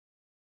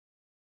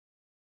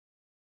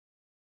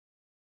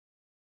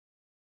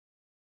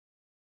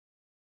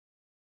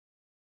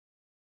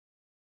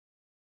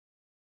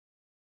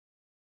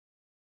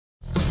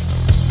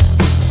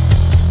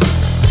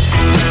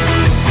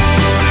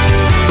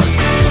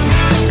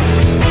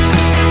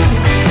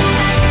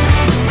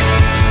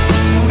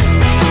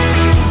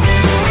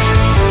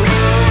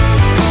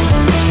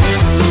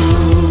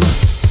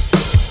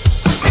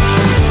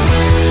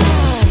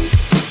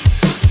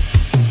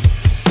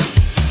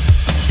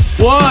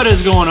What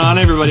is going on,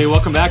 everybody?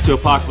 Welcome back to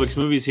Apocalypse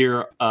Movies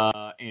here,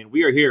 and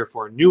we are here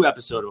for a new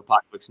episode of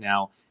Apocalypse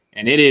Now,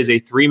 and it is a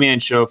three-man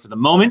show for the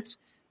moment.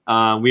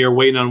 We are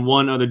waiting on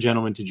one other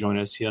gentleman to join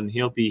us, and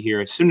he'll be here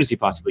as soon as he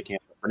possibly can.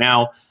 But for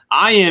now,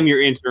 I am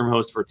your interim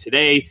host for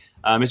today.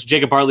 Mr.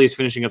 Jacob Bartley is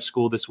finishing up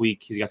school this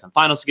week. He's got some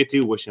finals to get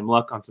to. Wish him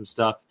luck on some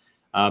stuff.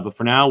 But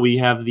for now, we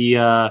have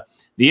the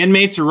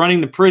inmates are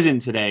running the prison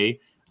today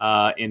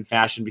in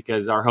fashion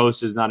because our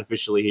host is not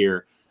officially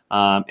here.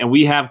 And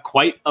we have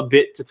quite a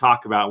bit to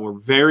talk about. We're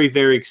very,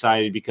 very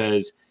excited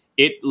because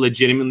it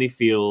legitimately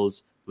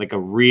feels like a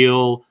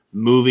real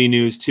movie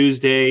news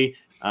Tuesday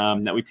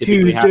that we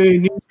typically have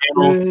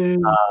on the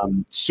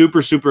channel.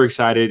 Super, super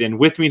excited. And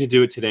with me to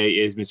do it today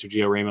is Mr.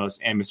 Gio Ramos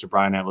and Mr.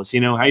 Brian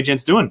Avellino. How you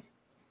gents doing?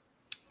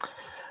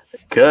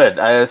 Good.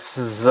 I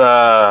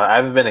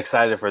haven't been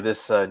excited for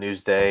this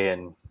news day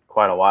in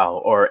quite a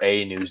while, or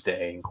a news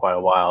day in quite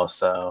a while.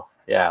 So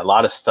yeah, a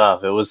lot of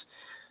stuff.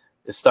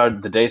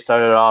 The day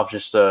started off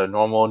just a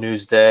normal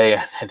news day,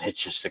 and then it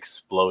just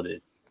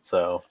exploded.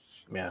 So,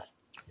 yeah.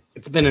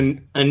 It's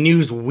been a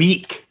news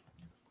week.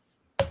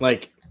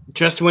 Like,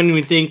 just when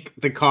we think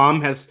the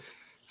calm has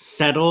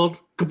settled,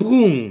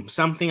 kaboom,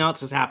 something else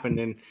has happened,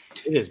 and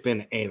it has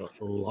been a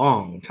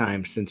long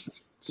time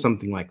since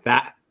something like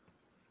that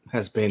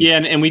has been. Yeah,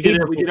 and we did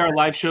our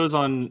live shows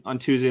on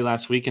Tuesday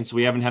last week, and so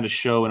we haven't had a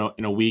show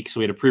in a week, so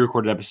we had a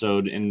pre-recorded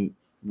episode, and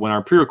when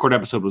our pre-recorded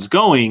episode was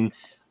going,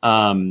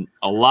 a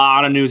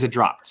lot of news had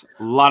dropped.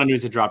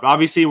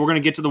 Obviously, we're going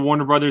to get to the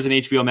Warner Brothers and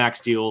HBO Max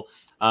deal.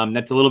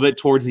 That's a little bit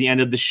towards the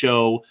end of the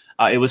show.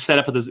 It was set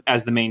up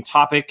as the main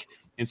topic,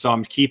 and so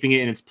I'm keeping it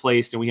in its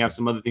place. And we have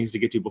some other things to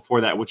get to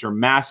before that, which are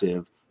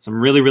massive. Some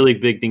really, really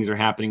big things are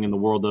happening in the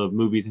world of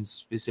movies, and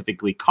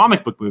specifically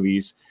comic book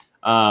movies.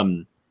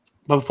 But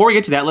before we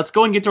get to that, let's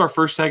go and get to our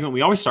first segment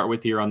we always start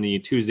with here on the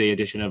Tuesday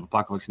edition of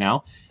Apocalypse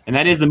Now, and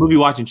that is the Movie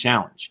Watching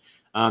Challenge.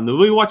 The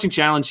Movie Watching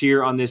Challenge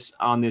here on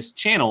this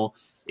channel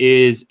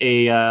is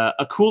a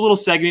cool little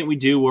segment we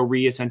do where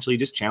we essentially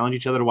just challenge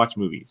each other to watch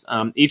movies.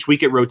 Each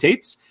week it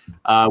rotates.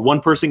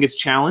 One person gets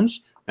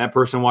challenged. That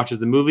person watches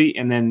the movie.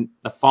 And then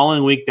the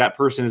following week, that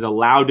person is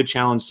allowed to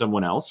challenge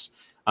someone else.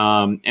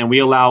 And we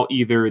allow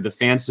either the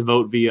fans to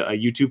vote via a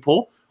YouTube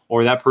poll,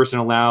 or that person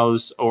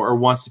allows or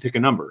wants to pick a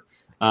number.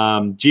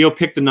 Gio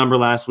picked a number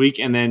last week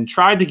and then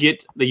tried to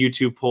get the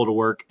YouTube poll to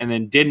work and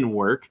then didn't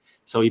work.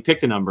 So he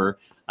picked a number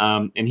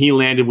and he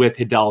landed with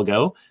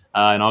Hidalgo.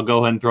 And I'll go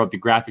ahead and throw up the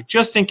graphic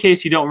just in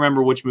case you don't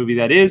remember which movie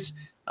that is.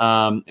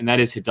 And that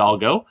is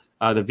Hidalgo,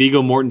 the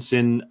Viggo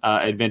Mortensen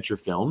adventure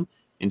film.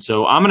 And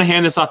so I'm going to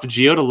hand this off to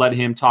Gio to let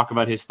him talk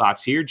about his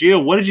thoughts here.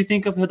 Gio, what did you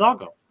think of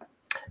Hidalgo?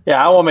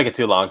 Yeah, I won't make it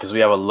too long because we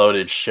have a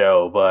loaded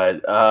show.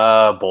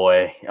 But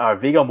boy,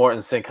 Viggo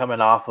Mortensen coming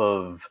off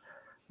of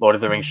Lord of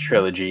the Rings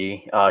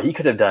trilogy, he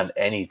could have done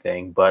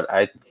anything. But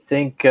I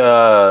think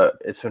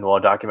it's been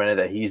well documented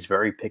that he's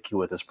very picky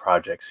with his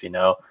projects,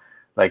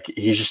 Like,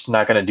 he's just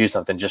not going to do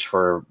something just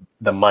for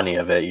the money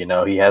of it,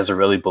 He has to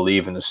really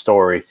believe in the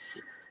story.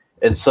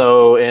 And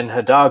so in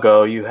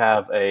Hidalgo, you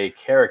have a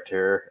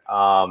character,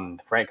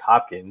 Frank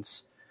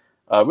Hopkins,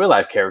 a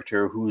real-life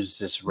character who's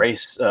this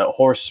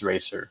horse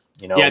racer,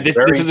 Yeah, this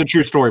is a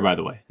true story, by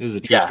the way. This is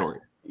a true story.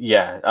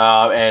 Yeah,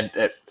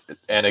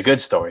 and a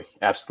good story,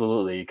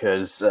 absolutely,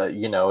 because,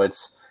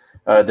 it's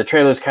the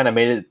trailers kind of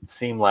made it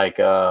seem like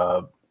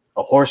a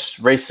horse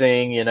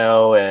racing, and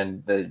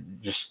it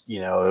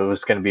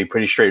was going to be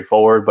pretty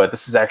straightforward, but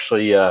this is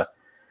actually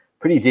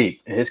pretty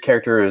deep. His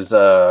character is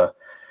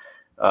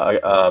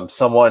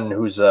someone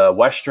who's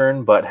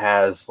Western, but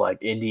has like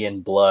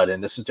Indian blood.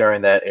 And this is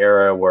during that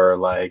era where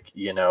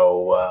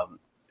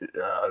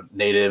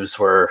natives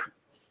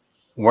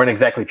weren't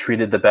exactly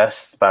treated the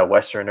best by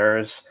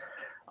Westerners.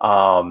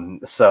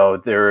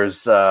 So there's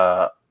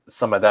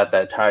some of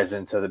that ties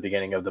into the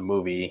beginning of the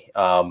movie,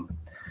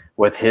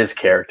 with his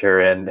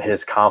character and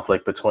his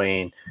conflict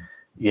between,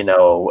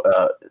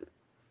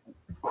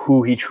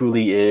 who he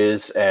truly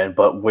is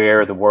but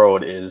where the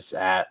world is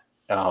at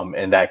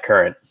in that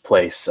current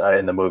place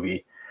in the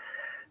movie.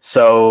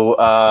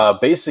 So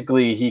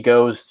basically he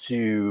goes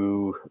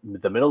to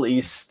the Middle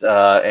East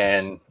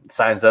and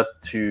signs up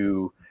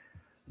to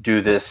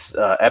do this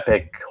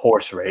epic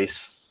horse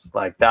race,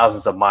 like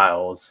thousands of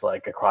miles,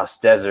 like across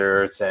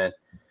deserts and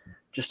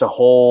just a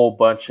whole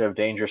bunch of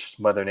dangerous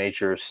Mother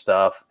Nature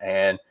stuff.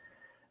 And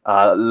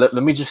let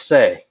me just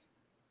say,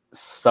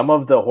 some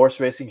of the horse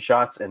racing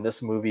shots in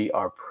this movie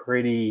are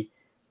pretty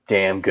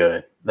damn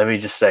good. Let me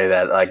just say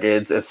that, like,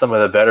 it's some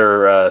of the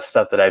better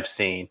stuff that I've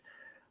seen.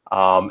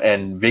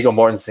 And Viggo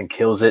Mortensen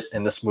kills it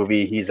in this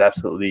movie. He's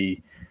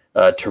absolutely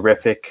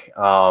terrific.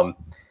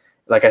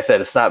 Like I said,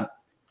 it's not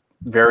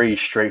very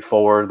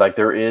straightforward. Like,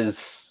 there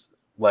is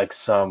like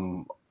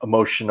some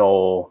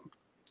emotional,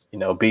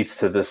 beats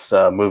to this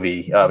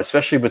movie,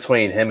 especially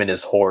between him and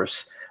his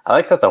horse. I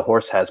like that the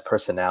horse has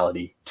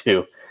personality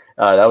too.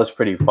 That was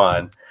pretty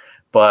fun.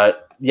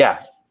 But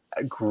yeah,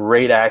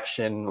 great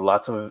action,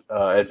 lots of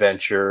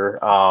adventure,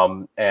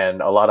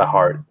 and a lot of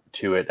heart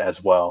to it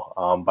as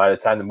well. By the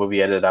time the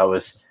movie ended, I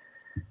was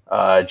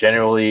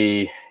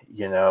generally,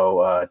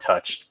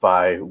 touched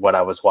by what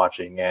I was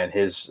watching and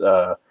his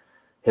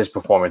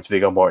performance,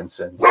 Viggo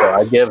Mortensen. So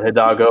I give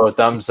Hidalgo a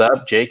thumbs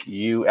up. Jake,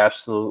 you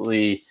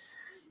absolutely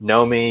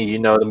know me. You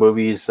know the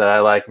movies that I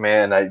like,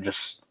 man.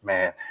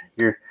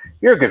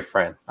 You're a good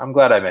friend. I'm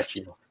glad I met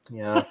you.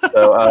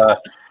 So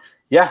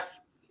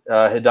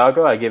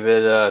Hidalgo, I give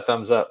it a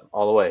thumbs up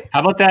all the way.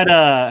 How about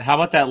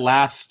that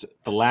last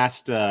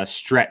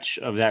stretch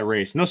of that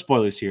race? No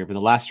spoilers here, but the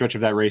last stretch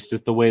of that race,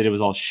 just the way that it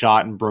was all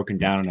shot and broken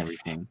down and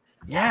everything.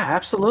 Yeah,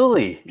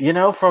 absolutely.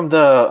 From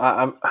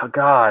the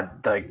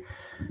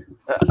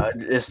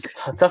it's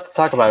tough to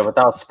talk about it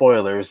without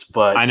spoilers,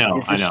 but I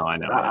know.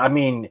 I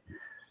mean,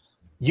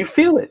 you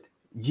feel it.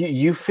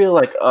 You feel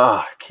like,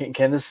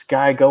 can this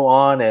guy go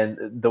on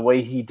and the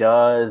way he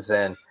does,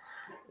 and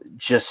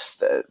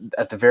just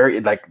at the very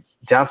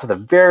down to the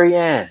very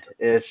end,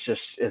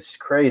 it's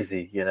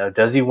crazy.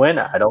 Does he win?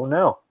 I don't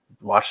know.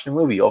 Watch the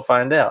movie, you'll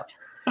find out.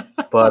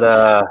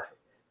 But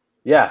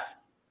yeah.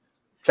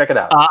 Check it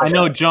out. I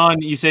know,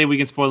 John, you say we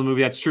can spoil the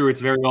movie. That's true.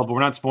 It's very well, but we're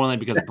not spoiling it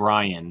because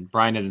Brian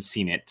hasn't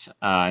seen it.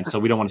 And so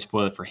we don't want to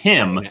spoil it for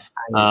him.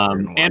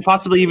 And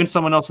possibly even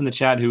someone else in the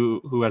chat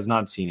who has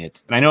not seen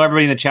it. And I know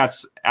everybody in the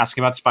chat's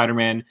asking about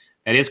Spider-Man.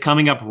 That is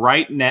coming up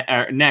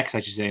next, I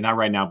should say. Not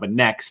right now, but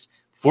next.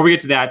 Before we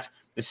get to that,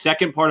 the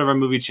second part of our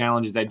movie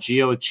challenge is that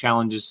Gio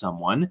challenges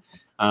someone.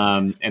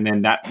 And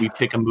then that we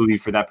pick a movie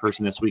for that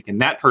person this week.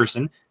 And that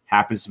person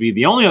happens to be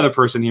the only other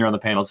person here on the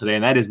panel today,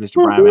 and that is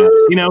Mr. Brian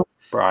Mendocino.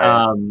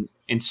 Brian.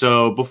 And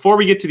so before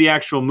we get to the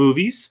actual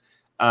movies,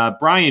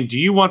 Brian, do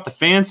you want the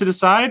fans to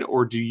decide,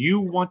 or do you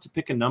want to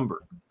pick a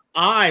number?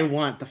 I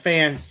want the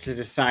fans to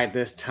decide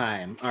this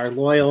time. Our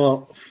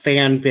loyal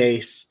fan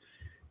base.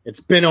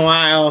 It's been a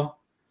while.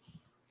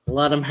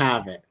 Let them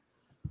have it.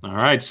 All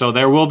right. So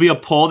there will be a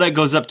poll that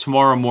goes up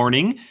tomorrow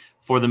morning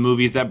for the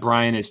movies that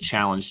Brian is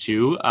challenged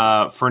to.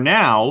 For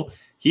now,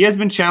 he has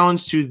been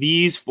challenged to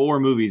these 4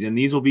 movies, and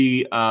these will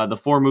be the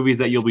 4 movies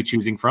that you'll be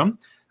choosing from.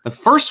 The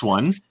first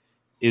one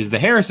is the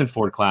Harrison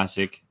Ford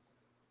classic,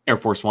 Air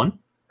Force One.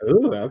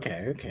 Ooh,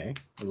 okay.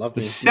 I love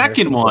the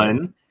second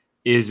one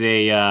is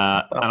an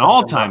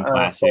all-time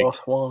classic,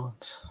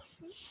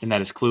 and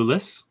that is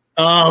Clueless.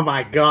 Oh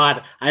my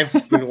God, I've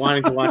been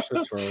wanting to watch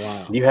this for a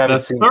while. You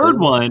haven't seen the third Clueless?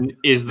 One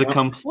is the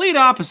complete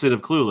opposite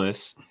of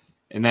Clueless,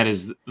 and that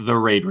is The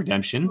Raid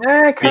Redemption.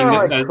 That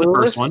is the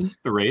first one,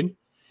 The Raid.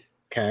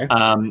 Okay.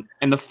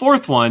 And the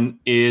fourth one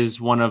is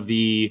one of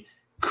the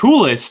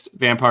coolest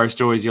vampire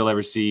stories you'll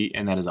ever see,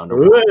 and that is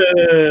Underworld.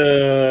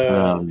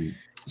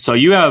 So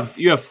you have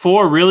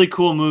 4 really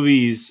cool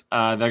movies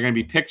that are going to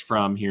be picked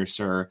from here,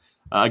 sir.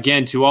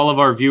 Again, to all of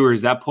our viewers,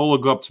 that poll will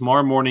go up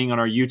tomorrow morning on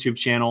our YouTube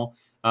channel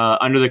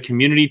under the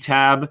community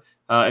tab.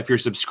 If you're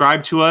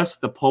subscribed to us,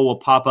 the poll will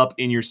pop up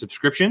in your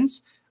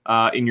subscriptions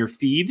in your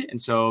feed,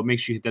 and so make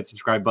sure you hit that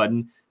subscribe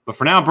button. But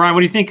for now, Brian, what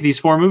do you think of these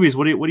 4 movies?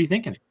 What are you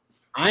thinking?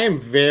 I am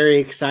very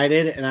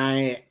excited, and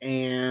I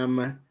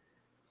am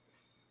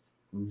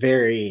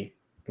very,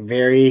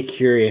 very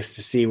curious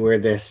to see where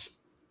this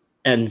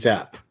ends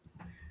up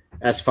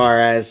as far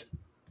as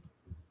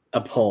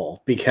a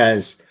poll,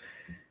 because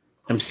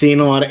I'm seeing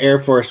a lot of Air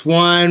Force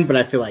One, but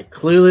I feel like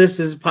Clueless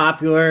is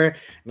popular,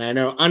 and I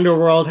know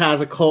Underworld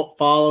has a cult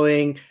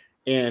following,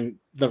 and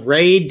The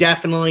Raid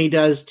definitely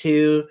does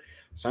too.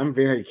 So I'm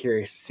very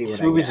curious to see what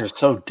these movies are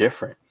so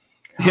different.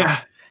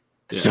 Yeah.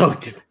 So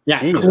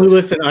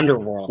Clueless and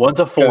Underworld. One's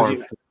a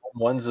foreign,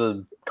 one's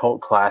a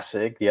cult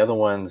classic. The other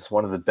one's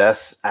one of the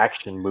best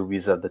action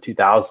movies of the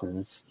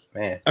 2000s.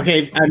 Man.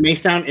 Okay, I may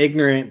sound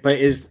ignorant, but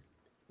is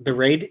The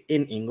Raid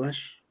in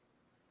English?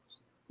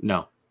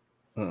 No.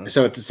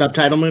 So it's a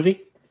subtitle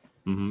movie?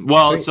 Mm-hmm.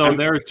 Well, so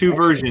there are 2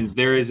 versions.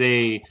 There's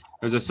a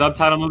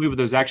subtitle movie, but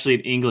there's actually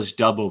an English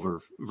dub-over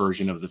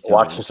version of the film.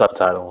 Watch the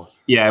subtitle.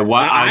 Yeah,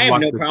 I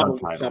have no problem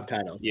with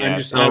subtitles. Yeah,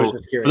 I was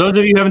just curious. For those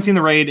of you who haven't seen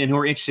The Raid and who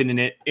are interested in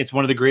it, it's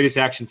one of the greatest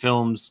action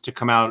films to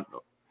come out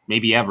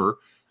maybe ever.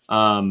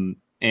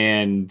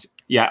 And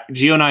yeah,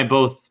 Gio and I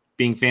both,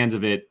 being fans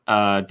of it,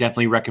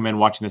 definitely recommend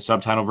watching the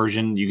subtitle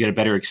version. You get a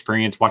better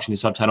experience watching the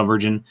subtitle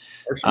version.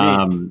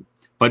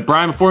 But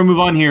Brian, before we move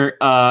on here,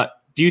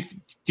 do you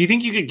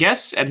think you could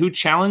guess at who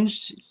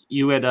challenged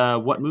you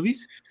at what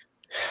movies?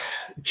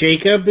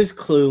 Jacob is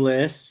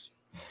Clueless.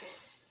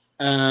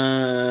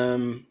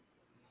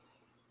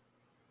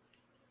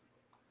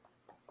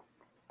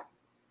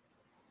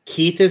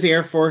 Keith is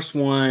Air Force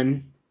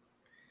One.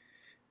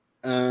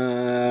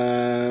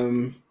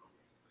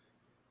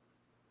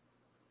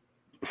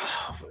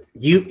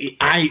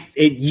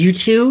 You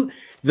two,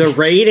 The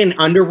Raid and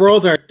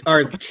Underworld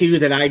are 2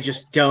 that I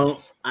just don't.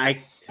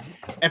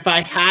 If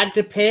I had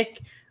to pick,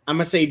 I'm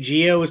gonna say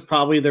Gio was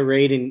probably The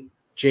Raid and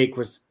Jake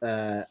was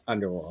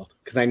Underworld,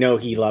 because I know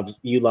you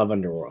love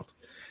Underworld.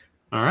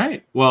 All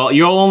right. Well,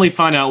 you'll only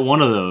find out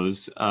one of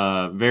those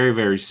very,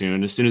 very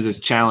soon. As soon as this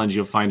challenge,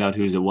 you'll find out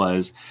whose it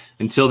was.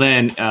 Until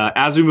then,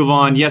 as we move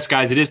on, yes,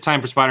 guys, it is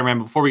time for Spider-Man.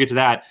 But before we get to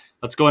that,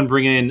 let's go and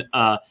bring in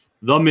the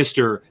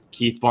Mr.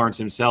 Keith Barnes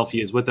himself.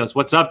 He is with us.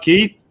 What's up,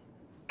 Keith?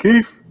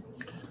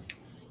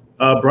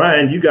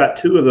 Brian, you got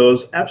 2 of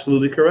those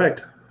absolutely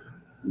correct.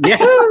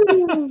 Yeah.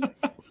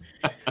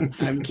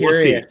 I'm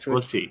curious.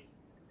 We'll see.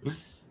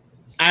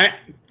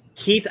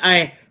 Keith,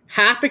 I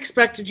half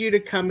expected you to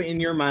come in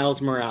your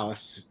Miles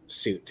Morales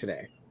suit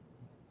today.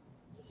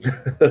 I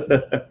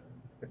didn't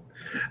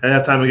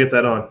have time to get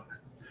that on.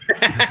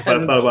 If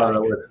I thought about it,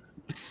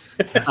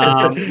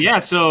 I would. Yeah,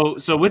 so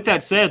with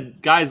that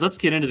said, guys, let's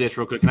get into this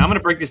real quick. And I'm going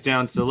to break this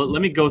down. So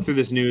let me go through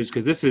this news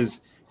because this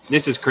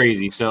is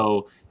crazy.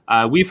 So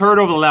we've heard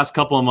over the last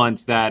couple of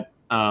months that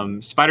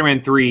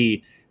Spider-Man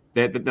 3,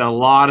 that a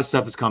lot of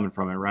stuff is coming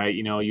from it, right?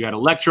 You know, you had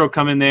Electro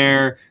come in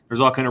there. There's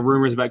all kind of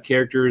rumors about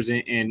characters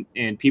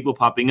and people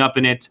popping up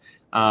in it.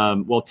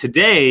 Well,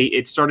 today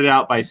it started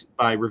out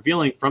by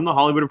revealing from the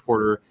Hollywood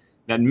Reporter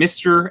that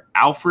Mr.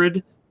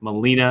 Alfred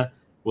Molina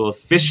will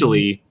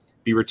officially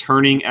be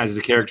returning as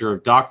the character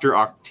of Dr.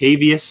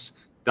 Octavius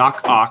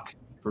Doc Ock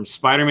from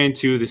Spider-Man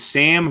 2, the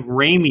Sam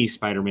Raimi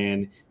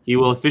Spider-Man. He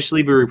will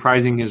officially be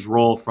reprising his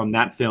role from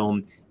that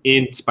film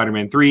in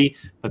Spider-Man 3.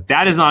 But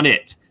that is not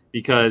it,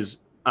 because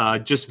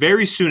just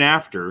very soon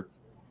after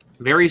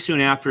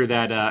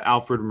that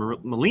Alfred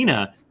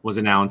Molina was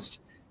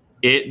announced,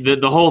 the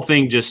whole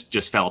thing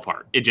just fell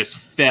apart. It just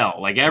fell.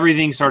 Like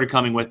everything started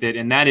coming with it,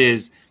 and that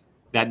is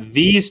that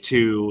these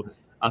two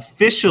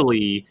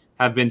officially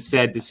have been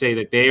said to say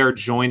that they are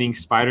joining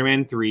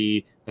Spider-Man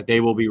 3, that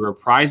they will be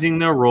reprising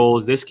their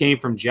roles. This came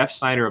from Jeff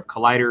Snyder of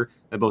Collider,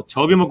 that both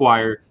Tobey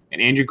Maguire and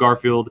Andrew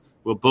Garfield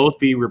will both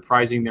be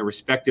reprising their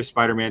respective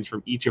Spider-Mans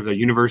from each of their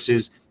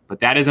universes.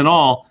 But that isn't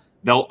all.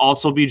 They'll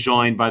also be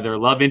joined by their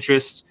love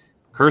interests,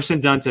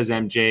 Kirsten Dunst as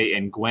MJ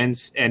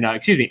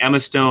and Emma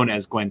Stone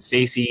as Gwen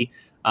Stacy.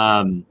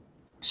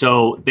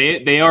 So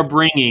they are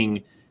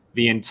bringing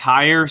the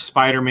entire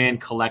Spider-Man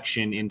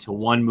collection into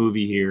one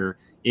movie here,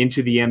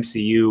 into the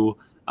MCU.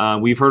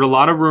 We've heard a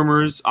lot of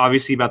rumors,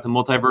 obviously, about the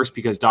multiverse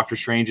because Doctor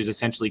Strange is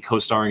essentially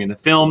co-starring in the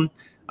film.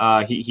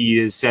 He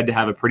is said to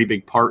have a pretty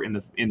big part in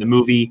the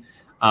movie.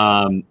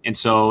 And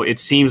so it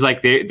seems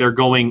like they're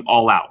going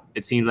all out.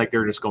 It seems like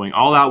they're just going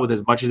all out with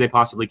as much as they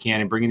possibly can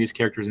and bringing these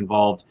characters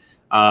involved,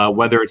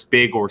 whether it's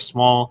big or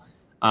small.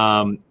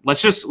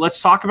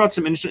 Let's talk about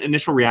some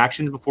initial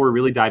reactions before we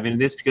really dive into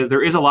this, because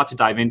there is a lot to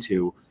dive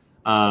into.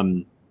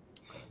 But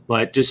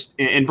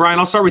Brian,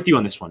 I'll start with you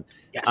on this one.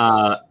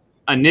 Yes.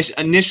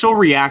 Initial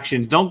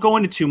reactions. Don't go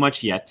into too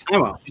much yet. I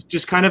will.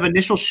 Just kind of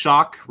initial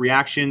shock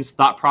reactions,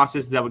 thought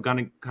processes that would kind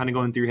of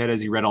go through your head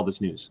as you read all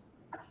this news.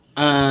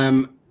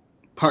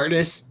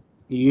 Partis,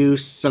 you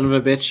son of a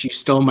bitch, you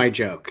stole my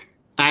joke.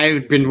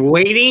 I've been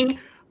waiting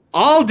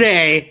all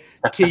day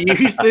to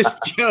use this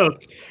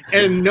joke,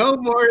 and no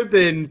more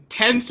than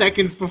 10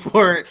 seconds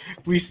before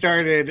we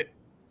started,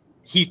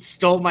 he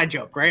stole my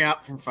joke right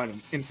out in front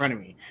of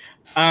me.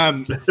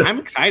 I'm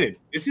excited.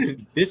 This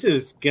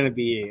is going to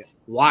be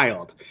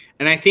wild.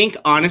 And I think,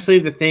 honestly,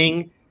 the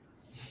thing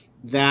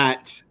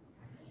that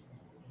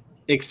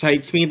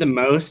excites me the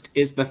most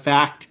is the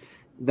fact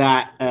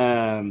that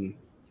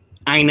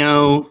I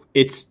know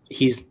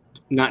he's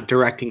not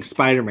directing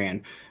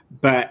Spider-Man,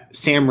 but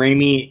Sam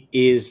Raimi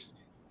is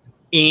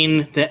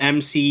in the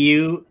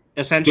MCU,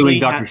 essentially.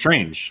 Doing Doctor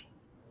Strange.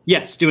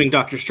 Yes, doing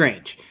Doctor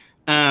Strange.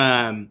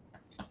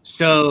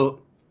 So,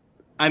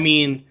 I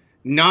mean,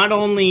 not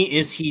only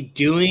is he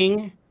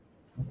doing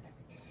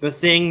the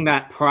thing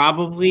that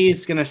probably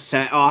is going to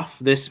set off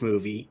this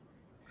movie,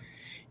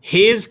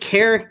 his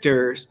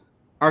characters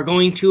are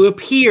going to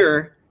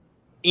appear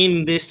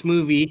in this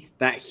movie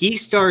that he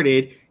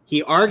started.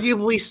 He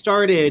arguably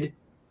started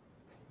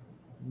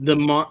the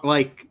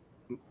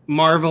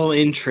Marvel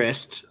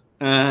interest.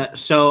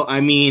 So,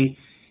 I mean,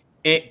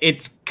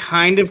 it's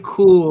kind of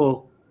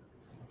cool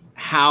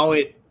how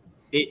it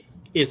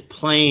is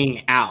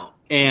playing out.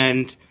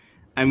 And,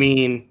 I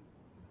mean,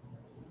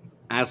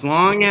 as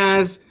long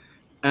as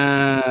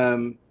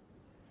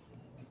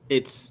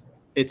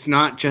it's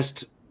not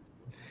just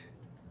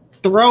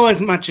throw as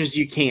much as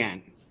you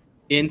can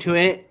into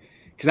it,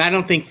 because I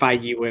don't think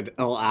Feige would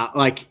allow,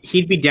 like,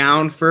 he'd be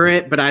down for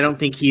it, but I don't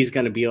think he's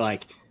going to be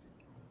like,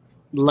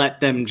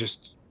 let them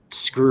just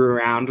screw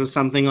around with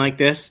something like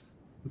this.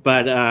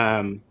 But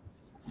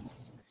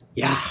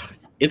yeah,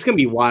 it's going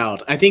to be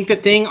wild. I think the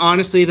thing,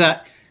 honestly,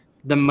 that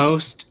the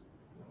most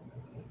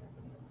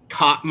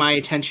caught my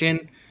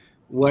attention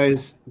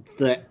was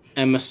the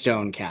Emma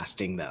Stone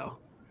casting, though,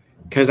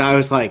 because I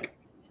was like,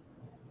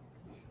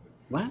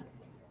 what?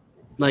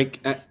 Like,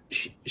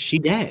 she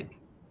dead.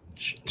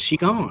 She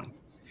gone.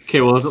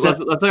 Okay, well,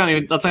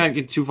 let's not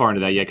get too far into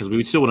that yet, because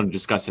we still want to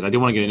discuss it. I do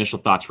want to get initial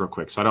thoughts real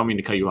quick, so I don't mean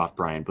to cut you off,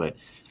 Brian, but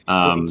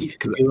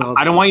because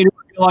I don't want you to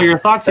reveal all your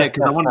thoughts yet,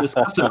 because I want to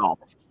discuss it all.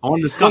 I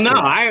want to discuss it.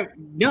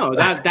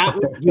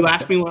 That you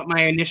asked me what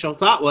my initial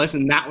thought was,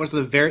 and that was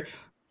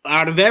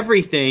out of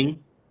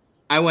everything,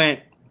 I went,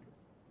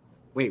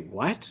 wait,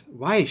 what?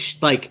 Why?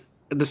 Like,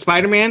 the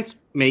Spider-Mans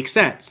make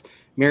sense.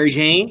 Mary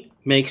Jane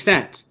makes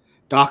sense.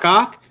 Doc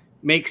Ock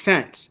makes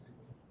sense.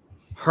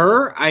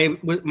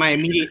 My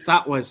immediate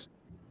thought was,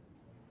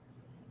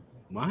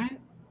 what?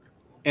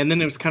 And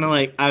then it was kind of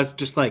like, I was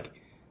just like,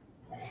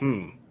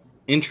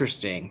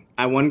 interesting.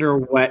 I wonder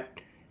what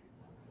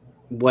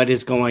what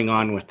is going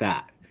on with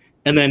that.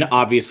 And then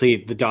obviously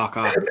the Doc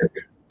Ock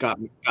got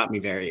me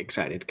very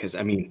excited because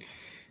I mean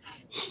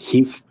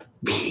he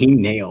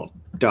nailed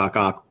Doc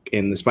Ock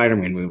in the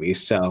Spider-Man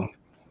movies. So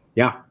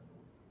yeah.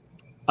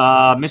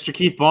 Mr.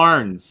 Keith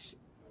Barnes,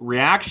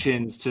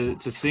 reactions to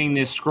seeing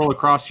this scroll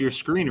across your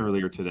screen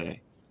earlier today.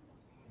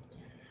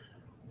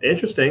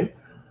 Interesting.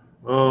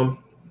 Although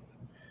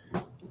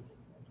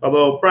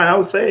Brian, I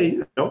would say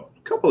a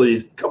couple of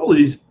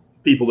these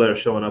people that are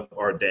showing up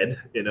are dead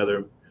in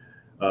other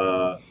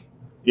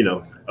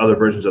other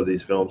versions of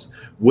these films,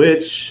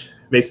 which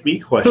makes me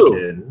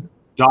question.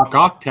 Doc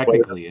Ock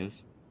technically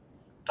is.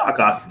 Doc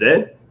Ock's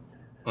dead.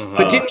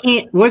 But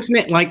wasn't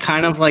it like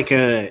kind of like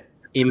a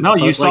no,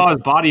 you saw his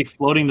body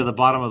floating to the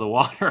bottom of the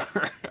water.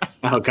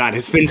 Oh God,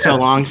 it's been so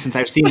long since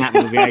I've seen that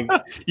movie.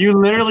 You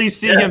literally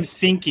see him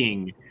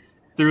sinking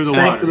through the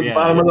water. To the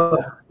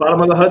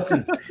bottom of the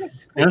Hudson.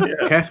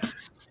 Okay.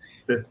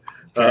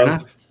 Fair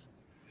enough.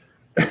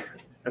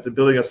 After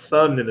building a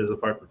sun in his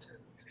apartment.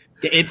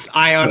 It's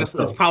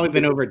probably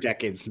been over a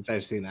decade since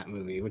I've seen that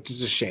movie, which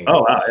is a shame.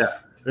 Oh wow, yeah.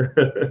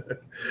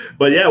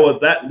 But yeah, well,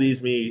 that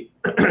leads me,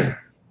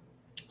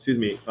 excuse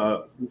me,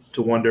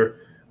 to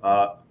wonder.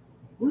 What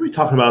were we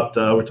talking about?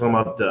 We're talking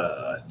about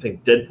I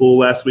think Deadpool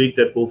last week,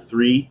 Deadpool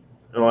 3,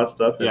 and all that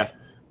stuff. Yeah.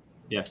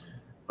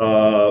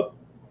 I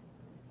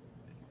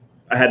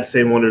had the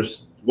same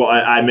wonders. Well,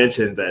 I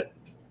mentioned that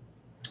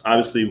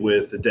obviously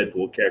with the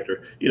Deadpool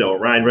character,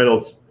 Ryan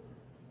Reynolds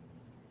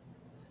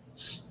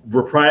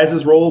reprised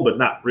his role, but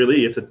not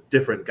really. It's a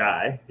different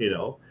guy,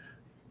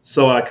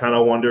 So I kind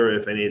of wonder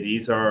if any of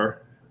these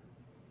they're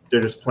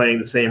just playing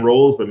the same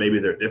roles, but maybe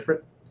they're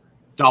different.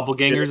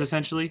 Doppelgangers,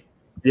 essentially.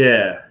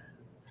 Yeah.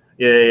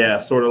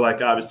 Sort of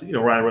like obviously,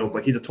 Ryan Reynolds,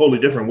 like he's a totally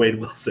different Wade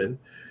Wilson,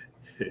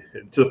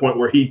 to the point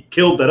where he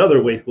killed that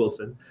other Wade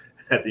Wilson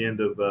at the end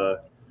of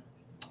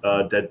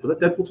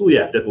Deadpool 2?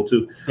 Yeah, Deadpool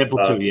 2.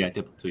 Deadpool 2, yeah,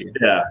 Deadpool 2, yeah.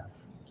 Yeah.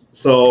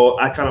 So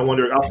I kind of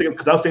wonder. I was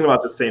thinking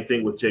about the same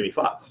thing with Jamie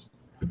Foxx.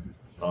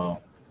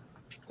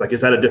 Like, is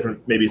that a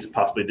different? Maybe it's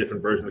possibly a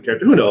different version of the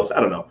character. Who knows? I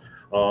don't know.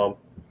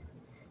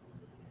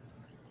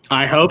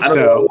 I hope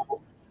so.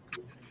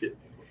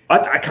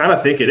 I kind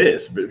of think it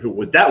is, but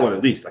with that one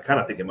at least, I kind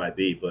of think it might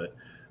be. But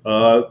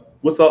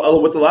with a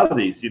lot of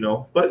these,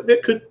 but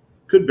it could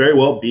very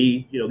well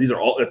be. These are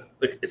all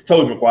like it's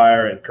Tobey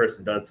Maguire and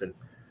Kirsten Dunst and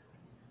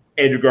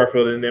Andrew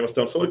Garfield and Emma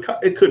Stone, so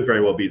it could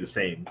very well be the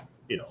same,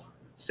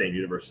 same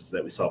universes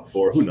that we saw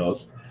before. Who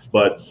knows?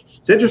 But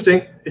it's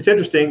interesting. It's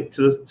interesting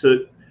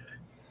to.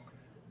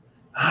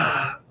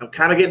 I'm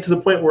kind of getting to the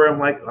point where I'm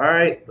like, all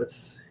right,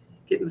 it's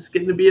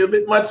getting to be a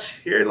bit much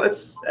here. I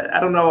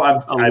don't know.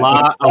 A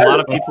lot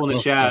of people in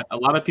the chat. A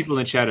lot of people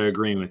in the chat are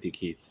agreeing with you,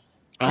 Keith.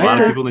 A lot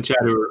of people in the chat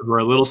who are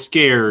a little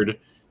scared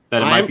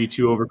that it might be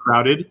too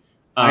overcrowded.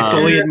 I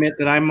fully admit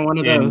that I'm one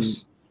of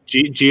those.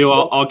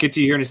 Gio, I'll get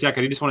to you here in a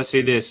second. I just want to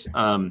say this.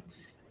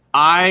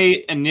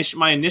 My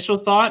initial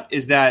thought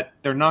is that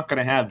they're not going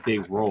to have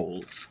big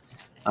roles.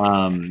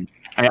 I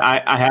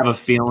have a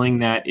feeling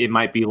that it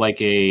might be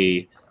like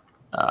a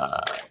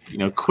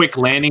quick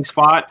landing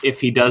spot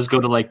if he does go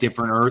to like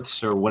different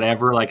Earths or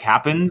whatever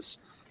happens,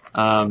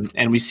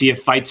 and we see a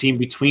fight scene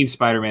between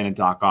Spider-Man and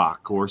Doc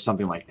Ock or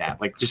something like that,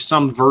 like just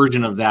some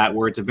version of that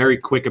where it's a very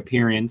quick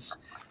appearance,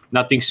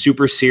 nothing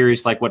super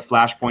serious like what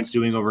Flashpoint's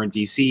doing over in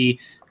DC,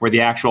 where the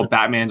actual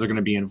Batmans are going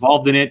to be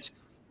involved in it.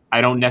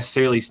 I don't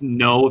necessarily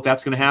know if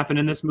that's going to happen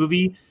in this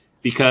movie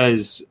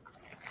because,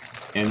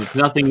 and it's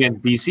nothing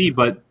against DC,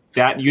 but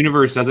that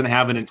universe doesn't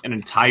have an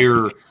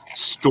entire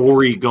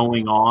story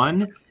going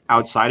on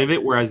outside of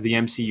it, whereas the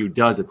MCU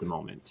does at the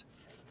moment.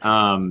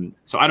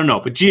 So I don't know.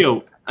 But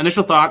Gio,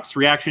 initial thoughts,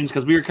 reactions,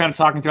 because we were kind of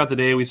talking throughout the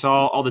day. We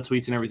saw all the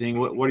tweets and everything.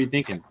 What are you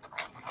thinking?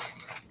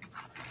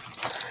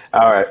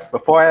 All right.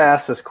 Before I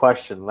ask this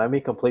question, let me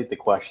complete the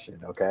question,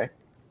 okay?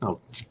 Oh,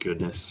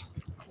 goodness.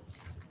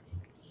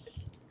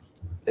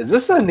 Is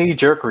this a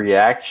knee-jerk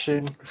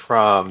reaction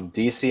from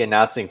DC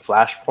announcing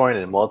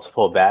Flashpoint and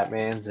multiple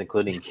Batmans,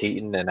 including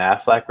Keaton and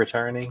Affleck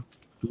returning?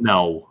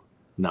 No.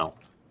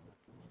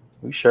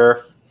 We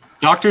sure?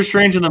 Doctor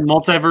Strange and the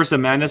Multiverse of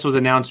Madness was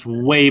announced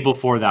way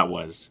before that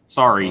was.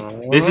 Sorry.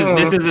 This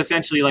is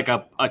essentially like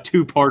a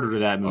two-parter to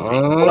that movie.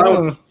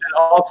 And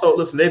also,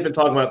 listen, they've been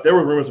talking about, there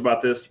were rumors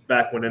about this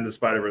back when Into the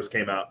Spider-Verse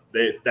came out.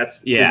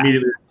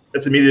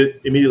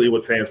 Immediately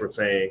what fans were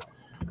saying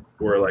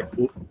were like,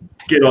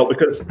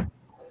 because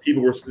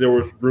there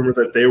were rumors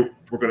that they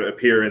were going to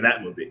appear in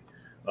that movie.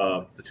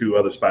 The two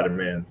other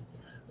Spider-Man,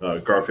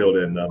 Garfield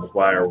and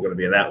Maguire, were going to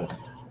be in that one.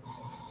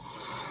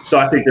 So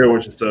I think there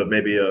was just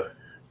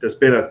there's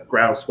been a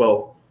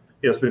groundswell.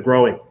 It's been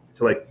growing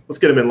to let's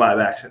get them in live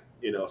action.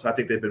 So I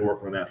think they've been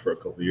working on that for a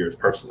couple of years.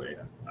 Personally,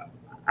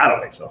 I don't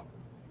think so.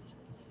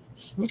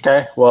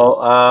 Okay,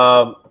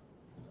 well,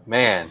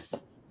 man,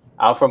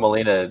 Alfred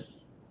Molina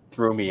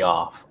threw me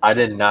off. I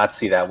did not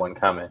see that one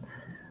coming.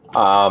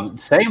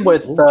 Same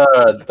with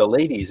the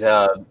ladies.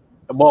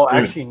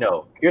 Actually,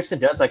 no. Kirsten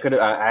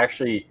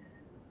Dunst,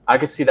 I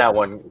could see that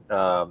one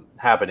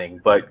happening.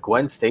 But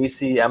Gwen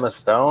Stacy, Emma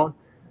Stone,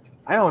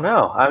 I don't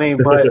know. I mean,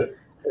 but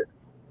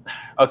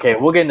Okay,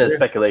 we'll get into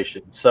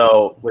speculation.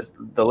 So with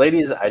the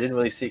ladies, I didn't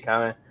really see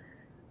coming.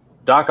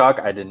 Doc Ock,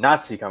 I did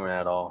not see coming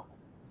at all.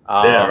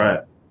 Yeah,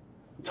 right.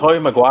 Tobey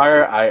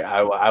Maguire,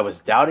 I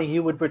was doubting he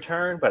would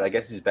return, but I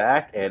guess he's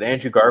back. And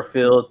Andrew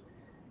Garfield,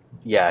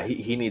 yeah,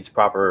 he needs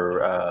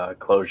proper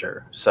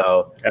closure.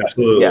 So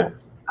Absolutely. yeah,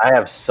 I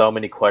have so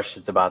many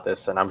questions about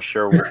this, and I'm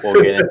sure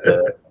we'll get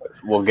into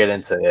we'll get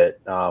into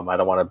it. I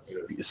don't want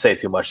to say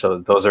too much, so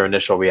those are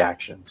initial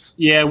reactions.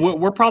 Yeah,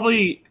 we're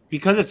probably,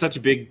 because it's such a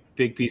big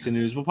piece of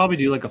news, we'll probably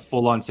do like a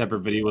full-on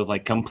separate video with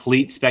like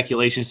complete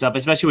speculation stuff,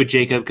 especially with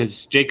Jacob,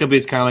 because Jacob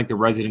is kind of like the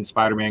resident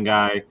Spider-Man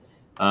guy.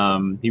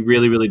 He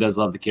really does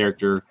love the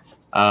character.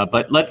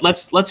 But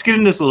let's get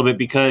into this a little bit,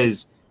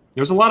 because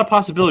there's a lot of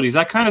possibilities.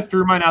 I kind of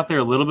threw mine out there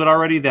a little bit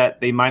already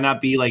that they might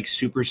not be like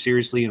super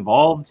seriously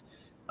involved.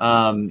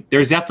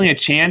 There's definitely a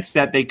chance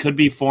that they could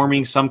be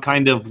forming some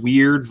kind of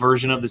weird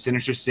version of the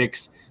Sinister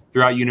Six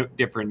throughout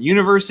different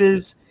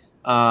universes.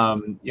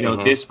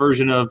 This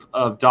version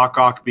of Doc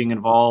Ock being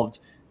involved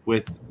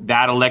with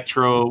that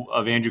Electro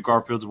of Andrew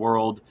Garfield's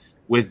world,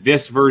 with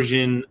this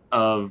version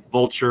of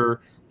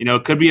Vulture.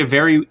 It could be a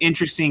very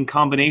interesting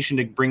combination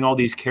to bring all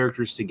these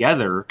characters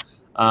together.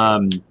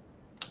 If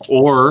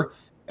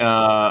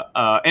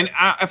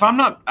I'm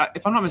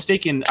not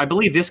mistaken, I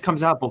believe this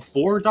comes out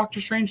before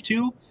Doctor Strange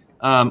 2,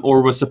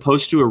 or was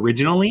supposed to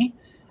originally.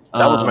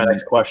 That was my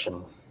next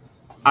question.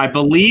 I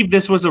believe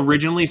this was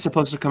originally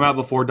supposed to come out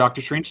before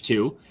Doctor Strange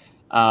 2.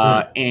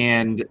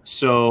 And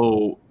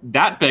so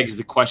that begs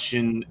the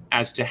question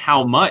as to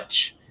how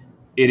much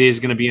it is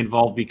going to be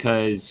involved,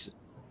 because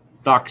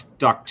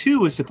Doc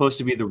 2 is supposed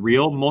to be the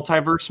real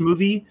multiverse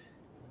movie.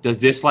 Does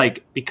this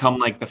like become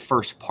like the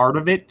first part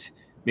of it?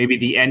 Maybe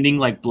the ending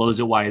like blows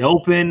it wide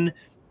open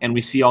and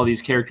we see all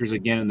these characters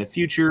again in the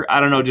future.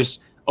 I don't know.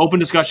 Just open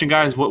discussion,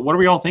 guys. What are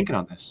we all thinking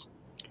on this?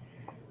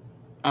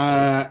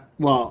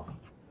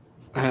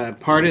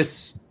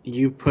 Pardis,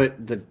 you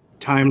put the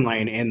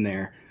timeline in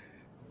there.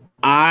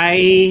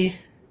 I'm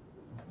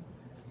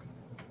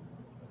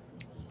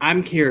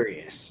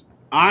curious.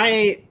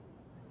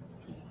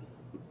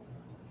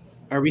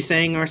 Are we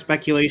saying our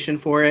speculation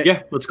for it?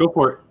 Yeah, let's go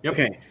for it. Yep.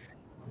 Okay.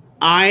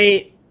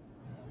 I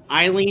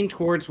lean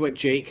towards what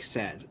Jake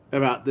said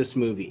about this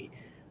movie.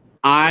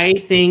 I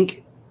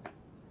think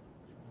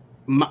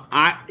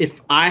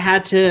if I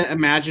had to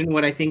imagine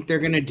what I think they're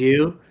going to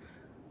do,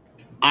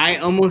 I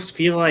almost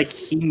feel like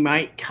he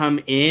might come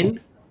in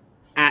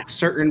at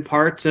certain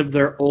parts of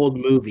their old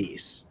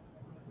movies.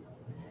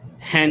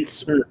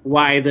 Hence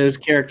why those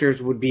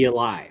characters would be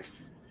alive.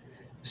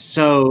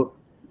 So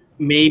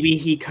maybe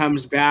he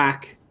comes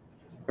back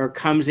or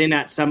comes in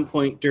at some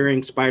point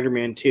during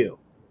Spider-Man 2.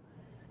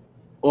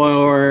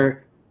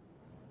 Or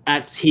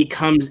he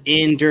comes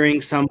in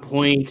during some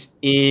point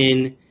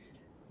in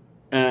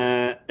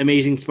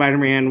Amazing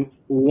Spider-Man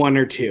 1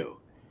 or 2.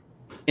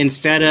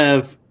 Instead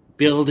of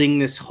building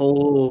this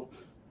whole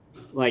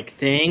like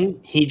thing,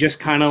 he just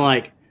kind of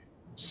like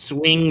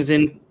swings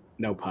into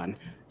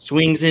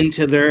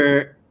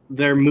their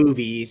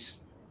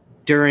movies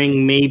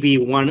during maybe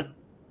one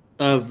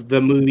of the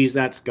movies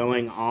that's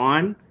going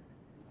on,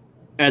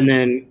 and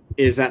then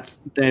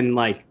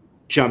like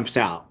jumps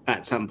out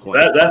at some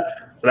point.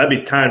 So that'd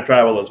be time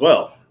travel as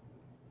well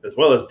as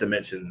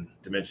dimension.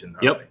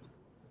 Yep.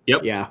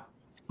 Yeah.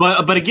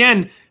 But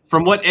again,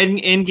 from what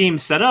Endgame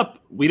set up,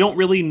 we don't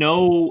really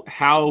know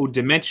how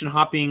dimension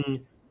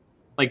hopping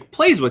like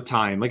plays with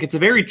time. Like it's a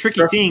very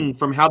tricky thing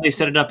from how they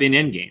set it up in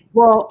Endgame.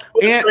 Well,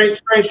 strange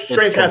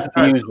it's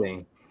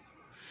confusing.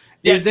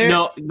 Is there?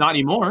 No, not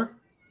anymore.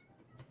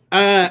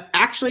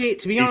 Actually,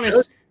 to be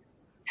honest,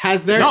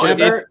 has there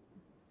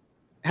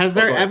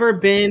ever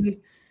been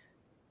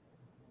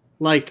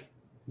like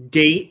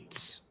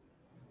dates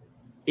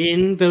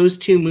in those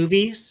two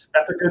movies?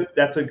 That's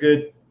a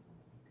good.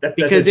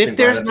 Because if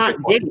there's not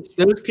dates,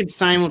 those could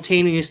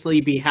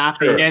simultaneously be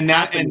happening.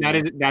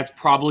 Sure. That's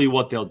probably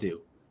what they'll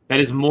do.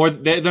 That is more.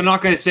 They're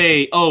not going to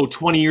say, "Oh,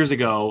 20 years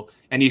ago,"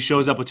 and he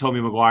shows up with Tobey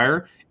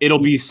Maguire. It'll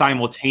be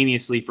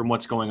simultaneously from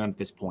what's going on at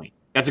this point.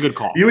 That's a good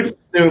call. You would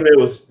assume it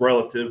was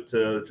relative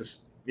to just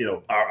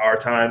our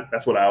time.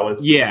 That's what I always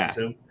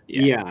assume.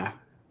 Yeah.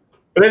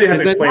 But then you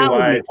have to explain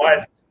why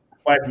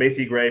is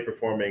Macy Gray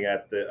performing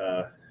at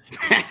the.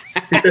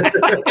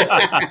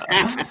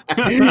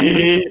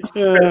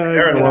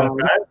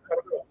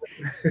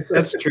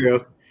 That's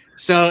true.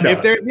 So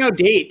if there's no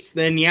dates,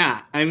 then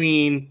yeah, I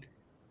mean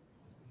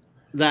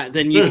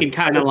then you can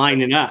kind of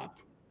line it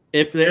up.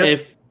 If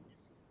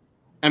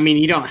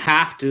you don't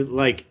have to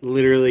like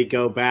literally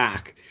go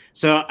back.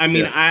 So I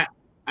mean I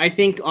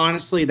think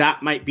honestly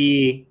that might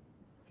be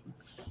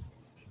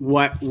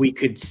what we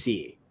could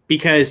see,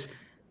 because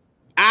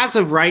as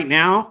of right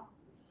now,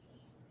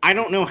 I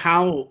don't know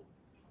how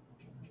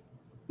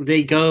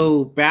they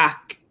go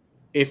back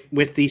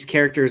with these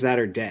characters that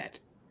are dead.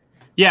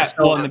 Yeah,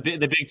 and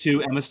the big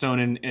two, Emma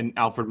Stone and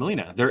Alfred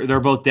Molina, they're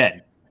both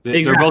dead.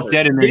 They're both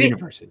dead in their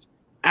universes.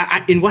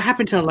 And what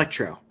happened to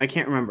Electro? I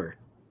can't remember.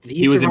 Did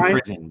he was survive?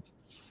 imprisoned.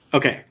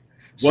 Okay.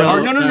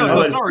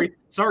 No.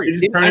 Sorry.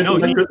 Did he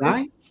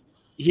die?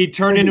 He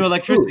turned into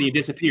electricity. He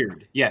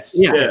disappeared. Yes.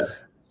 Yeah.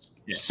 Yes.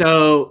 Yeah.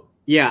 So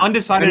yeah,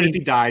 Undecided if he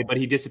died, but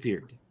he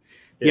disappeared.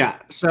 yeah.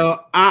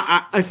 So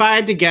if I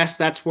had to guess,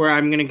 that's where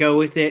I'm going to go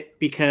with it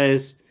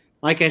because,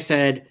 like I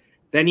said,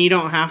 then you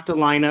don't have to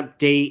line up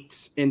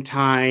dates and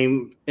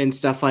time and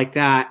stuff like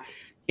that,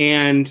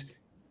 and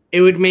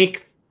it would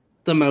make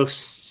the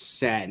most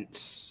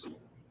sense.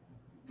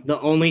 The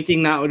only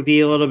thing that would be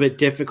a little bit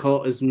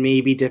difficult is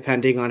maybe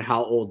depending on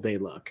how old they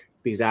look.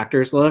 These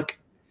actors look.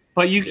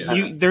 But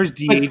there's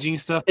de-aging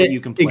stuff that you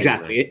can play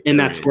exactly, with. and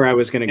that's where I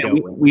was going to go.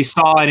 We've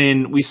seen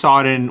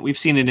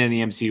it in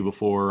the MCU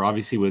before.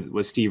 Obviously,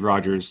 with Steve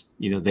Rogers,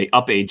 they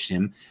up-aged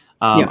him.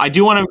 I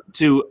do want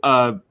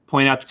to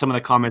point out some of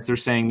the comments they're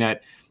saying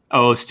that,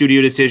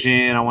 studio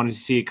decision. I wanted to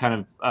see it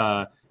kind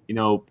of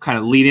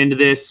lead into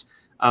this.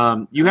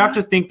 You have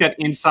to think that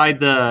inside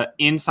the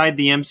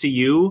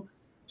MCU,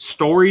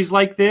 stories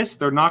like this,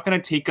 they're not going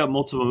to take up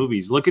multiple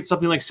movies. Look at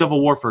something like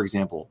Civil War, for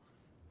example.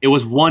 It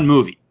was one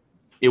movie.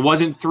 It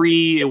wasn't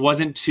 3. It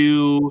wasn't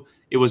 2.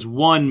 It was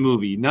one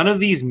movie. None of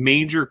these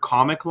major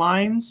comic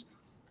lines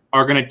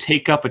are going to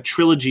take up a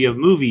trilogy of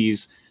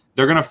movies.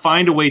 They're going to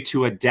find a way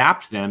to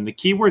adapt them. The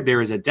key word there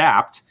is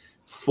adapt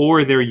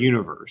for their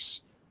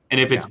universe.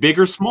 And if it's big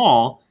or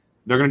small,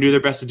 they're going to do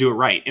their best to do it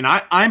right. And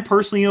I'm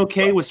personally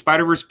okay with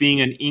Spider-Verse being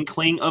an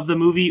inkling of the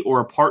movie or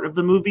a part of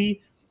the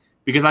movie,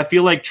 because I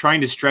feel like trying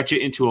to stretch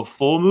it into a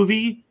full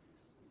movie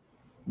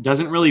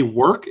doesn't really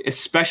work,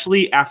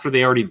 especially after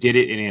they already did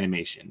it in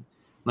animation.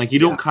 Like, you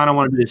don't kind of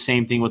want to do the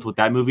same thing with what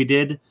that movie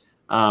did.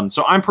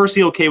 So I'm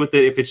personally okay with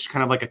it if it's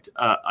kind of like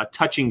a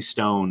touching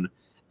stone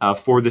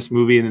for this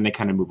movie, and then they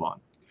kind of move on.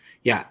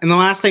 Yeah. And the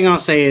last thing I'll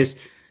say is,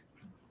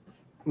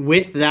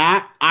 with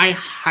that, I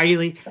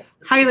highly,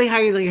 highly,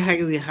 highly,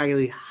 highly,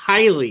 highly,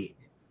 highly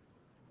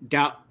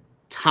doubt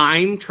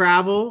time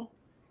travel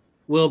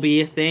will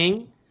be a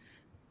thing,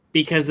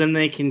 because then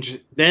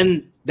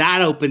then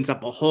that opens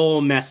up a whole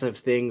mess of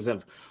things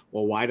of,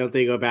 well, why don't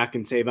they go back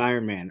and save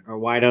Iron Man? Or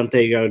why don't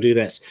they go do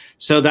this?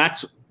 So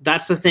that's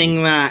the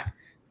thing that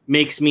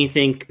makes me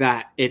think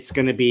that it's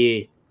going to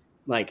be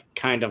like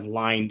kind of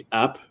lined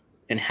up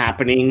and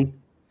happening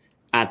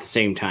at the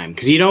same time.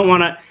 Because you don't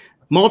want to,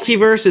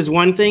 multiverse is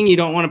one thing. You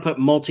don't want to put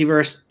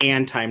multiverse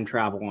and time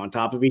travel on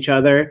top of each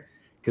other,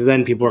 because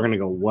then people are going to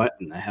go, what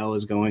in the hell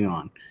is going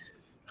on?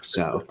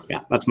 So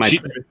yeah, that's my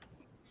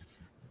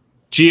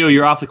Gio,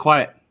 you're awfully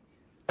quiet.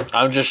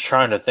 I'm just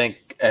trying to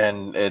think,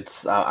 and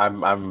it's I'm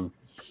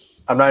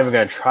not even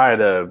going to try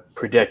to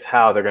predict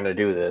how they're going to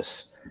do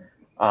this.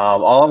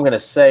 All I'm going to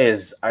say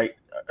is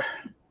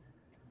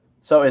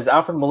So is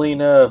Alfred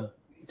Molina,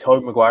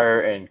 Tobey Maguire,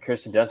 and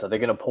Kirsten Dunst, are they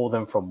going to pull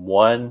them from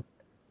one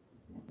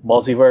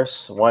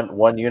multiverse,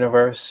 one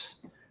universe?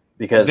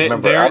 Because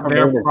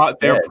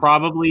they're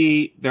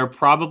probably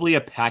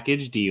a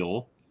package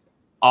deal,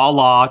 a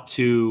la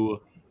to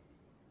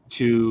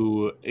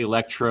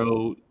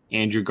Electro,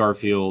 Andrew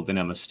Garfield, and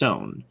Emma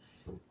Stone.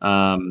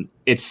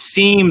 It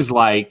seems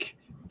like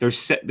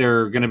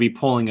they're going to be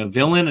pulling a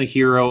villain, a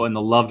hero, and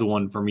the loved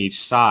one from each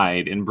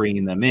side and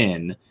bringing them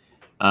in.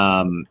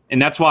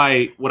 And that's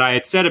why what I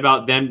had said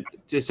about them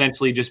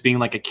essentially just being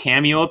like a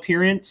cameo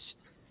appearance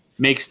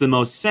makes the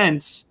most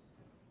sense,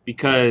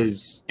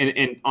 because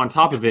and on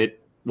top of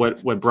it,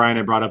 what Brian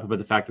had brought up about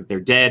the fact that they're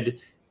dead,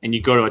 and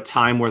you go to a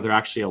time where they're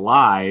actually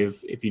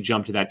alive if you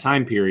jump to that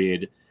time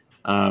period,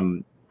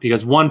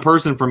 because one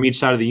person from each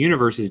side of the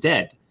universe is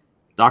dead.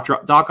 Doc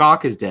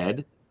Ock is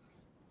dead,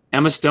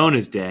 Emma Stone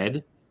is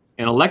dead,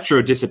 and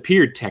Electro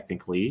disappeared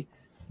technically.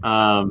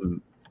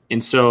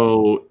 And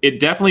so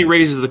it definitely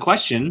raises the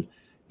question,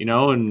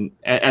 and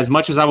as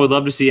much as I would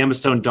love to see Emma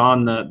Stone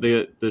don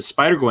the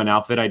Spider-Gwen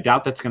outfit, I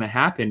doubt that's going to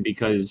happen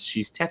because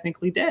she's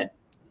technically dead.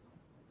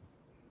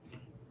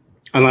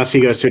 Unless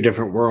he goes to a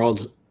different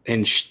world,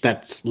 and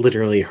that's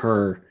literally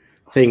her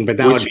thing. But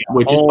that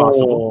which is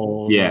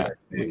possible. Yeah.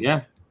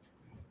 Yeah.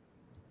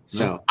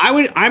 So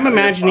I'm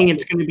imagining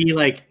it's going to be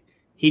like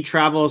he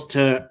travels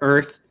to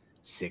Earth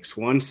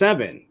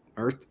 617.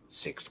 Earth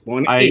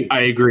 618.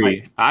 I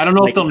agree. I don't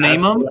know if they'll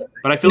name them,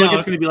 but I feel like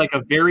it's going to be like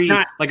a very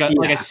like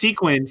a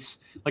sequence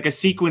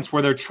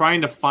where they're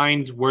trying to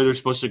find where they're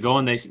supposed to go,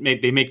 and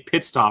they make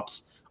pit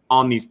stops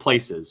on these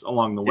places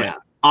along the way. Yeah.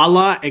 A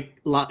la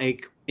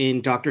like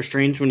in Doctor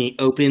Strange when he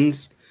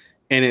opens,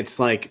 and it's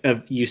like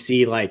you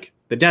see like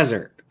the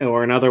desert,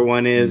 or another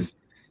one is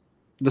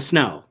the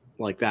snow,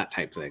 like that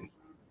type thing.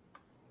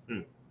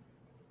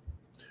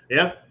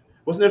 Yeah,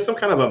 wasn't there some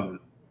kind of a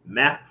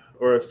map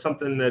or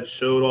something that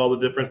showed all the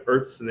different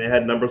Earths and they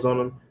had numbers on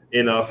them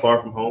in Far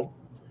From Home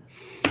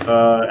at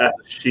the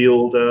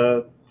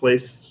S.H.I.E.L.D.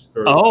 place?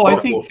 I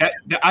think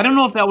I don't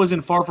know if that was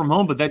in Far From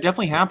Home, but that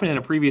definitely happened in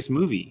a previous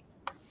movie.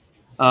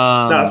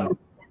 Was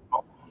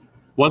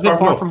it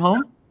Far From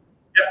Home?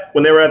 Yeah,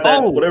 when they were at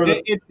that whatever.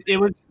 It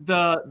was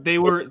they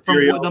were from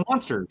the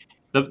monsters,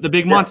 the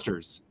big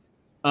monsters.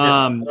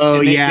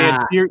 They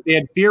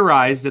had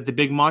theorized that the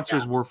big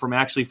monsters were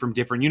from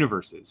different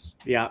universes.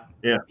 Yeah.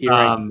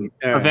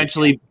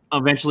 Eventually,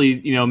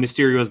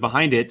 Mysterio was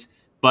behind it,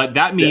 but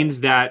that means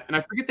that, and I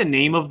forget the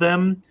name of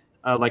them.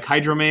 like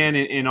Hydro Man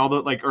and all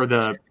the like, or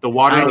the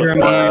water.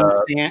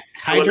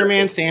 Hydro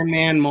Man,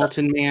 Sandman,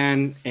 Molten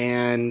Man,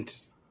 and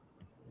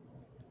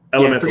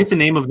I forget the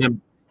name of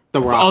them.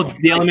 The Rock. Oh,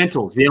 the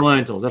Elementals. The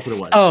Elementals. That's what it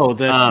was. Oh,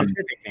 the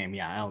specific name.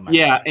 Yeah, Elementals.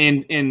 Yeah,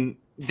 and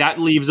that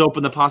leaves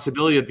open the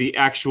possibility that the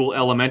actual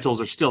Elementals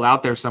are still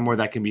out there somewhere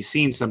that can be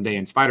seen someday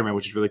in Spider-Man,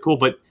 which is really cool.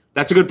 But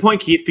that's a good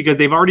point, Keith, because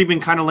they've already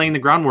been kind of laying the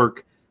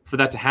groundwork for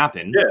that to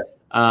happen.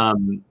 Yeah.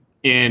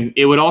 And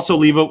it would also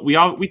leave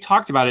we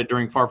talked about it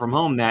during Far From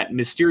Home that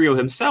Mysterio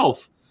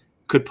himself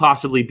could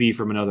possibly be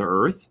from another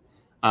Earth.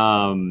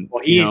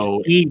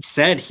 He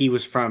said he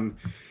was from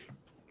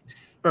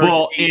Earth.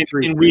 Well,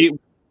 and we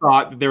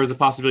thought that there was a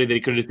possibility that he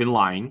could have just been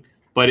lying,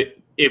 but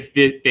if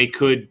they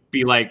could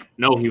be like,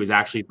 no, he was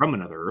actually from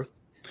another Earth.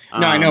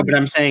 No, I know, but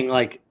I'm saying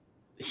like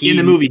in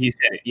the movie he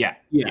said it.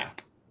 Yeah.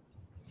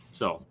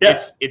 So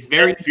it's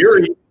very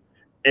Fury.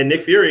 And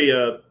Nick Fury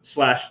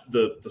slash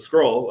the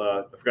Skrull,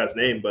 I forgot his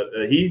name, but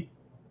he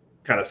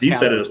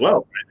said it as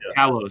well.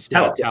 Right?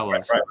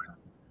 Talos. Right.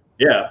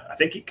 Yeah, I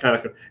think he kind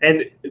of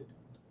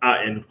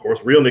and of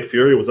course, real Nick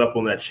Fury was up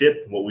on that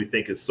ship, what we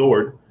think is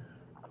Sword.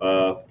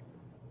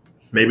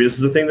 Maybe this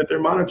is the thing that they're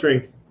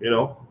monitoring.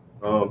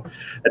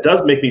 It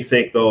does make me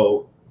think,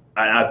 though.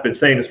 I've been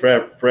saying this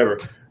forever.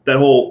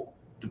 That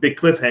the big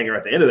cliffhanger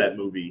at the end of that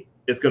movie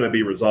is going to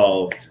be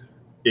resolved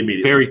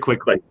immediately, very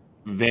quickly.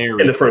 In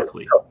the first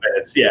couple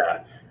minutes,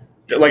 yeah.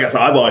 Like I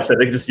said, I've always said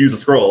they could just use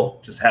a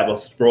Skrull, just have a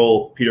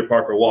Skrull Peter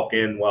Parker walk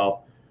in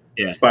while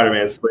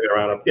Spider-Man's swinging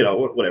around him,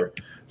 whatever.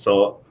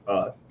 So,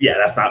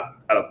 that's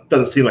not.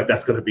 Doesn't seem like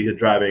that's going to be the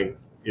driving,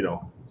 story.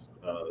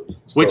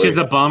 Which is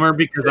a bummer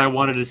because I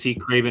wanted to see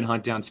Kraven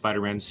hunt down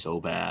Spider-Man so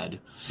bad.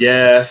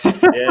 Yeah.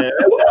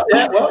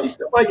 Well, you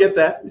still might get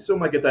that.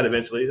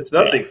 Eventually. It's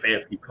another thing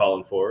fans keep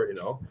calling for,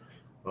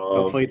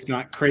 Hopefully it's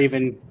not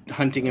Kraven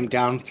hunting him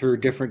down through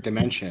different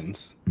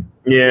dimensions.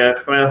 Yeah,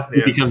 well,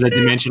 He becomes a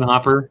dimension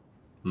hopper.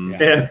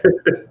 Yeah.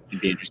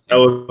 It'd be interesting. That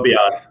would be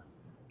odd.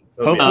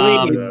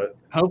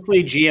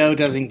 Hopefully Gio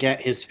doesn't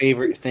get his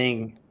favorite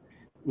thing,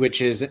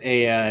 which is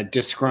a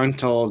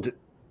disgruntled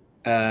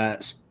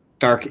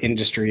Stark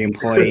Industry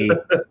employee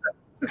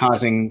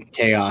causing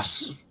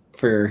chaos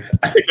for.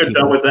 I think they're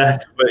done with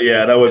that, but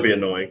yeah, that would be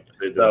annoying.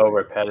 So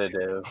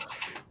repetitive.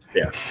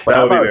 Yeah. But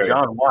how about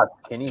John Watts?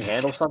 Can he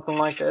handle something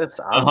like this?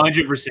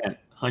 100%.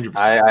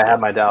 I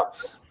have my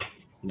doubts.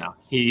 No,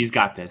 he's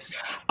got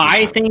this.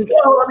 I think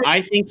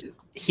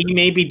he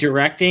may be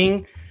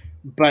directing,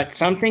 but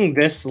something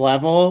this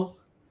level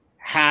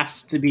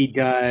has to be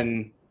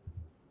done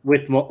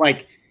with Sam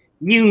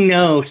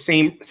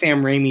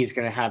Raimi is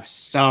going to have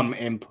some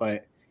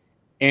input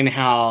in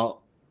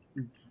how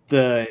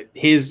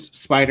his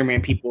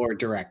Spider-Man people are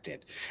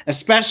directed,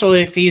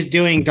 especially if he's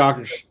doing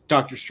Doctor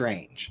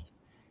Strange.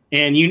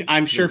 And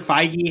I'm sure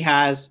Feige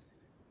has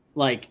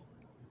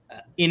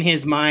in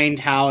his mind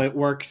how it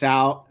works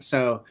out.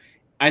 So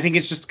I think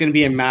it's just going to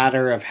be a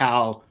matter of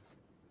how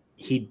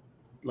he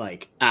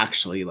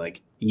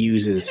actually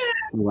uses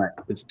what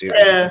it's doing.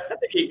 Yeah, I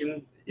think he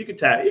can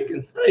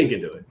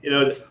do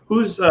it.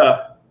 Who's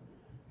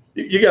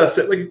you got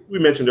to like we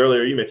mentioned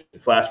earlier. You mentioned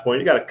Flashpoint.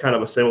 You got a kind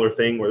of a similar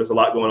thing where there's a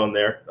lot going on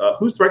there.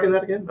 Who's directing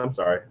that again? I'm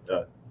sorry.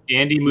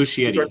 Andy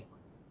Muschietti.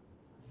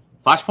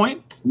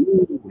 Flashpoint.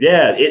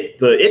 Yeah,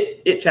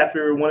 it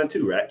chapter 1 and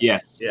 2, right?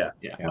 Yes. Yeah.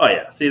 Oh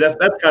yeah. See, that's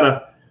kind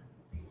of,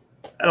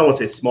 I don't want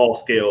to say small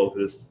scale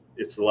because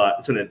it's a lot.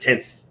 It's an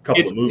intense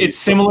couple of movies. It's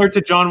similar to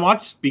John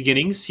Watts'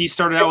 beginnings. He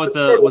started out with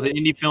an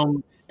indie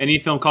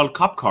film called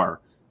Cop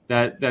Car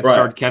that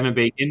starred Kevin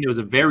Bacon. It was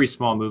a very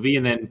small movie,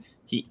 and then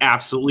he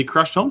absolutely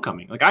crushed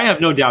Homecoming. I have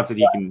no doubts that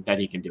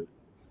he can do it.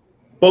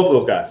 Both of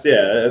those guys,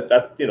 yeah.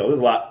 There's a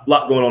lot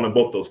going on in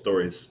both those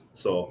stories.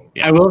 So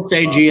yeah. I will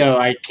say, Gio,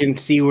 I can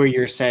see where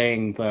you're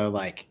saying it's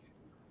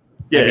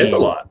a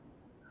lot.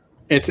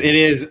 It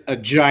is a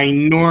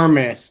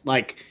ginormous.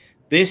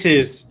 This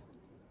is,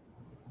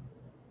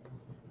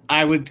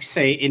 I would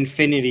say,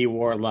 Infinity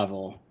War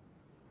level.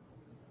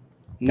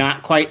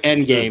 Not quite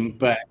Endgame,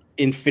 but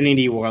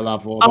Infinity War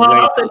level.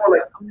 I'll say more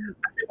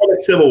like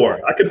Civil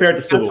War. I compare it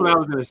to Civil War. That's what I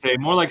was going to say.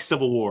 More like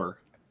Civil War.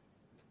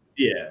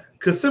 Yeah,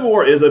 because Civil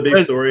War is a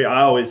big story.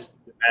 I always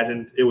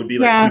imagined it would be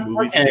 2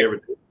 movies. Okay.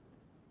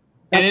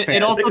 And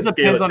it also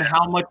depends on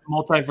how much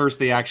multiverse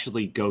they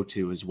actually go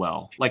to as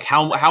well.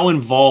 How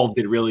involved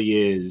it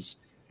really is.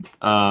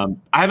 I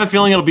have a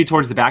feeling it'll be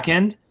towards the back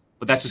end,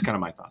 but that's just kind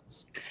of my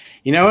thoughts.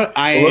 You know what?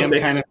 I am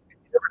kind of.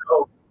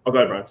 Oh, go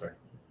ahead, Brian. Sorry.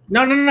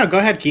 No. Go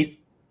ahead, Keith.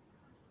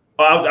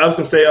 I was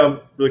going to say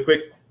really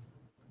quick.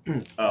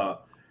 I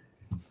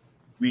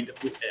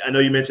know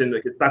you mentioned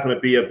it's not going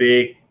to be a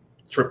big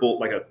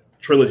a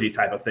trilogy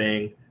type of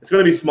thing. It's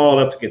going to be small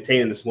enough to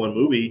contain in this one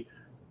movie,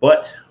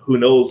 but who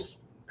knows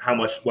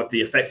what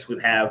the effects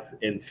would have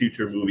in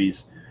future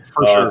movies.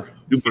 For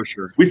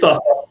sure. We saw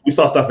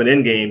stuff in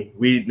Endgame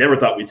we never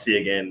thought we'd see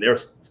again. There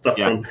was stuff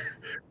from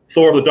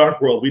Thor: The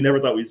Dark World we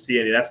never thought we'd see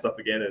any of that stuff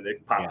again, and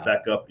it popped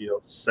back up,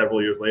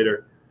 several years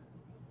later.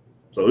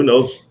 So who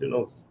knows?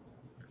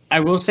 I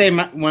will say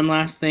one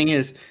last thing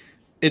is,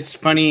 it's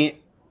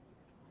funny.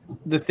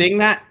 the thing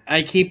that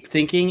I keep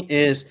thinking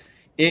is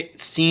it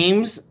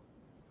seems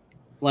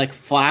like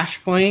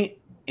Flashpoint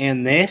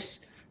and this,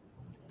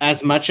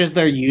 as much as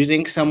they're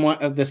using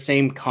somewhat of the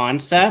same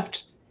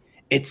concept,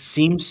 it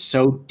seems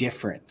so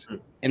different.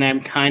 And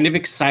I'm kind of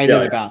excited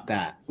about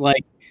that.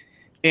 Like,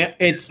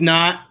 it's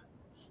not,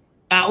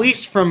 at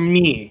least for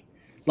me,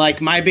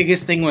 like, my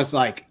biggest thing was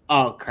like,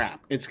 oh,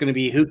 crap. It's going to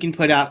be who can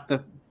put out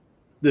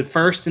the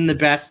first and the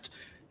best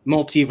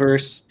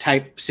multiverse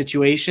type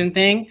situation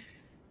thing.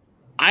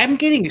 I'm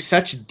getting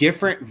such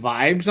different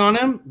vibes on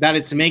them that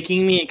it's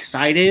making me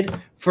excited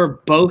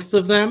for both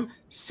of them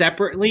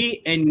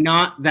separately, and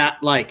not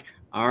that like,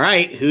 all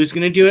right, who's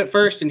going to do it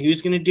first and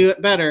who's going to do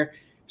it better.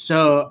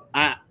 So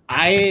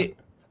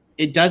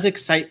it does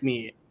excite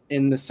me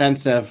in the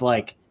sense of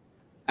like,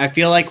 I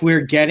feel like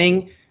we're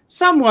getting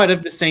somewhat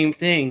of the same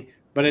thing,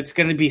 but it's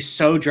going to be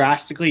so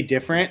drastically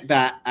different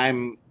that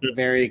I'm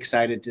very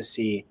excited to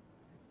see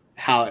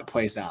how it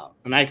plays out.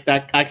 And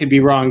I could be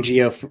wrong,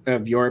 Gio,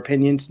 of your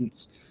opinion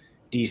since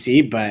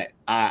DC, but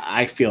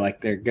I feel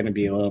like they're going to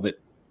be a little bit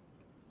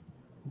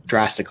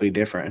drastically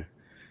different.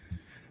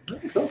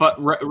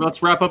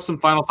 Let's wrap up some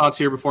final thoughts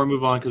here before we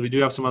move on, because we do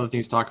have some other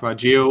things to talk about.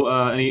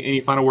 Gio,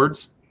 any final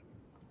words?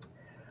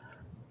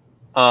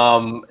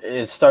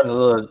 It's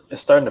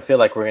starting to feel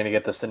like we're going to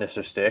get the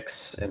Sinister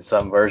Six in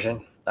some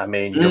version. I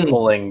mean, you're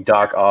pulling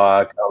Doc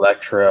Ock,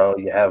 Electro,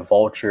 you have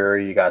Vulture,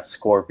 you got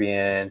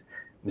Scorpion,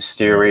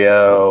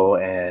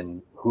 Mysterio,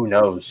 and who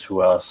knows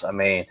who else. I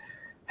mean,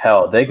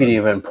 hell, they could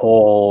even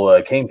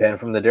pull Kingpin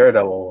from the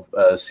Daredevil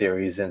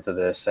series into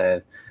this,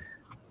 and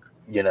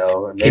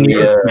maybe. Can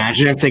you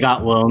imagine if they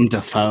got Willem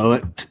Dafoe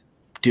to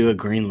do a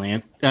Green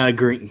Goblin?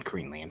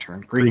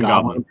 Green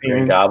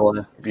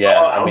Goblin.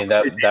 Yeah, I mean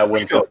that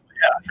wouldn't.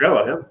 Yeah, I forgot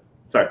about him.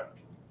 Sorry,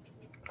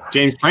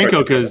 James Franco,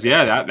 because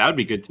that would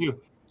be good too.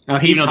 Oh,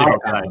 he's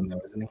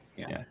though, isn't he?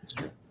 Yeah, it's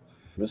true.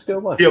 Let's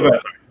go. Feel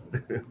bad.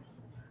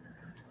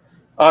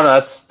 Oh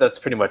no, that's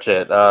pretty much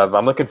it.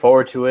 I'm looking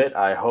forward to it.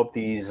 I hope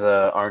these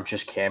aren't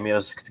just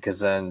cameos, because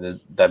then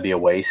that'd be a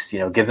waste.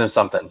 Give them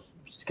something.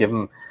 Just give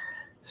them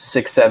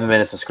 6-7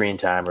 minutes of screen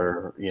time,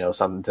 or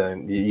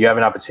something. You have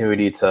an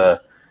opportunity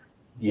to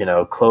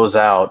close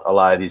out a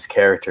lot of these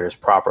characters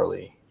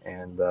properly,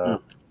 and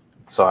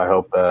so I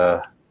hope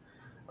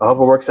it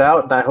works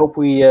out. And I hope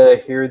we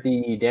hear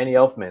the Danny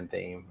Elfman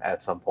theme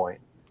at some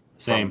point.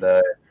 Same. From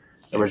the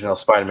original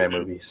Spider-Man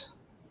movies.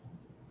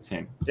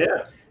 Same.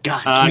 Yeah.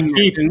 God,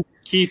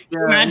 Keith.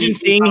 Imagine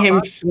seeing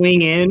him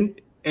swing in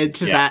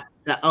into that.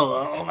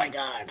 Oh my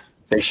God.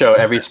 They show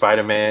every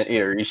Spider-Man,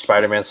 or each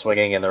Spider-Man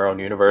swinging in their own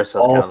universe.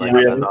 That's kind of like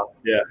set up.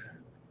 Yeah.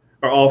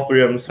 Or all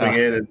three of them swing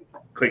in and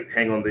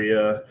hang on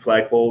the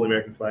flagpole, the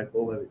American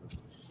flagpole.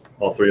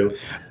 All three of them.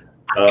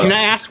 Can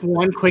I ask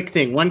one quick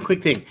thing?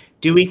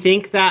 Do we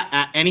think that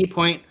at any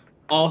point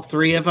all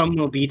three of them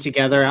will be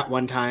together at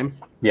one time?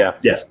 Yeah.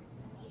 Yes.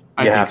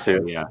 I You think have so,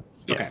 to. yeah.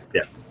 Okay.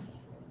 Yeah.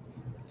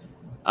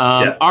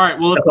 All right.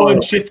 Well, let's go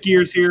and shift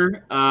gears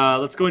here.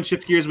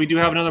 We do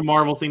have another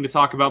Marvel thing to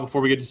talk about before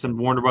we get to some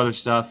Warner Brothers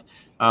stuff.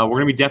 We're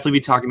going to definitely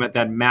be talking about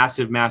that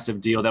massive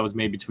deal that was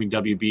made between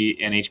WB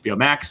and HBO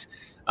Max.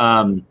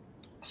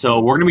 So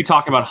we're going to be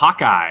talking about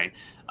Hawkeye.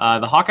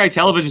 The Hawkeye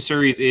television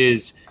series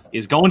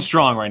is going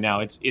strong right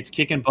now. It's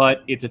kicking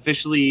butt. It's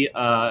officially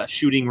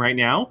shooting right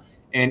now,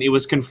 and it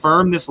was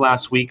confirmed this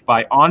last week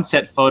by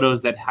on-set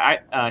photos that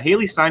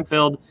Haley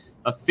Steinfeld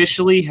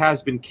officially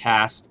has been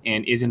cast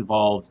and is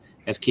involved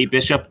as Kate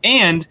Bishop.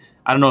 And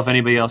I don't know if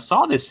anybody else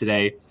saw this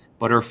today,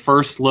 but her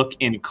first look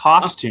in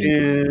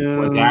costume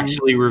was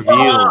actually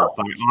revealed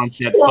by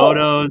on-set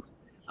photos.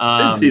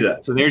 Didn't see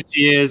that. So there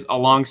she is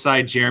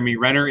alongside Jeremy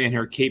Renner in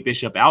her Kate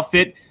Bishop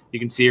outfit. You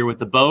can see her with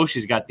the bow.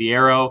 She's got the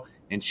arrow,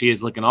 and she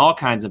is looking all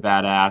kinds of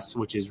badass,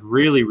 which is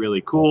really,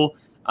 really cool.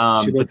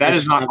 But that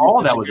is not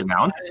all that was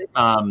announced.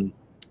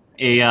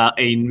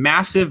 A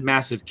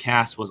massive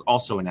cast was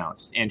also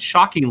announced. And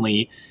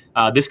shockingly,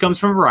 this comes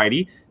from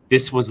Variety.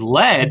 This was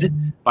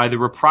led by the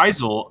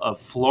reprisal of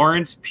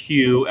Florence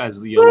Pugh as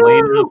the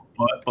Elena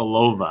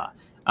Belova.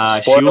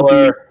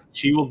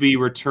 She will be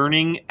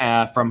returning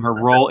from her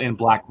role in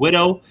Black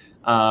Widow.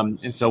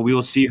 And so we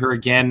will see her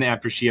again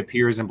after she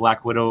appears in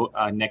Black Widow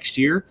next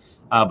year.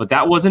 But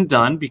that wasn't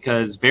done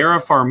because Vera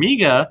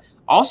Farmiga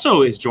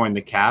also is joined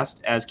the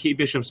cast as Kate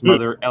Bishop's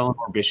mother,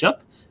 Eleanor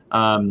Bishop,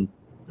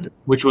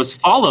 which was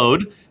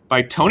followed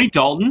by Tony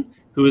Dalton,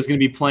 who is going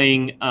to be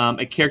playing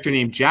a character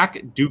named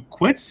Jack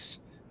Duquesne,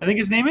 I think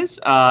his name is.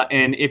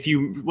 And if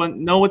you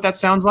know what that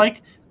sounds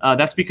like,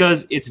 that's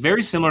because it's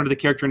very similar to the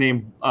character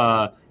name,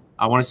 I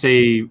want to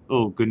say,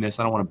 oh goodness,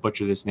 I don't want to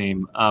butcher this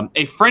name,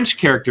 a French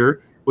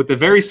character with a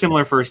very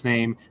similar first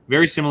name,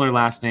 very similar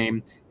last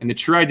name, and the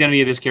true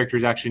identity of this character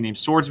is actually named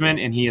Swordsman,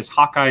 and he is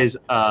Hawkeye's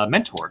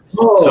mentor.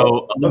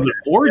 So a little bit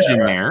of origin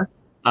there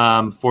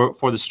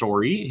for the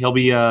story. He'll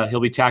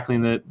be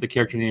tackling the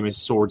character name as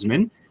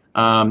Swordsman.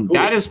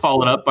 That is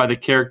followed up by the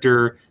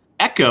character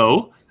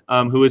Echo,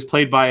 who is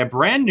played by a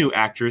brand new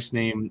actress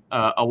named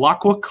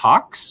Alaqua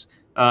Cox.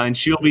 and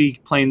she'll be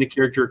playing the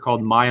character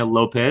called Maya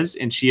Lopez,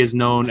 and she is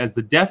known as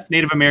the deaf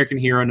Native American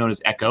hero known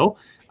as Echo.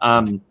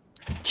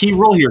 Key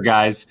role here,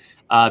 guys.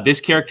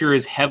 This character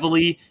is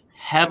heavily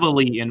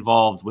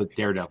involved with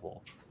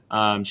Daredevil.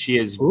 She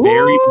is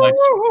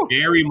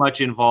very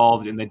much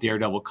involved in the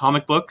Daredevil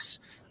comic books.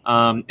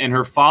 And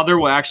her father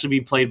will actually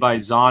be played by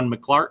Zahn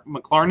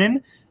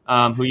McClarnon,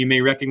 who you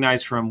may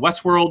recognize from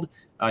Westworld.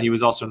 He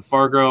was also in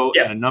Fargo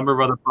and a number of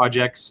other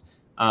projects.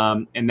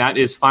 And that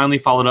is finally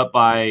followed up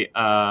by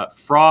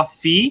Fra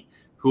Fee,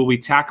 who will be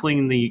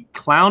tackling the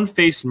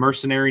clown-faced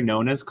mercenary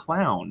known as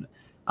Clown,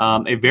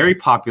 a very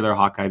popular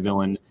Hawkeye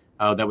villain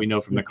that we know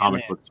from the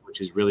comic books,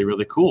 which is really,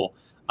 really cool.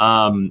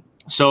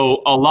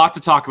 So a lot to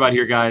talk about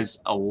here, guys.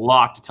 A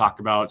lot to talk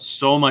about.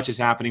 So much is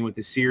happening with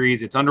the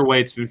series. It's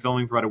underway. It's been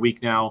filming for about a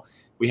week now.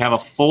 We have a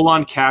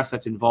full-on cast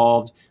that's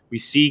involved. We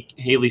see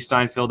Haley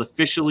Steinfeld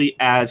officially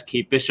as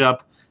Kate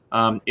Bishop.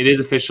 It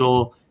is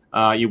official.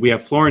 We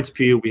have Florence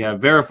Pugh. We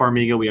have Vera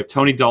Farmiga. We have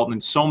Tony Dalton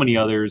and so many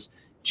others.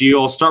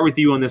 Gio, I'll start with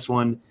you on this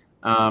one.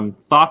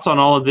 Thoughts on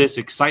all of this,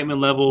 excitement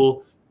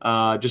level?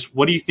 Just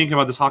what are you thinking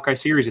about this Hawkeye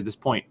series at this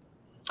point?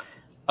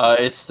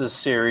 It's the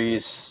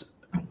series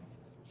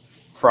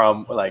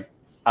from, like,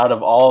 out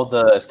of all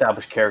the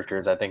established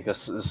characters, I think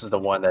this is the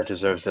one that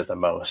deserves it the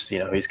most. You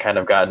know, he's kind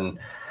of gotten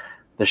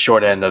the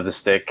short end of the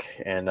stick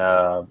in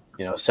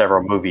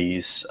several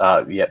movies.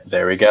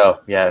 There we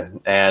go. Yeah,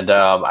 and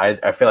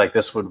I feel like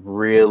this would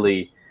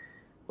really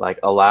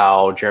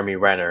allow Jeremy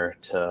Renner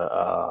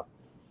to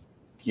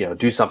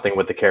do something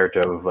with the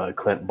character of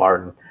Clint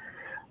Barton.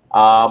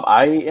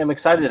 I am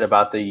excited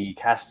about the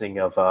casting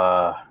of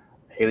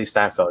Haley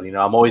Steinfeld. You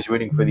know, I'm always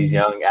rooting for these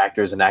young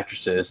actors and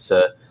actresses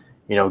to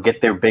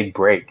get their big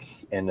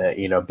break in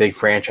big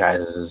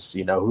franchises.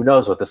 Who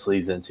knows what this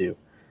leads into.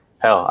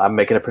 Hell, I'm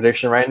making a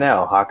prediction right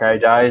now. Hawkeye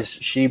dies.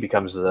 She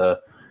becomes the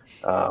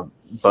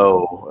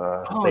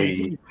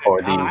lady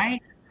for the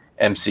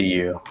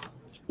MCU.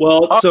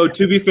 Well, so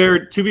to be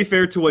fair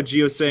to what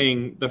Gio's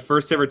saying, the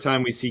first ever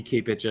time we see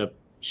Kate Bishop,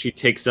 she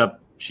takes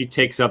up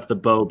the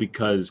bow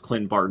because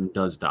Clint Barton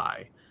does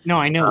die. No,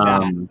 I know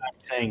that. I'm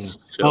saying,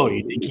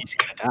 you think he's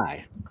gonna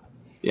die?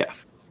 Yeah,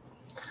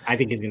 I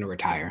think he's gonna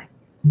retire.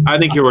 I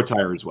think he'll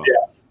retire as well.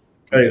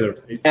 Yeah.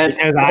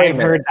 Because I've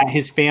heard that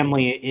his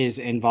family is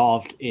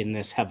involved in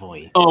this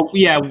heavily. Oh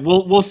yeah,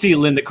 we'll see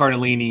Linda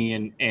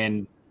Cardellini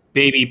and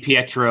baby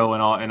Pietro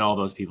and all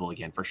those people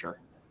again for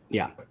sure.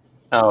 Yeah.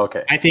 Oh,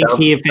 okay. I think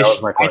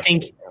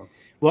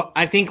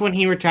I think when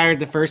he retired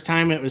the first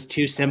time, it was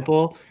too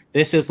simple.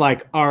 This is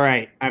like, all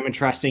right, I'm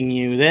entrusting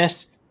you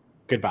this.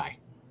 Goodbye.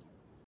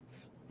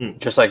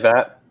 Just like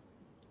that.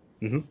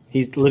 Mm-hmm.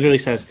 He literally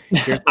says,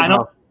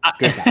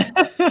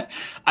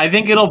 I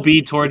think it'll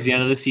be towards the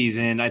end of the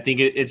season. I think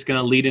it's going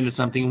to lead into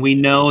something. We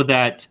know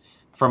that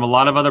from a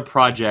lot of other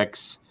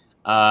projects,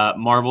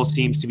 Marvel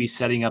seems to be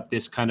setting up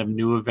this kind of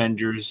new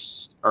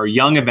Avengers, or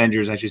young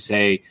Avengers, I should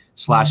say,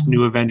 /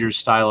 new Avengers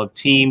style of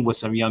team with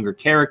some younger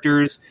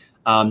characters.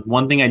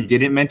 One thing I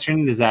didn't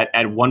mention is that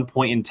at one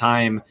point in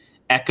time,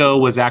 Echo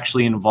was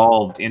actually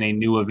involved in a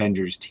new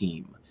Avengers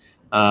team.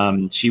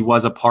 She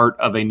was a part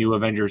of a new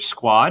Avengers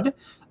squad.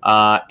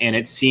 And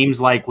it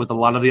seems like with a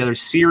lot of the other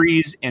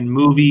series and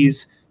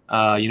movies,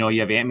 you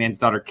have Ant-Man's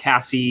daughter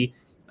Cassie.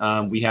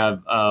 We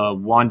have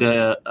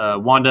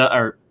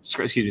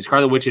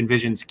Scarlet Witch and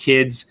Vision's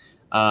kids,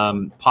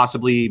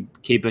 possibly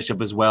Kate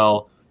Bishop as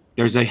well.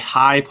 There's a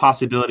high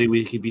possibility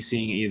we could be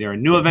seeing either a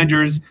new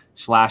Avengers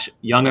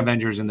 / young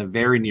Avengers in the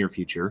very near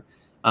future.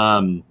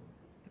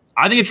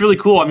 I think it's really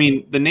cool. I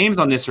mean, the names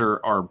on this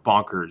are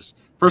bonkers.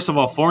 First of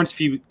all, Florence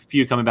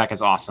Pugh coming back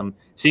is awesome.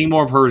 Seeing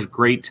more of her is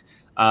great.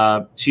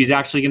 She's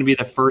actually going to be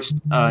the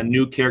first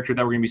new character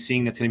that we're going to be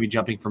seeing that's going to be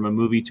jumping from a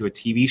movie to a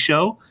TV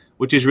show,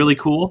 which is really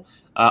cool.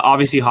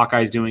 Obviously,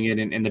 Hawkeye's doing it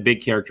in the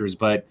big characters,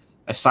 but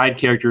a side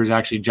character is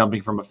actually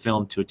jumping from a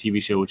film to a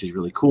TV show, which is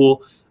really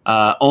cool.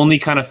 Only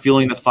kind of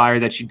fueling the fire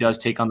that she does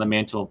take on the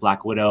mantle of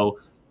Black Widow.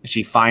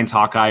 She finds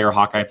Hawkeye or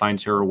Hawkeye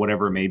finds her or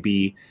whatever it may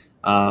be.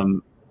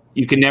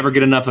 You can never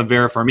get enough of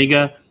Vera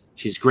Farmiga.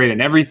 She's great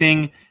in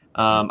everything.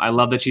 I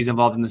love that she's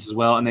involved in this as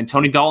well. And then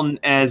Tony Dalton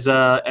as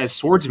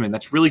swordsman.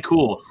 That's really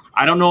cool.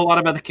 I don't know a lot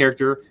about the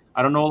character.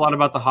 I don't know a lot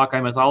about the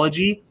Hawkeye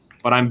mythology,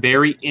 but I'm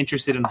very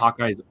interested in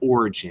Hawkeye's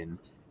origin.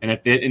 And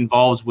if it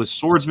involves with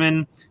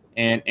swordsman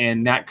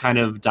and that kind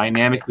of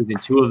dynamic between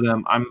the two of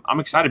them, I'm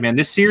excited, man.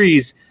 This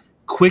series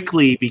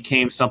quickly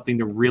became something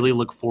to really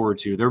look forward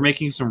to. They're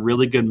making some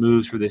really good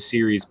moves for this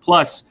series.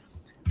 Plus,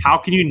 how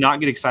can you not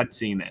get excited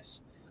seeing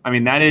this? I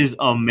mean, that is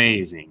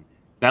amazing.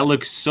 That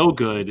looks so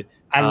good.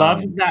 I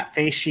love that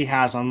face she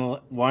has on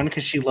the one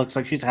because she looks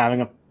like she's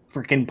having a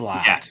freaking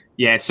blast.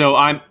 Yeah. So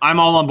I'm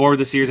all on board with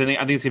the series. I think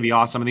it's gonna be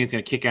awesome. I think it's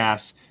gonna kick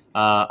ass.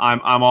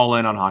 I'm all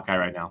in on Hawkeye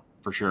right now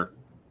for sure.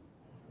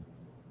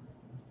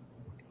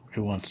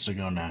 Who wants to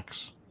go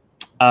next?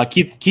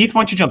 Keith,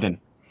 why don't you jump in?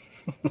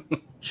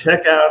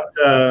 Check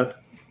out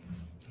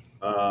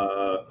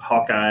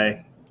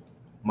Hawkeye,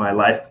 My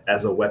Life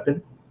as a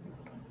Weapon.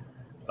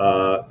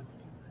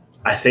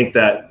 I think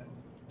that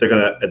they're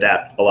going to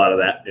adapt a lot of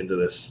that into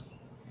this.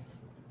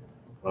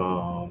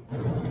 I'm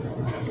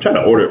trying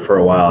to order it for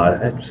a while.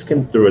 I just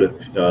skimmed through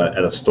it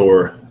at a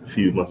store a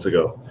few months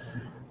ago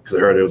because I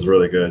heard it was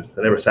really good.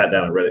 I never sat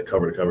down and read it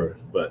cover to cover,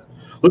 but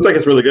looks like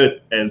it's really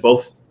good. And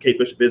both Kate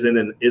Bishop is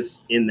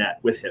in that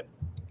with him.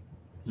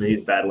 And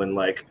he's battling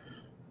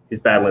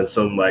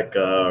some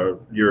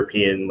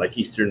European, like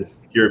Eastern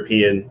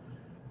European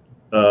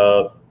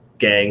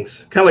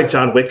gangs, kind of like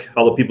John Wick.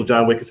 All the people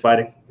John Wick is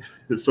fighting,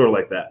 it's sort of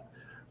like that.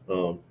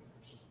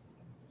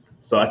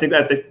 So I think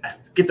that I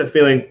get the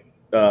feeling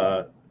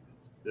they're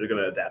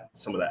going to adapt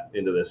some of that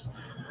into this.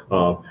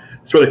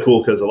 It's really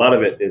cool because a lot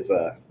of it is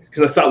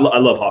because I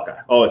love Hawkeye,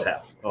 always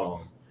have.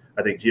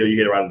 I think Gio, you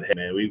hit it right on the head,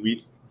 man.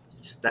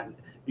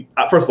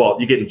 First of all,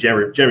 you're getting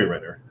Jeremy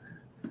Renner,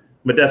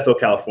 Modesto,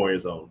 California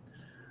zone.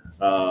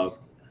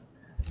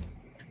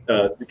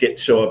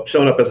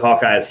 Showing up as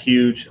Hawkeye is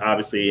huge,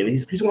 obviously, and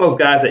he's one of those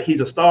guys that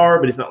he's a star,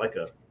 but he's not like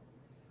a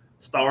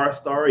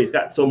star. He's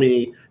got so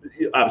many,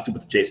 obviously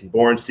with the Jason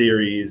Bourne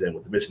series and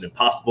with the Mission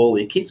Impossible,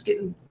 he keeps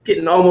getting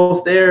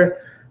almost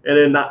there, and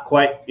then not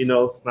quite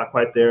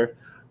there.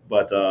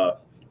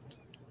 But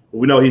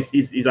we know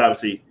he's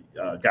obviously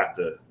got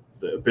the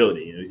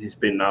ability. He's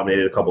been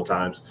nominated a couple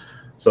times,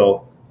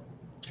 so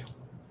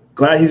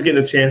glad he's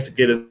getting a chance to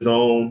get his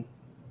own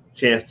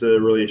chance to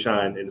really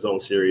shine in his own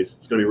series.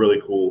 It's going to be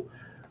really cool.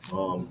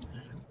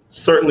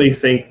 Certainly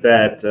think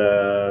that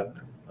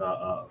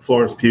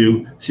Florence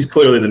Pugh, she's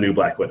clearly the new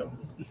Black Widow,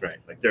 right?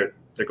 Like they're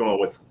going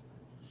with,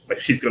 like,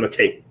 she's going to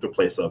take the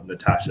place of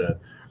Natasha.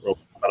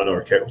 I don't know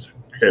her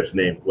character's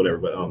name, whatever,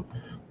 but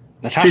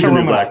Natasha she's the new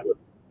Romanoff. Black Widow.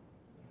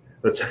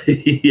 That's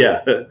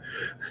yeah.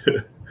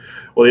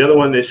 Well, the other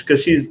one is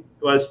because she's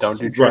Russian.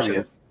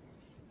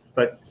 It's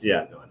like,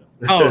 yeah, no, I know.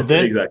 Oh,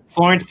 exactly.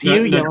 Florence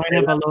Pugh, No,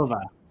 Yelena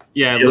Belova.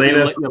 Yeah,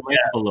 Yelena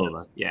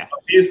Belova. Yeah,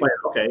 she's playing.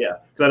 Okay, yeah,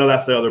 because I know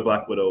that's the other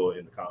Black Widow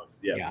in the comics.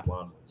 Yeah.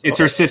 Blonde. it's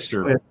her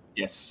sister.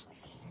 Yes.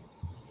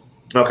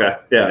 Okay.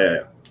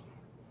 Yeah.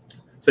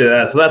 So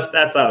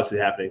that's obviously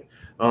happening.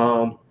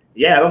 I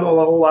don't know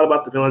a whole lot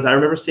about the villains. I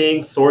remember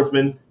seeing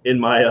Swordsman in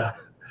my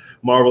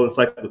Marvel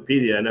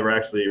encyclopedia. I never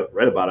actually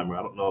read about him. I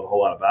don't know a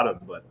whole lot about him,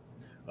 but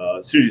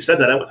as soon as you said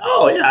that, I went,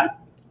 "Oh yeah,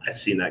 I've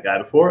seen that guy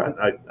before."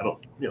 I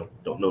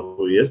don't know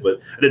who he is, but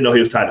I didn't know he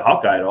was tied to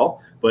Hawkeye at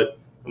all. But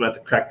I'm gonna have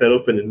to crack that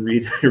open and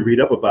read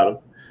up about him.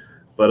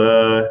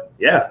 But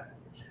he's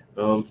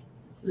gonna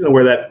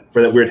wear that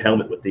weird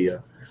helmet with the.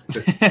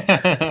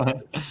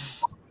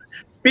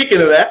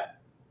 Speaking of that,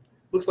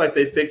 looks like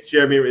they fixed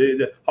Jeremy.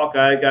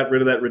 Hawkeye got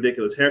rid of that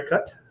ridiculous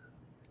haircut.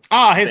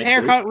 Oh, his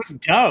haircut was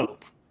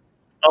dope.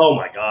 Oh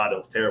my God, it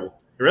was terrible.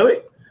 Really?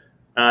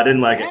 I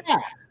didn't like it.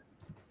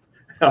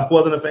 I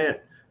wasn't a fan.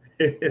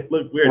 It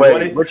looked weird.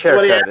 Wait, which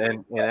haircut?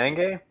 In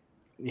Endgame?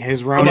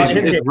 His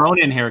Ronin. His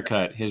Ronin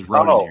haircut. His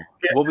Ronin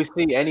haircut. Will we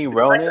see any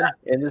Ronin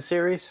in this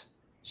series?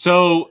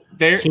 So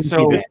there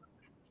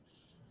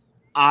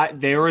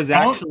was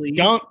actually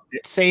don't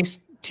say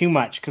too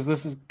much because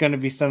this is going to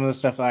be some of the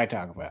stuff that I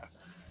talk about.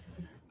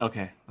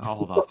 Okay, I'll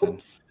hold off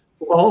then.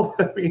 Well,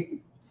 I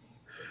mean,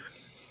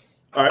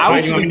 all right. I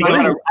was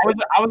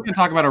going to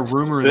talk about a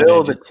rumor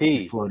Spill that the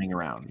tea floating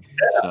around.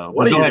 Yeah. So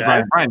What do go you ahead,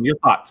 got? Brian. Your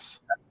thoughts?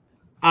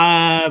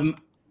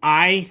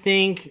 I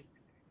think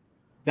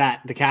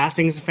that the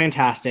casting is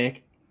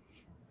fantastic.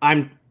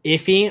 I'm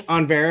iffy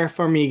on Vera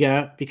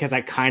Farmiga because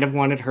I kind of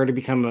wanted her to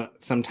become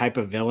some type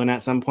of villain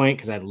at some point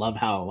because I love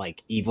how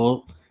like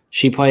evil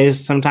she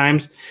plays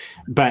sometimes.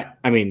 But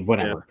I mean,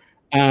 whatever.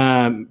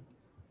 Yeah.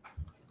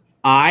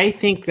 I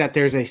think that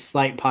there's a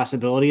slight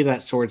possibility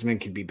that Swordsman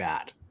could be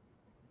bad.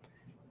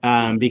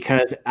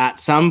 Because at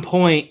some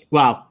point,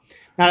 well,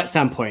 not at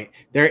some point,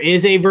 there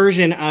is a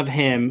version of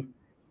him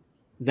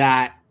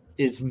that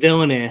is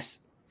villainous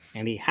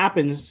and he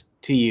happens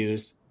to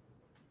use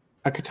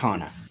a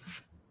katana,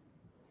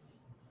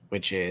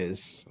 which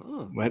is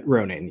what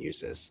Ronin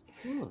uses.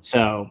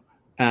 So,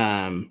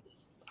 I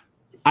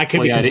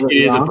could be it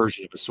is wrong. a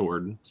version of a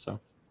sword. So,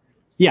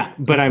 yeah,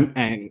 but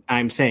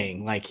I'm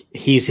saying like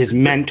he's his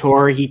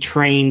mentor. He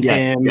trained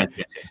him.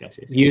 Yes.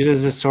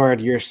 Uses a sword.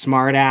 You're a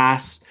smart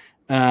ass.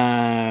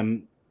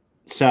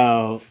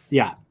 So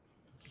yeah,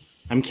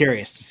 I'm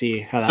curious to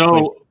see how that. So,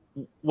 plays.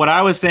 What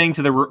I was saying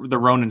to the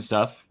Ronin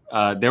stuff,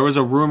 there was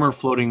a rumor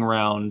floating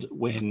around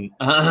when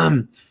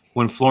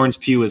Florence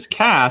Pugh was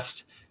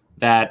cast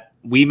that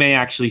we may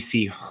actually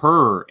see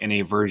her in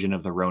a version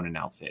of the Ronin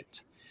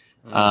outfit.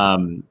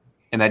 And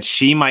that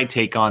she might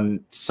take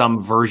on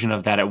some version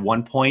of that at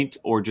one point,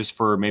 or just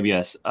for maybe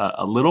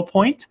a little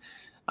point,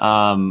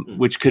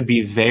 which could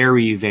be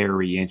very,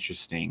 very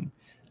interesting.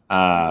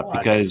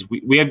 Because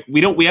we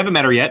haven't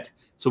met her yet,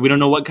 so we don't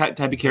know what type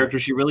of character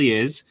she really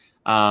is.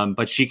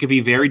 But she could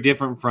be very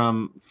different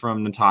from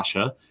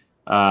Natasha,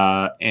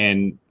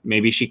 and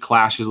maybe she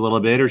clashes a little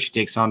bit, or she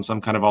takes on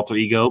some kind of alter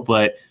ego.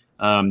 But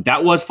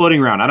that was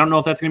floating around. I don't know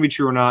if that's going to be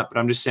true or not, but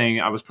I'm just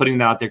saying I was putting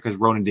that out there because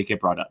Ronin did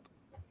get brought up.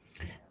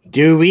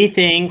 Do we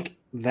think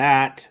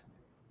that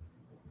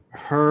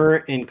her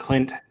and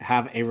Clint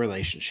have a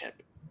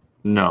relationship?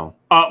 No.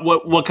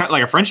 What kind?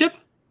 Like a friendship?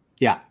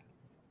 Yeah.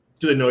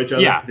 Do they know each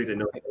other? Yeah. I think they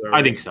know each other.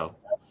 I think so.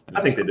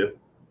 I think they do.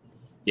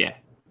 Yeah.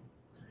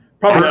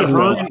 Probably I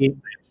not. can see-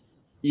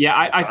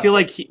 Yeah, I feel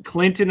like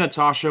Clint and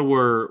Natasha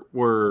were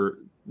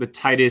the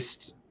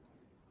tightest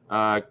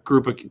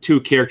group of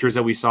two characters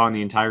that we saw in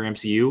the entire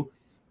MCU,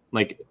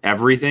 like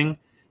everything.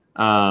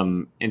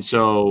 And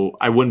so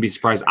I wouldn't be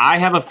surprised. I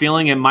have a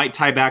feeling it might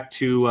tie back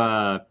to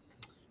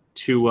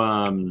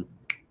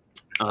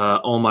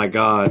oh my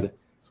god,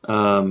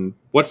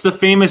 what's the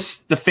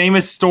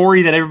famous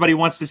story that everybody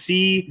wants to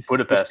see?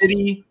 Budapest. The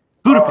city,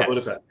 Budapest.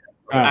 Budapest.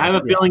 I have a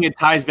yeah. feeling it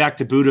ties back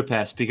to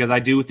Budapest because I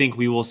do think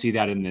we will see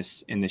that in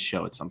this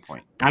show at some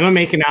point. I'm gonna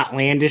make an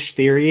outlandish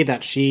theory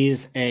that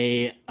she's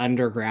a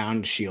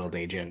underground Shield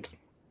agent.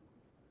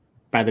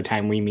 By the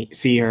time we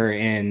see her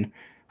in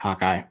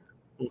Hawkeye,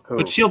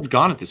 But Shield's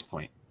gone at this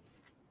point.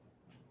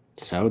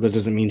 so that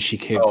doesn't mean she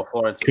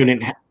Florence.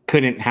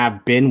 couldn't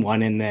have been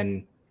one, and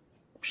then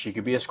She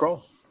could be a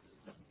scroll.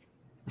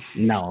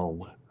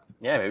 no.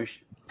 Yeah, maybe.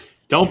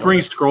 Don't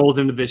bring scrolls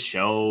into this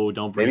show.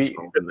 Don't bring Maybe,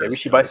 scrolls into maybe this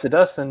she show. bites the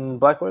dust in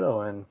Black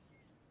Widow, and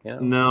you know,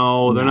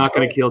 No, they're not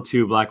going to kill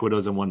two Black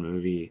Widows in one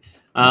movie.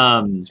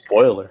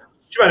 spoiler.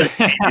 She might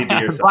have ADD or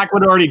something. Black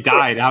Widow already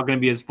died. How can it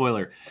be a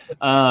spoiler?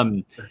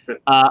 All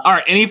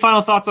right. Any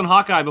final thoughts on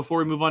Hawkeye before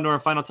we move on to our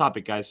final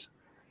topic, guys?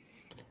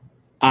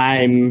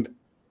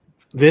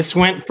 This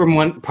went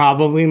from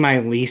probably my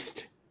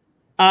least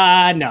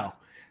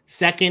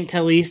second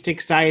to least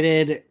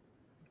excited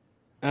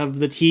of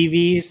the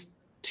TVs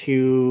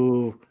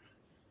to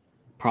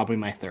probably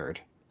my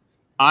third.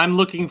 I'm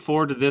looking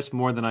forward to this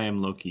more than I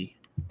am Loki.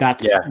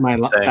 That's Yeah,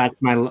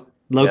 same.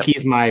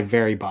 Loki's my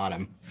very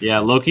bottom. Yeah,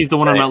 Loki's the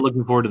one I'm Same. not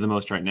looking forward to the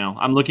most right now.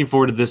 I'm looking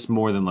forward to this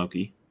more than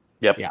Loki.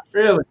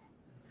 Really?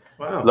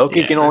 Wow.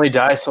 Loki Yeah. can only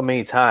die so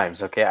many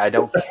times. Okay, I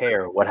don't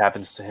care what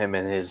happens to him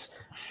and his.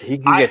 He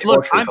can get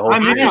Look, tortured the whole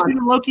I'm time. interested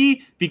in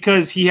Loki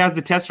because he has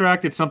the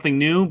Tesseract. It's something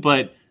new,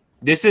 but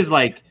this is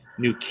like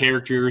new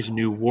characters,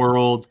 new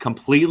world,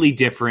 completely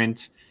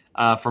different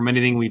from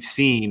anything we've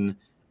seen.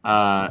 So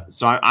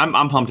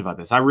I'm pumped about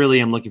this. I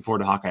really am looking forward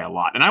to Hawkeye a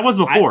lot, and I was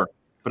before,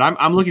 but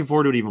I'm looking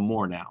forward to it even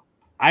more now.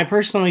 I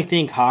personally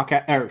think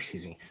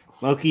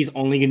Loki's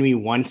only going to be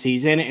one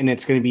season, and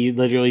it's going to be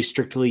literally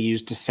strictly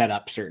used to set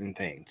up certain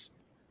things.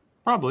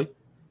 Probably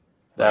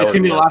That it's would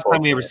gonna be the last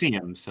time we unfortunate. ever see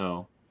him.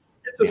 So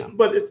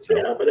But it's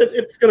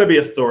going to be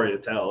a story to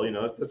tell. You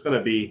know, it's going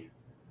to be.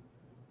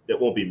 It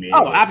won't be me.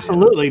 Oh,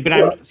 absolutely. But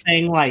I'm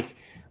saying like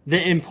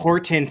the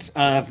importance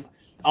of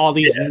all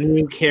these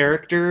new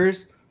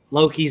characters,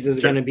 Loki's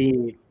is going to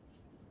be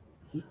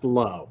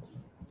low.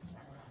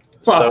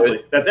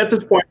 Possibly. At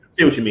this point, I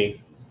see what you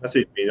mean. I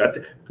see what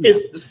you mean.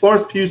 Is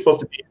Florence Pugh supposed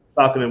to be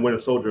Falcon and Winter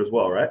Soldier as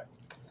well, right?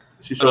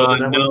 She showed up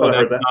in that one? I thought I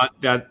heard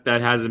that.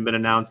 that hasn't been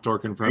announced or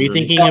confirmed. Are you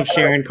thinking of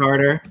Sharon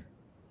Carter?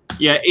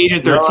 Yeah,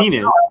 Agent 13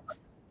 is. No.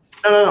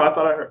 I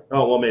thought I heard.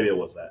 Oh, well, maybe it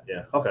was that.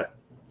 Yeah. Okay.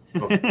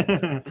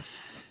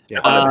 Yeah.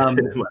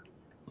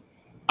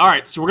 All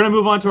right, so we're going to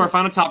move on to our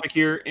final topic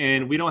here,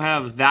 and we don't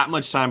have that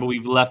much time, but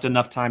we've left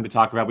enough time to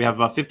talk about. We have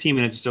about 15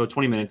 minutes or so,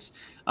 20 minutes,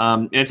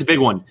 and it's a big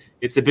one.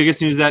 It's the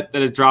biggest news that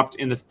has dropped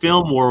in the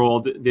film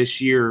world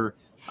this year,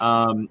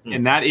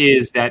 and that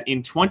is that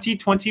in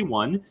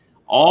 2021,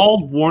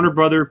 all Warner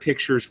Brother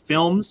Pictures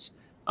films,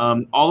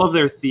 all of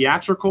their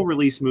theatrical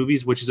release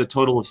movies, which is a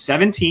total of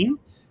 17,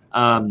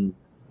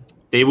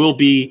 they will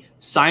be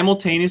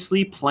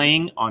simultaneously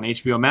playing on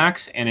HBO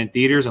Max and in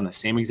theaters on the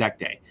same exact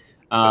day.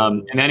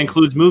 And that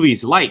includes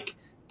movies like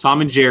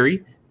Tom and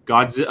Jerry,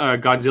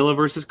 Godzilla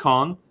vs.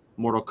 Kong,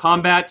 Mortal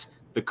Kombat,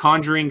 The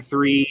Conjuring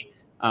 3,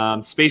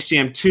 Space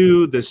Jam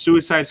 2, The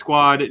Suicide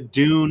Squad,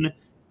 Dune,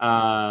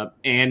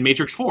 and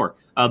Matrix 4.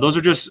 Those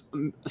are just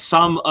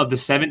some of the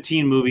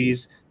 17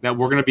 movies that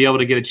we're going to be able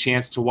to get a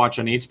chance to watch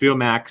on HBO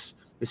Max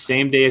the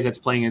same day as it's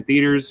playing in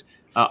theaters.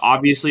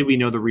 Obviously, we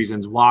know the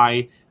reasons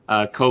why.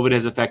 COVID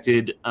has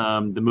affected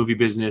the movie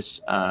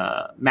business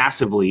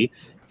massively,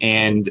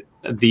 and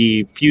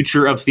the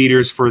future of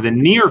theaters for the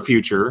near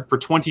future, for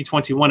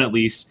 2021 at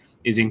least,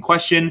 is in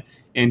question.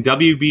 And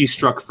WB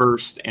struck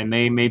first, and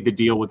they made the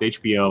deal with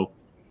HBO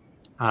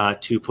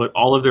to put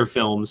all of their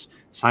films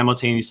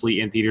simultaneously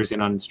in theaters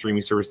and on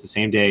streaming service the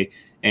same day.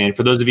 And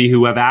for those of you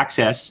who have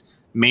access,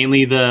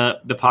 mainly the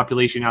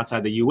population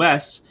outside the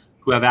U.S.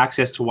 who have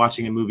access to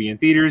watching a movie in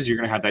theaters, you're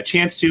going to have that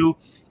chance to.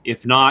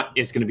 If not,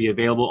 it's going to be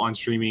available on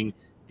streaming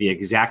the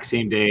exact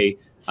same day.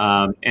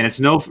 And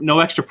it's no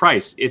extra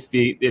price. It's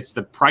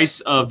the price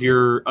of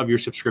your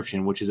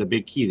subscription, which is a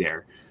big key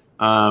there.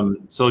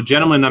 So,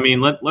 gentlemen, I mean,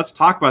 let's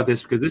talk about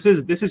this because this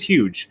is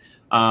huge.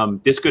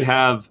 This could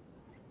have,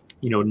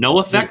 no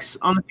effects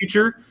on the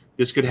future.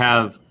 This could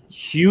have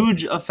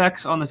huge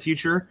effects on the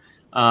future.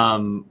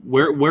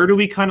 Where do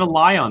we kind of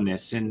lie on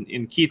this?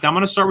 And Keith, I'm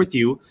going to start with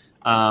you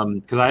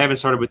because I haven't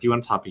started with you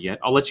on topic yet.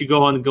 I'll let you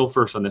go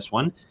first on this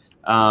one.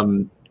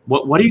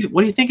 What do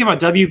you think about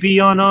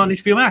WB on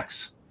HBO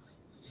Max?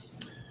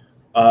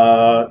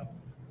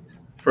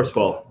 First of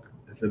all,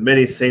 The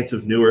Many Saints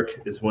of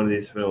Newark is one of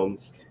these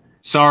films.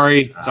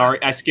 Sorry,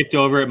 I skipped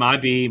over it. My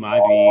B. You're fine.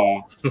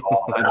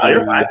 I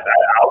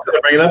was going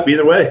to bring it up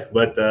either way,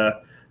 but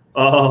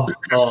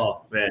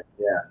Oh man,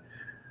 yeah.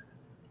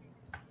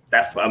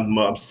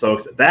 I'm so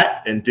excited.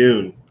 That and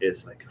Dune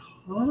is like.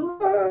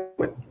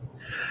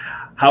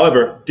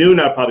 However, Dune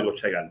I'll probably go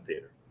check out in the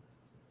theater.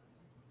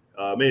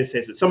 Many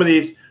states. Some of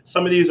these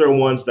are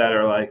ones that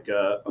are like,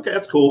 okay,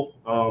 that's cool.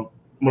 I'm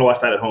gonna watch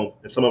that at home,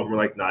 and some of them are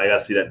like, nah, I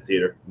gotta see that in the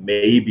theater.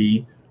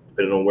 Maybe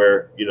depending on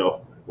where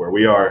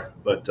we are,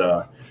 but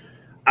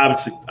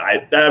obviously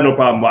I have no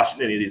problem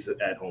watching any of these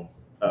at home.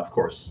 Of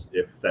course,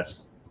 if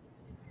it's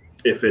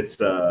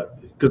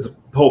because the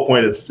whole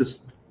point is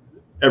just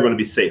everyone to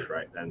be safe,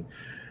 right? And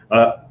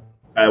I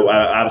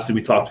obviously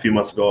we talked a few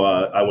months ago.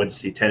 I went to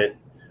see Tenet.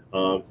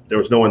 There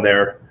was no one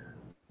there.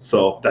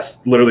 So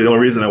that's literally the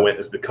only reason I went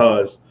is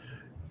because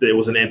it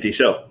was an empty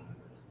show.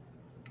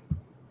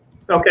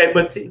 Okay,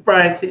 but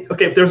Brian,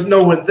 okay, if there's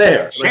no one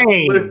there,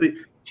 shame. Like,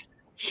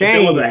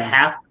 shame. If it was a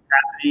half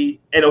capacity,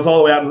 and it was all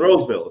the way out in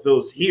Roseville. If it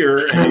was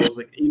here, and it was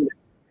like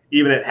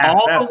even at half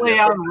all capacity, the way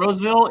out in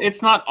Roseville,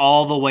 it's not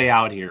all the way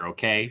out here.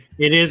 Okay,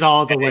 it is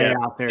all the way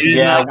out there. It is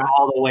not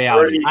all the way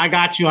out here. I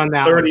got you on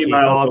that. 30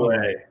 miles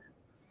away.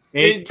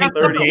 It takes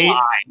a day.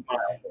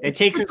 It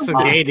takes us a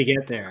day to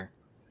get there.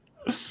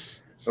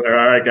 All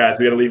right, guys,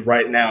 we got to leave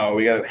right now.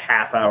 We got a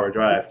half-hour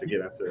drive to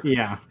get up there.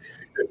 Yeah.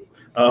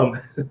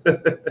 But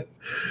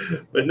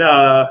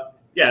no,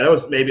 yeah, there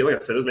was maybe, like I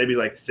said, it was maybe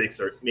like 6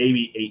 or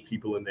maybe 8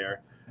 people in there.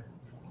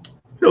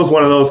 It was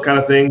one of those kind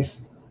of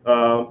things.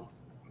 We're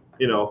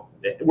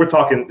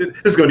talking. This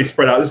is going to be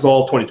spread out. This is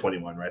all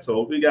 2021, right?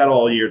 So we got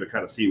all year to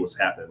kind of see what's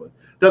happening. But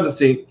it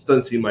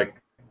doesn't seem like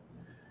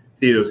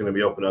theater is going to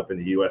be open up in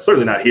the U.S.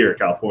 Certainly not here in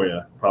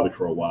California, probably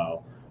for a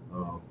while.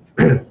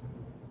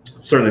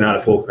 Certainly not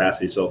at full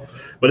capacity. So,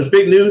 but it's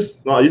big news.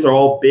 No, these are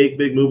all big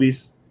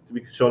movies to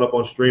be showing up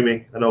on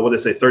streaming. I know what they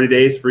say, 30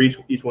 days for each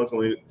one's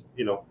only,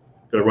 going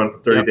to run for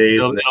 30 days.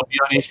 It'll be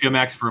on HBO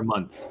Max for a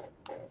month.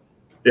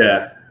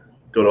 Yeah,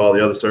 go to all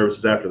the other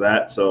services after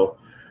that. So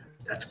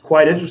that's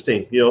quite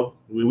interesting.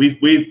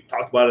 We've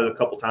talked about it a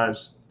couple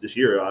times this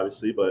year,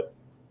 obviously, but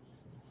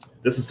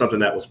this is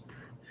something it's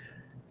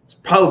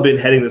probably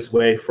been heading this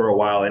way for a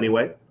while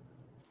anyway,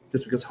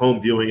 just because home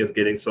viewing is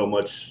getting so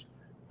much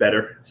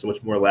better, so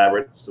much more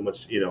elaborate, so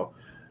much,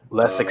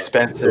 less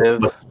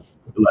expensive.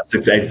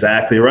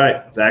 Exactly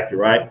right.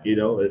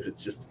 If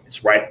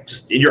it's right,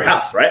 just in your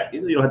house, right?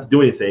 You don't have to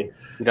do anything.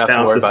 You don't have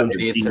to worry about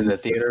idiots in the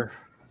theater.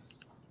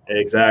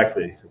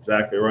 Exactly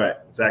right.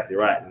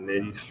 And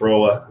then you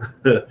throw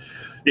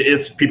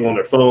it's people on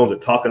their phones, they're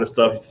talking and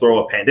stuff. You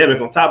throw a pandemic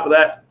on top of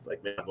that. It's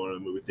like, man, I'm going to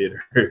the movie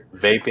theater.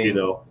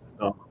 Vaping.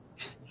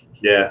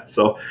 Yeah.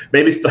 So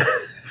maybe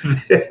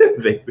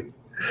vaping.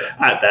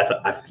 I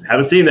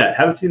haven't seen that.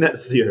 In the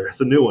theater.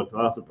 That's a new one.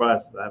 I'm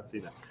surprised I haven't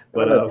seen that.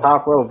 But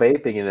top row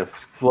vaping, and it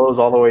flows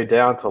all the way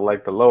down to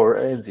like the lower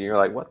ends, and you're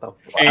like, "What the?"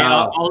 Hey,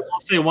 I'll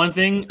say one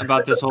thing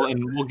about this whole,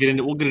 and we'll get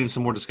into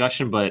some more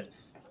discussion. But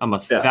I'm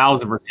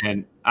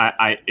 1,000%.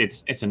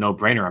 It's a no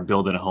brainer. I'm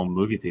building a home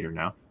movie theater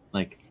now.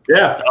 Like,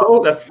 yeah.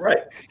 Oh, that's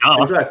right.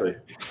 Exactly.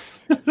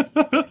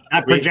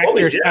 That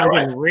projector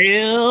sounding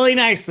really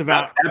nice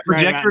about that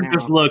projector.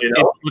 Just look,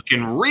 it's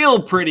looking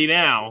real pretty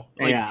now.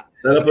 Like, yeah.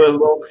 Set up a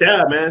little,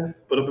 man.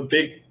 Put up a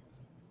big,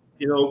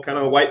 kind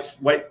of white.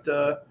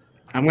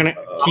 I'm gonna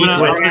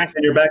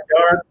in your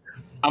backyard.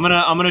 I'm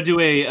gonna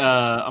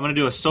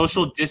do a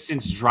social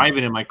distance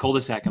driving in my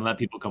cul-de-sac and let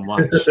people come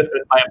watch.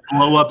 By a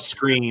blow up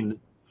screen.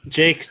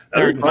 Keith,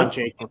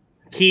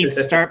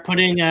 start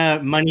putting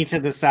money to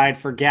the side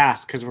for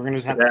gas because we're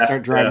gonna have to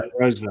start driving to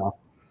Roseville.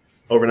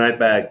 Overnight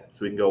bag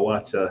so we can go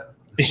watch.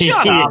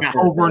 Shut up!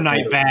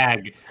 Overnight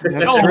bag.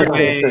 No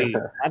way.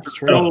 That's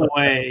true. No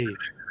way.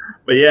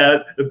 But yeah,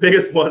 the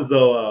biggest ones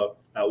though.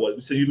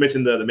 So you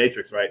mentioned the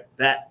Matrix, right?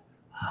 That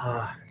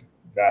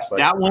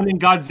one in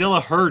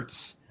Godzilla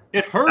hurts.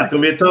 It hurts. That's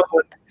gonna be a tough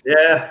one.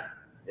 Yeah.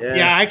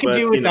 Yeah, I could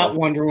do without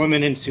Wonder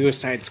Woman and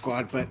Suicide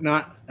Squad, but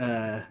not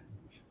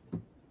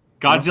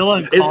Godzilla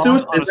and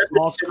Kong on a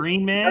small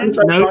screen, man.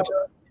 No.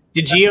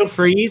 Did Geo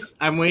freeze?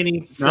 I'm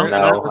waiting for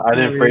No, I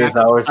didn't freeze.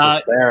 I was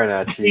just staring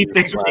at you.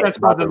 Suicide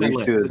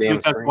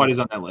Squad is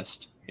on that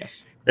list.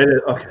 Yes. It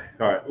is. Okay.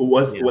 All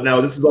right.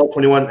 Now this is all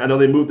 21. I know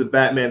they moved the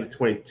Batman to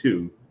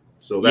 22.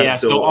 So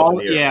that's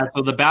still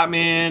so the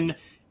Batman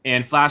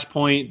and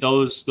Flashpoint,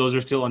 those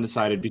are still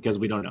undecided because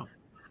we don't know.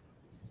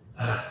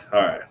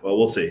 All right. Well,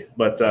 we'll see.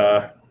 But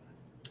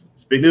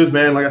it's big news,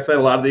 man. Like I said,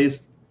 a lot of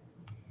these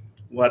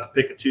we'll have to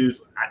pick and choose.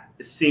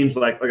 It seems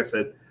like I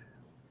said,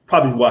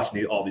 probably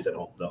watching all these at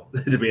home though.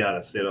 To be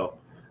honest,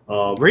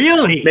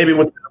 really, maybe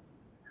with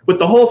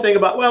the whole thing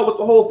about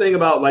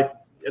like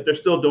if they're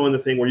still doing the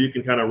thing where you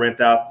can kind of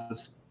rent out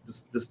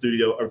the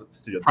studio or the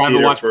studio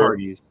private watch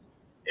parties.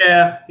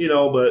 Yeah,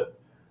 but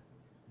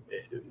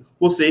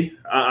we'll see.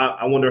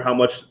 I wonder how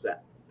much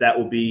that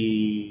will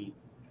be.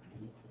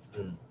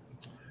 I'm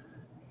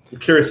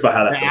curious about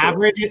how that's the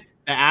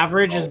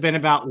average has been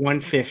about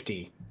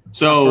 150.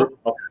 So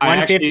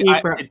 150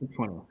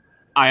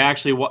 I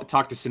actually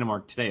talked to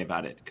Cinemark today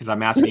about it because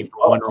I'm asking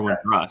for Wonder Woman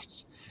for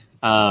us.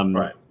 Right.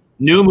 Brand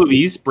new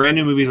movies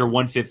are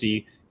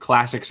 $150.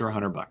 Classics are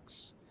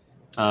 $100.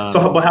 But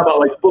how about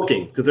like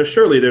booking? Because there's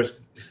going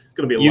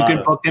to be a lot. You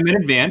can book them in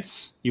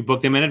advance. You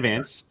book them in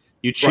advance.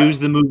 You choose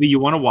the movie you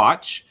want to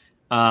watch.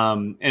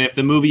 And if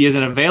the movie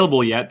isn't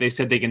available yet, they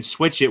said they can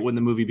switch it when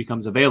the movie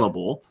becomes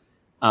available.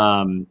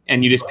 And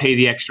you just pay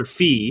the extra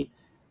fee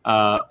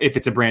if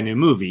it's a brand new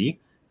movie.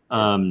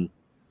 And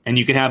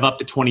you can have up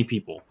to 20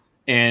 people.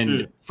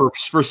 And for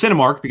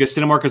Cinemark, because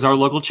Cinemark is our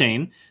local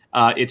chain,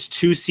 it's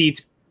 2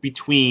 seats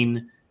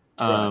between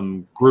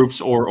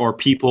groups or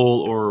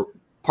people or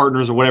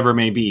partners or whatever it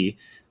may be.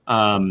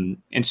 And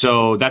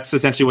so that's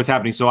essentially what's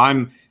happening. So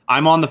I'm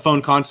on the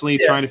phone constantly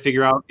trying to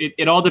figure out.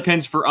 It all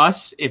depends for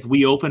us if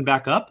we open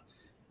back up.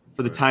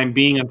 For the time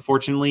being,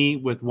 unfortunately,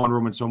 with Wonder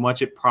Woman so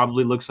much, it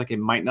probably looks like it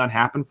might not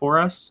happen for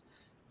us.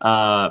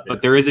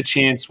 But there is a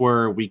chance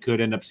where we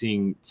could end up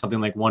seeing something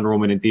like Wonder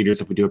Woman in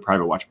theaters if we do a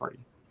private watch party.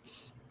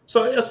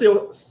 So let's see,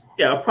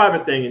 a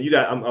private thing, and you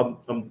got I'm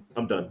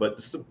done. But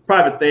it's a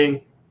private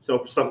thing.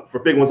 So for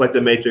big ones like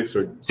The Matrix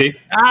or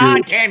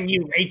damn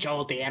you,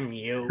 Rachel, damn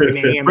you.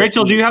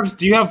 Rachel, do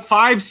you have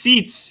 5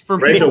 seats for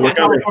Rachel, people in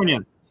California?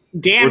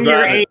 Damn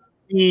your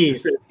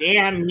APs.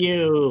 Damn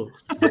you.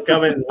 We're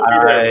coming.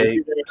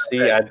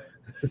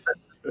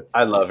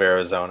 I love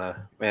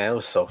Arizona, man. It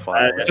was so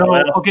fun. So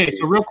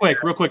real quick,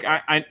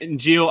 and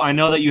Gio, I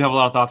know that you have a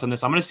lot of thoughts on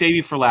this. I'm going to save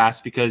you for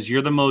last because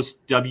you're the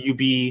most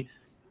WB,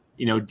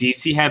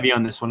 DC heavy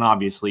on this one,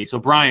 obviously. So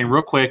Brian,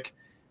 real quick,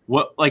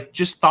 what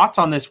just thoughts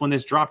on this when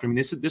this dropped? I mean,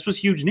 this was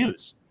huge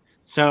news.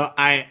 So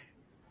I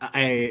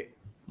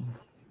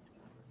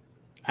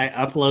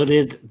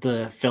uploaded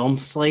the film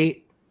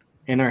slate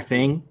in our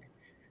thing,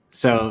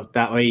 so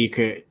that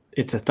way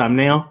it's a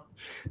thumbnail.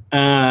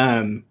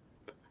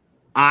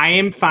 I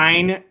am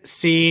fine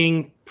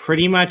seeing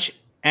pretty much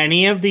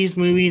any of these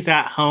movies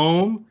at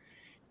home,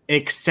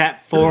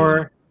 except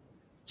for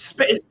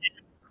Space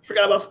Jam.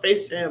 Forgot about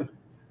Space Jam.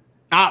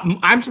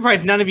 I'm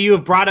surprised none of you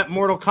have brought up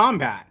Mortal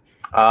Kombat.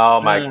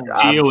 Oh my God!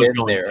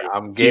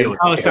 I'm getting there.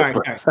 Oh, sorry.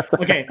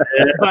 Okay,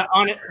 but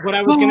on it, what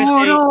I was going to say.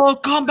 Mortal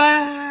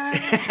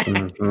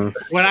Kombat.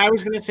 What I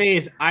was going to say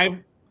is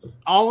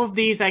all of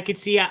these I could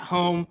see at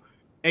home,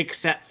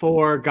 except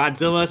for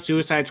Godzilla,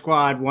 Suicide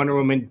Squad, Wonder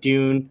Woman,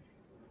 Dune.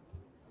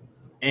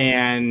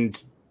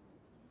 And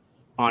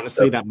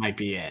honestly, that might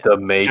be it. The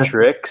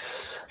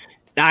Matrix.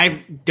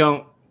 I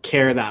don't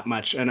care that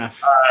much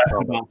enough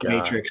about The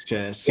Matrix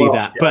to see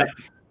that. But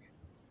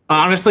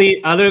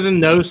honestly, other than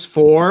those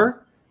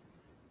 4,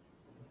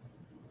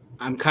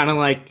 I'm kind of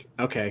like,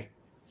 okay.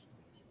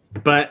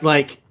 But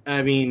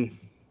I mean,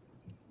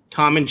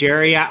 Tom and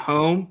Jerry at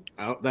home,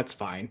 that's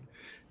fine.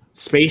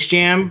 Space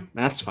Jam,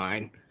 that's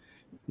fine.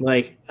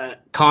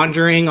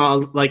 Conjuring, all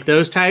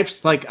those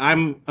types,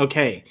 I'm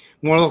okay.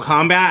 Mortal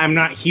Kombat, I'm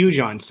not huge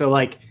on.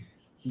 So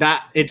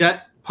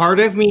that part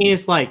of me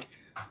is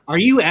are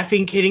you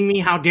effing kidding me?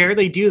 How dare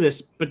they do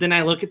this? But then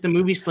I look at the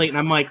movie slate and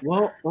I'm like,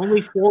 well,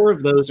 only 4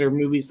 of those are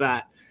movies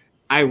that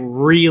I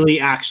really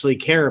actually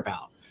care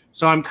about.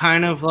 So I'm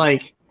kind of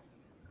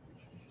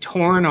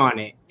torn on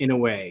it in a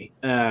way.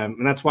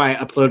 And that's why I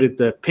uploaded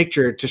the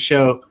picture to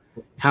show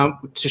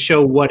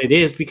what it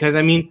is, because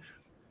I mean,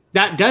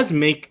 that does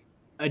make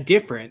a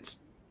difference,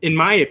 in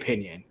my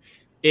opinion.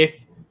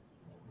 If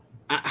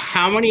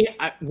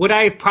would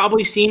I have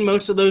probably seen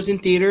most of those in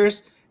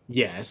theaters?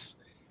 Yes,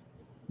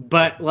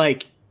 but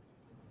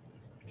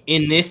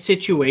in this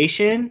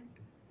situation,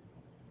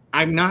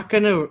 I'm not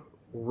gonna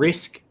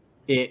risk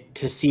it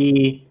to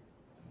see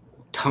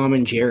Tom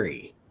and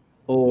Jerry,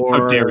 or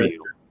how dare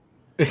you?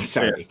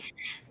 Sorry,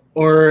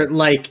 or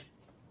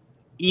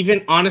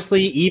even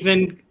honestly,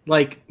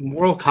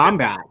 Mortal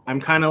Kombat. I'm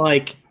kind of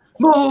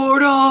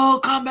Mortal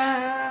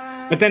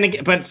Kombat. But then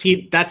again,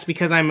 see, that's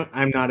because I'm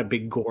not a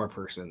big gore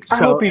person. I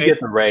hope you get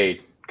the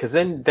raid, because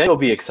then you'll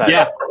be excited.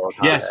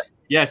 Yeah.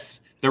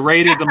 Yes. The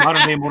raid is the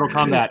modern day Mortal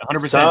Kombat.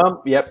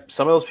 100%.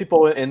 Some of those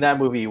people in that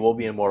movie will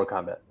be in Mortal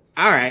Kombat.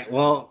 All right.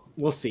 Well,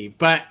 we'll see.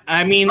 But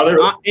I mean,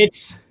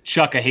 it's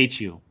Chuck. I hate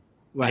you.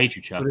 I hate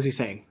you, Chuck. What is he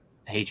saying?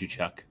 I hate you,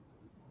 Chuck.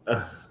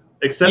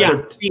 Except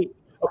for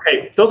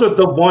okay, those are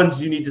the ones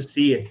you need to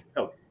see.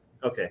 Oh,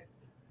 okay.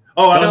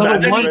 Oh,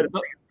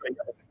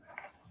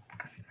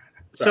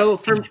 So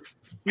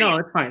no,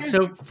 it's fine.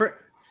 So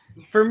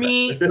for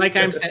me, like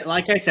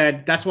I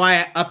said, that's why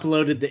I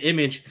uploaded the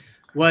image.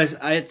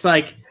 It's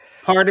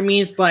part of me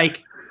is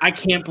I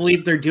can't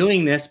believe they're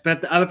doing this,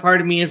 but the other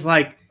part of me is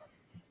I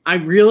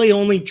really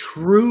only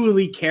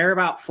truly care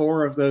about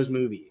 4 of those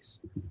movies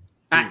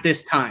at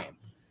this time.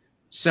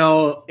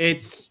 So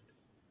it's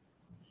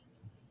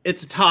a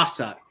toss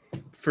up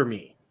for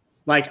me.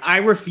 I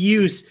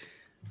refuse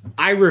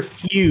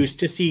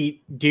to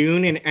see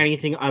Dune in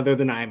anything other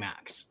than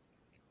IMAX.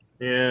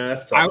 Yeah,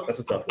 that's tough. That's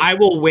a tough one. I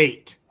will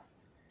wait.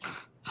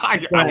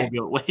 I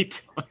will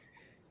wait. I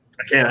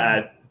can't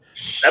add.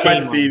 That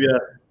might be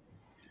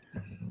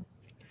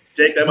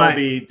Jake. That might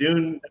be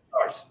Dune.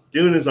 Ours.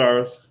 Dune is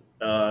ours.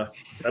 That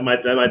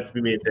might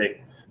be me and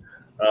Jake.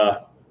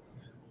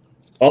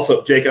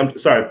 Also, Jake. I'm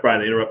sorry, Brian,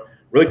 to interrupt.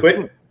 Really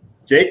quick,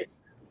 Jake.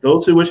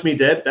 Those Who Wish Me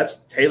Dead. That's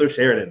Taylor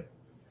Sheridan.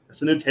 That's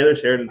the new Taylor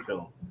Sheridan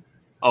film.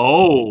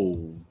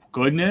 Oh,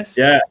 goodness.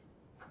 Yeah.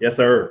 Yes,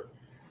 sir.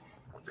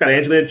 It's got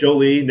Angelina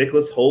Jolie,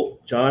 Nicholas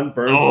Hoult, John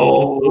Bernthal.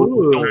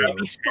 Oh, don't get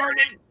me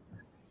started.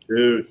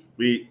 Dude,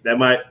 I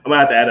might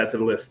have to add that to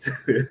the list.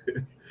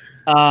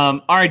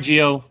 All right,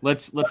 Gio,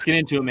 let's get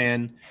into it,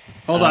 man.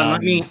 Hold on,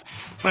 let me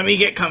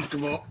get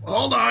comfortable.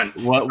 Hold on.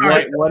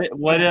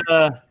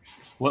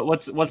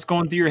 What's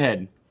going through your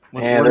head?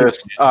 All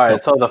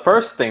right. So the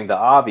first thing, the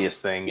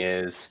obvious thing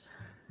is,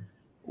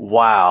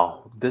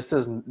 wow, this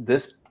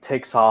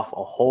takes off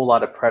a whole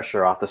lot of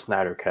pressure off the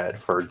Snyder Cut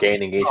for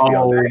gaining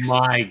HBO Max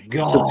my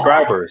God.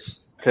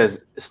 subscribers, because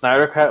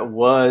Snyder Cut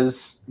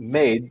was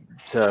made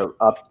to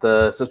up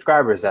the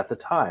subscribers at the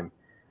time.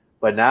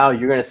 But now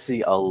you're going to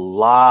see a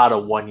lot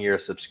of one-year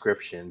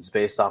subscriptions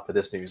based off of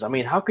this news. I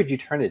mean, how could you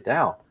turn it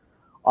down?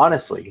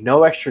 Honestly,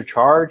 no extra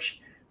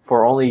charge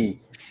for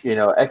only,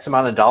 X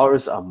amount of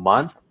dollars a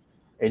month.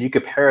 And you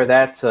compare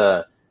that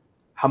to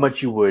how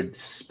much you would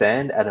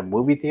spend at a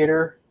movie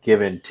theater,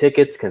 given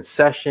tickets,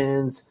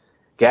 concessions,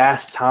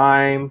 gas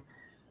time.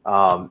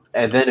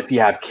 And then if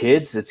you have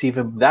kids, it's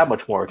even that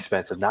much more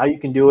expensive. Now you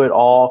can do it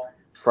all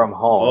from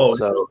home.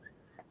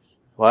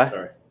 What?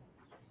 Sorry.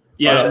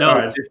 Yeah,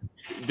 sorry.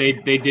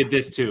 They did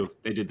this too.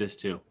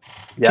 Yep.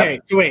 Okay,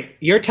 so wait,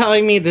 you're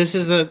telling me this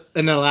is an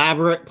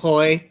elaborate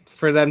ploy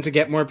for them to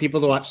get more people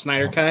to watch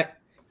Snyder Cut?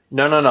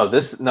 No.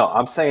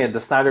 I'm saying the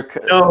Snyder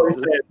Cut. No,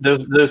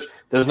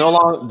 there's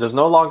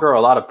no longer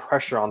a lot of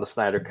pressure on the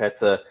Snyder Cut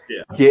to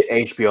get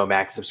HBO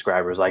Max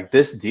subscribers. Like,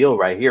 this deal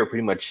right here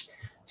pretty much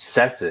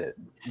sets it.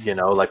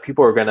 Like,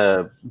 people are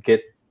gonna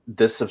get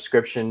this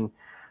subscription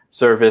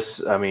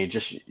service. I mean,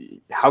 just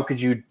how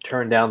could you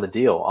turn down the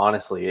deal?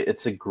 Honestly,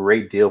 it's a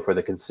great deal for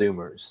the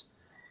consumers.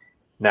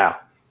 Now,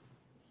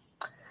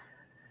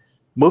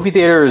 movie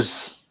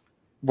theaters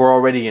were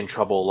already in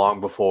trouble long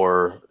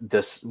before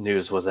this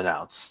news was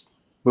announced.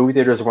 Movie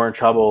theaters were in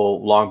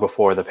trouble long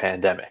before the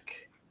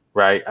pandemic,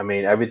 right? I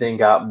mean, everything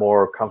got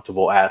more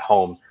comfortable at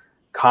home.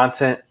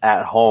 Content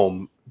at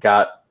home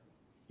got,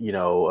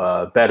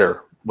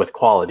 better with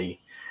quality.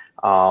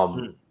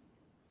 But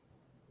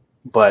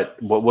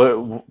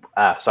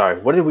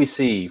what did we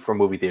see from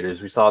movie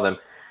theaters? We saw them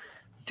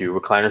do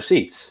recliner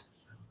seats.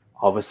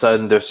 All of a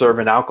sudden, they're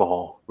serving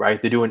alcohol,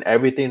 right? They're doing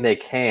everything they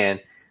can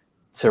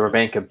to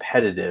remain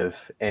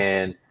competitive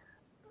in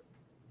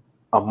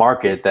a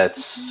market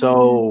that's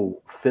so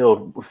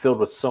filled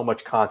with so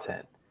much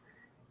content.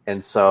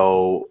 And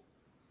so,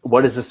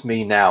 what does this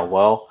mean now?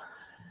 Well,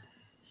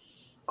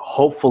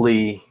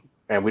 hopefully,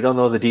 and we don't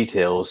know the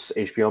details,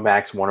 HBO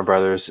Max, Warner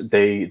Brothers,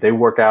 they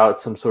work out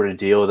some sort of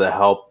deal to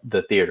help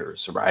the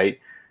theaters, right?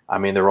 I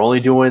mean, they're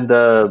only doing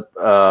the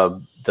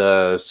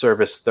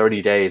service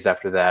 30 days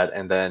after that,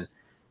 and then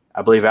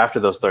I believe after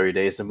those 30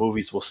 days, the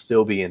movies will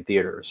still be in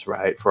theaters,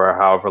 right? For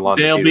however long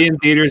they'll be in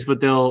theaters,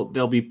 but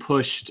they'll be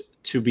pushed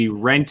to be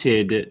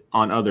rented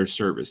on other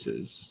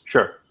services.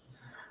 Sure.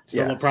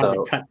 So they'll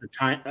probably cut the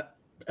time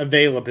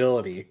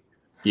availability.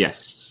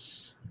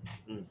 Yes.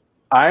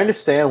 I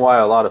understand why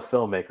a lot of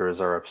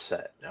filmmakers are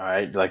upset. All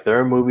right, like,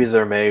 their movies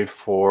are made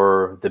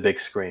for the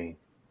big screen.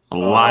 A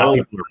lot of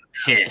people are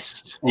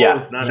pissed.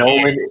 Yeah,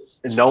 Nolan.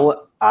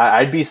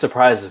 I'd be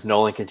surprised if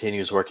Nolan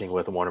continues working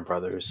with Warner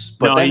Brothers.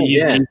 But then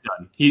he's again,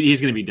 done.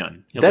 He's going to be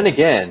done.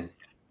 Again,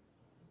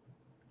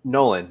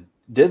 Nolan,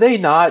 did they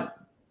not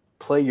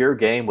play your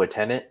game with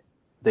Tenet?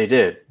 They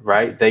did,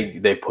 right?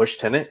 They pushed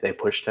Tenet. They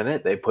pushed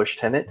Tenet. They pushed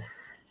Tenet,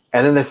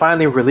 and then they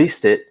finally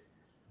released it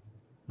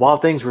while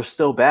things were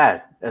still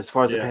bad as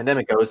far as the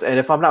pandemic goes. And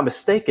if I'm not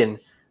mistaken,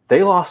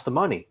 they lost the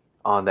money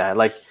on that.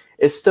 Like,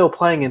 it's still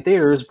playing in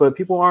theaters, but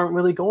people aren't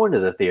really going to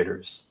the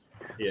theaters.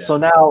 Yeah. So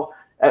now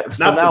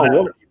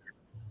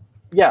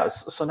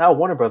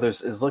Warner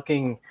Brothers is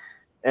looking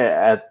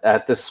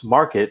at this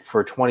market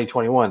for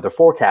 2021. They're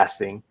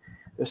forecasting.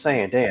 They're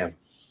saying, damn,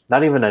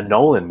 not even a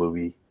Nolan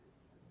movie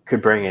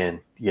could bring in,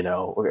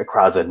 a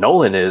crowd.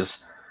 Nolan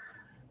is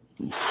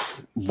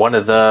one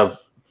of the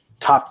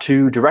top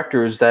two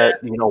directors that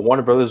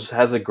Warner Brothers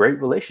has a great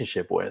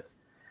relationship with.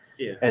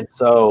 Yeah. And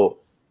so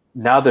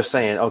now they're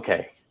saying,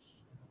 okay,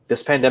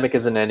 this pandemic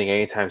isn't ending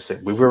anytime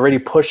soon. We've already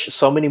pushed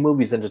so many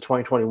movies into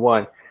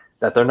 2021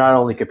 that they're not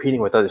only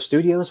competing with other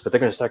studios, but they're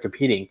going to start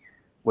competing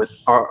with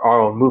our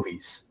own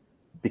movies,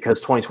 because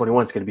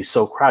 2021 is going to be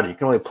so crowded. You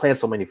can only plant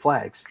so many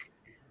flags.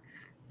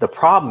 The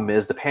problem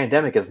is the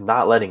pandemic is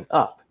not letting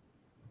up.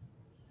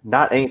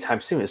 Not anytime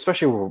soon,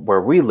 especially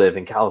where we live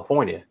in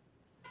California.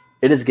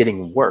 It is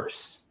getting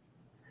worse.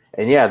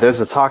 And yeah,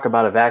 there's a talk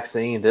about a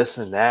vaccine, this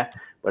and that,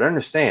 but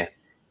understand,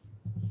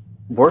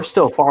 we're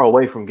still far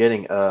away from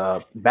getting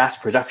a mass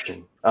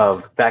production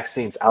of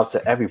vaccines out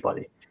to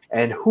everybody.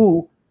 And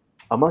who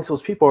amongst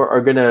those people are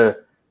going to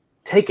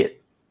take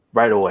it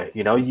right away?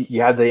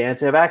 You have the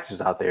anti-vaxxers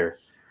out there,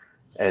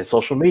 and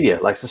social media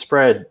likes to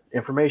spread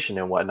information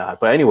and whatnot.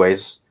 But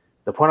anyways,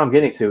 the point I'm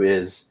getting to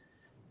is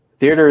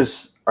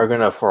theaters are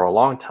going to, for a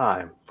long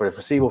time, for the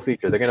foreseeable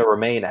future, they're going to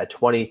remain at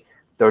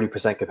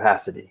 20-30%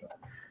 capacity.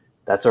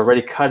 That's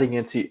already cutting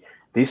into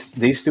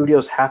these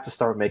studios have to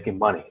start making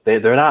money.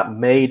 They're not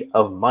made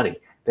of money.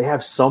 They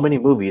have so many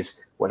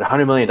movies with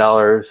 $100 million,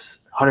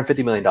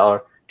 $150 million,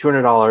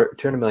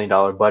 $200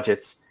 million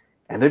budgets,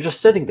 and they're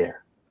just sitting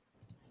there.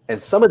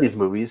 And some of these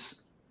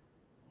movies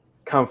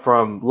come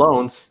from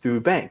loans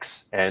through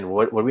banks. And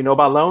what do we know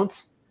about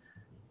loans?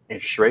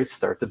 Interest rates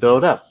start to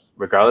build up.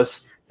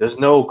 Regardless, there's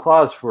no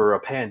clause for a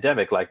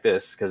pandemic like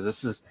this because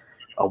this is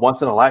a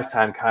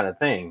once-in-a-lifetime kind of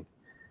thing.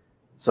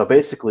 So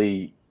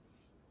basically,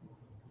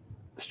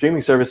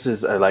 streaming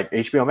services like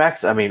HBO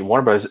Max, I mean,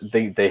 Warner Bros.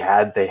 They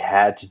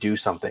had to do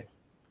something.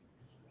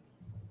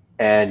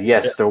 And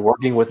yes, they're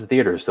working with the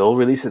theaters. They'll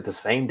release it the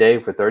same day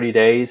for 30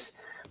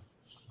 days.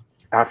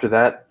 After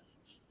that,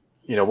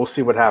 we'll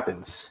see what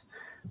happens.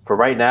 For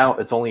right now,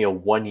 it's only a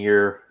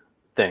 1-year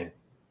thing.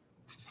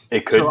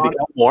 It could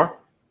become more.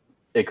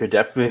 It could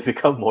definitely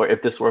become more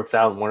if this works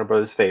out in Warner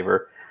Bros.'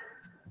 favor.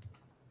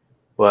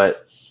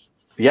 But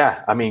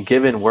yeah, I mean,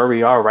 given where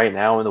we are right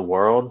now in the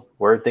world,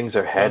 where things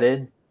are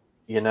headed,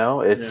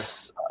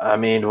 it's, I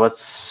mean,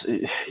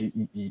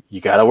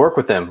 you got to work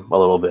with them a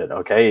little bit.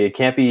 Okay. It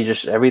can't be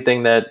just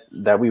everything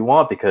that we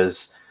want,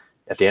 because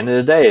at the end of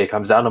the day, it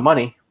comes down to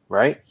money,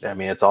 right? I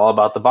mean, it's all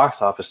about the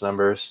box office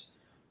numbers.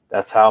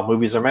 That's how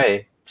movies are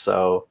made.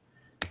 So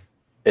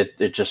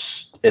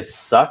it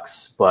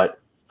sucks, but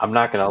I'm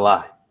not going to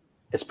lie.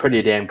 It's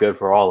pretty damn good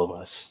for all of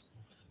us.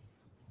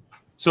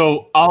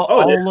 So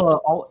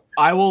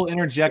I will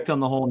interject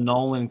on the whole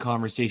Nolan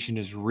conversation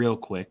just real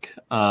quick.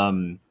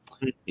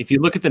 If you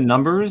look at the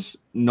numbers,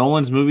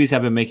 Nolan's movies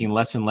have been making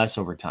less and less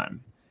over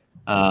time.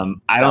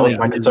 I don't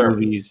think his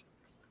movies,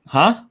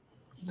 huh?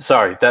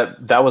 Sorry,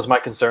 that was my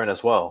concern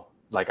as well.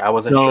 Like, I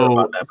wasn't sure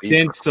about that. I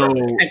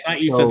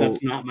thought you said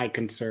that's not my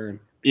concern.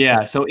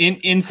 Yeah. So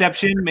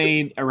Inception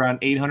made around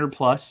 800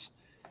 plus.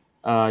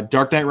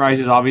 Dark Knight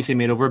Rises obviously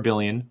made over $1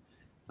 billion.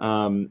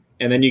 And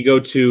then you go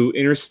to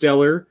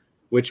Interstellar,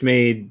 which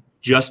made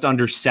just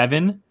under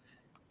 7,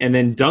 and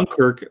then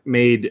Dunkirk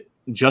made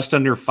just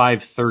under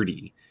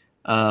 530.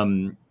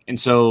 And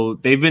so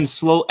they've been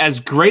slow, as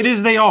great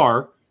as they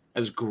are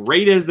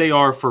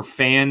for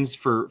fans,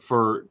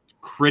 for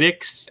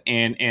critics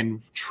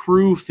and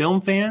true film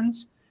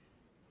fans.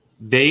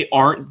 They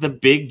aren't the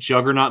big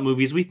juggernaut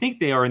movies we think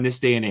they are in this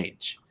day and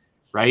age,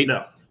 right?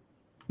 No.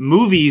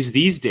 Movies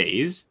these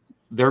days,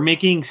 they're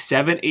making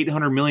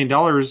 $700-800 million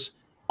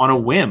on a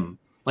whim.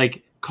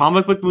 Like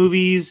comic book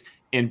movies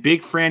and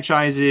big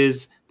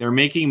franchises, they're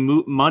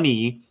making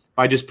money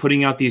by just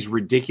putting out these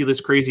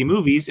ridiculous, crazy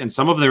movies. And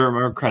some of them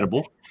are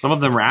incredible. Some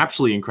of them are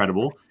absolutely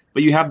incredible.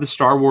 But you have the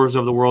Star Wars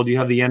of the world. You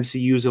have the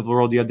MCUs of the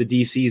world. You have the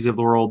DCs of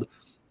the world.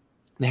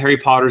 The Harry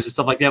Potters and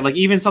stuff like that. Like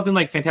even something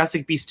like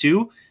Fantastic Beasts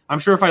 2, I'm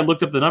sure if I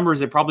looked up the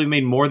numbers, it probably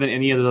made more than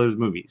any of those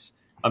movies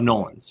of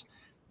Nolan's.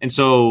 And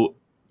so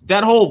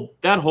that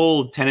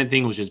whole Tenet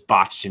thing was just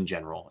botched in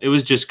general. It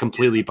was just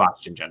completely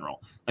botched in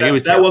general.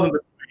 Like that wasn't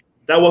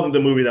the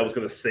movie that was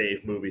going to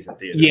save movies in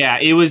theaters. Yeah,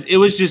 it was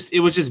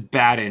just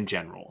bad in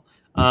general.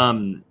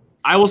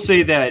 I will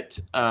say that.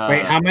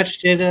 Wait, how much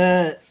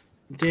did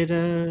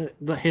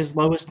his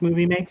lowest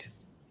movie make?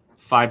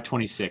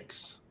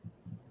 526.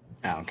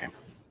 Oh, okay.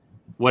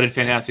 What did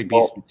Fantastic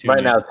Beasts?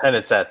 Right now,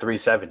 Tenet's at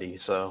 370.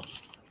 So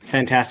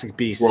Fantastic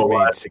Beasts made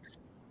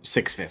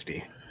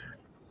 650.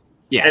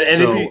 Yeah, and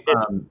so, if you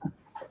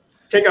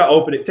take out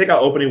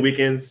opening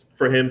weekends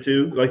for him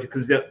too, like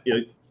because or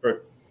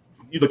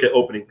you look at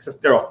opening, that's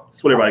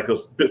what everybody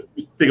goes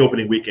big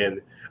opening weekend.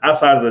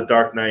 Outside of the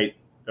Dark Knight,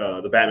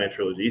 the Batman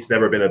trilogy, he's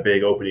never been a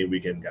big opening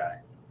weekend guy.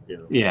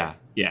 Yeah.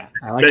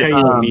 I like how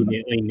you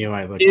immediately knew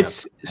I looked.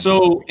 It's up.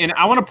 So, and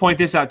I want to point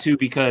this out too,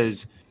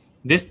 because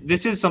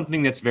this is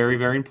something that's very,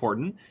 very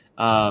important.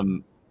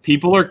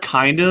 People are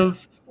kind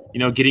of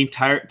getting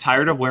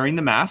tired of wearing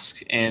the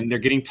mask, and they're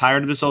getting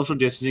tired of the social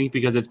distancing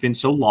because it's been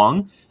so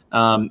long.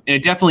 And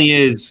it definitely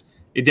is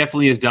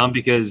dumb,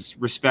 because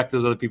respect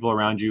those other people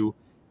around you.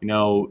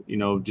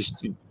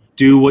 Just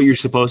do what you're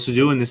supposed to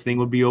do, and this thing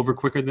would be over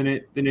quicker than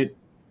it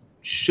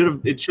should have.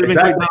 It should have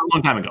been done a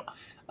long time ago.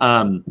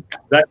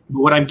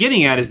 What I'm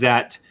getting at is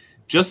that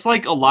just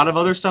like a lot of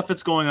other stuff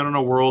that's going on in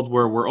a world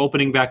where we're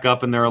opening back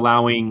up and they're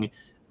allowing,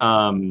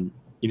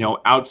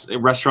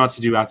 restaurants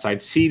to do outside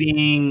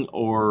seating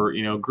or,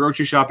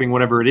 grocery shopping,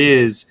 whatever it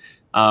is.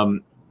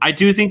 I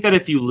do think that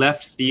if you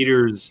left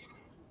theaters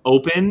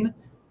open,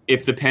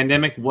 if the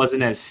pandemic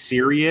wasn't as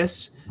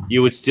serious,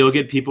 you would still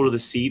get people to the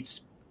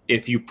seats.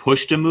 If you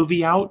pushed a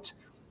movie out,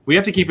 we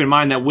have to keep in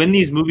mind that when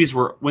these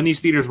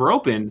theaters were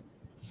open,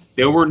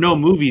 there were no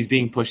movies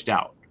being pushed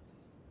out.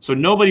 So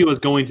nobody was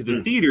going to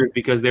the theaters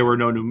because there were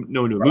no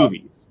new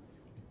movies.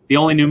 The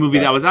only new movie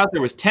that was out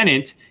there was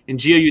Tenet. And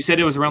Gio, you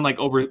said it was around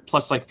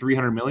plus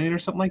 300 million or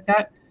something like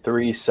that.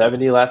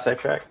 370 last I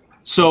checked.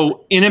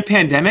 So in a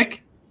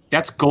pandemic,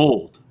 that's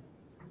gold.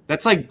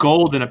 That's like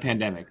gold in a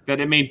pandemic. That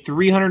it made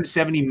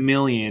 370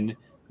 million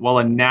while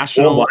a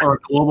national or a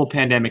global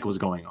pandemic was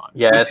going on.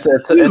 Yeah,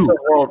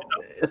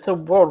 it's a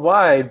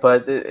worldwide,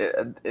 but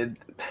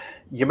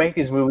you make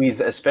these movies,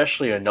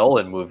 especially a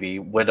Nolan movie,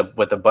 with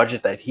a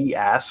budget that he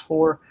asked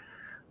for.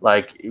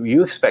 like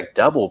you expect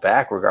double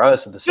back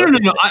regardless of the No.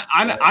 circumstances.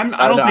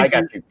 I don't think I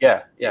got you.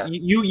 Yeah.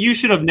 You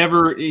should have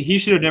never. He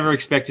should have never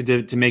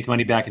expected to make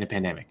money back in a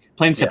pandemic.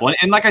 Plain and simple.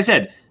 And like I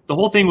said, the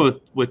whole thing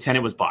with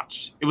Tenet was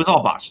botched. It was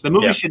all botched. The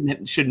movie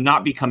should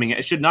not be coming.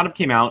 It should not have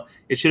came out.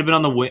 It should have been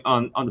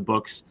on the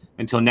books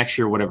until next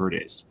year, whatever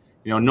it is.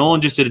 Nolan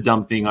just did a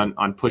dumb thing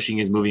on pushing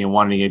his movie and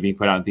wanting it being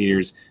put out in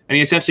theaters, and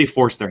he essentially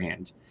forced their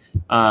hand.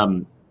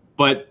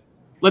 But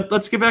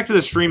let's get back to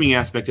the streaming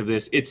aspect of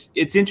this.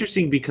 It's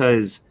interesting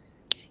because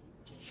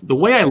the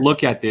way I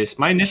look at this,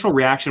 my initial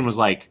reaction was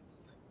like,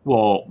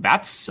 well,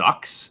 that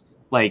sucks.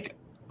 Like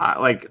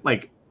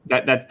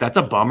that's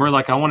a bummer.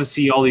 Like, I want to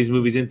see all these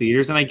movies in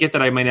theaters, and I get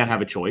that I might not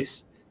have a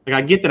choice.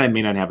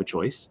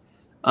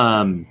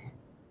 And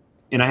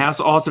I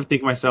also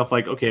think to myself,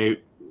 like, okay,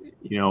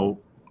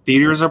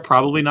 theaters are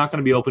probably not going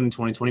to be open in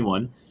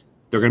 2021.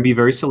 They're going to be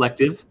very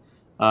selective.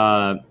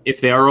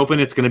 If they are open,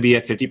 it's going to be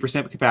at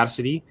 50%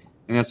 capacity,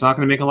 and that's not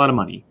going to make a lot of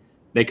money.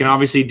 They can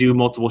obviously do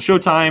multiple show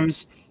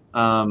times.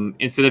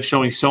 Instead of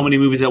showing so many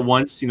movies at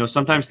once,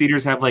 sometimes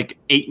theaters have like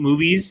 8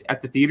 movies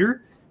at the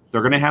theater.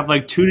 They're going to have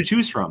like 2 to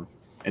choose from,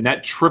 and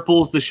that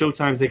triples the show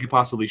times they could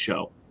possibly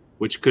show,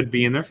 which could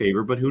be in their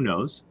favor, but who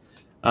knows?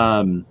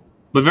 But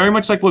very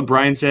much like what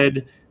Brian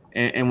said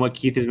and what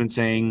Keith has been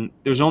saying,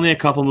 there's only a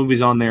couple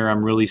movies on there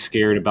I'm really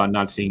scared about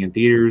not seeing in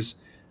theaters.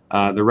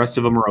 The rest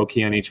of them are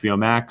okay on HBO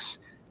Max.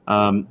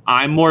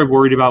 I'm more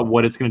worried about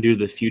what it's going to do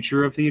to the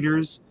future of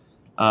theaters.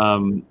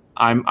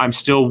 I'm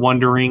still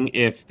wondering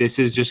if this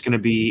is just going to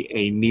be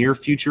a near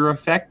future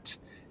effect,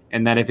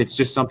 and that if it's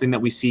just something that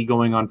we see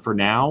going on for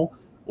now,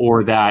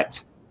 or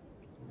that,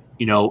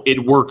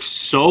 it works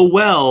so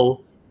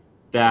well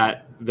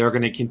that they're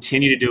going to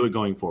continue to do it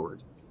going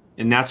forward.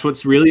 And that's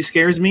what really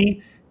scares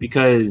me,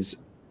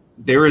 because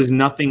there is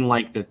nothing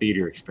like the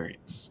theater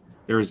experience.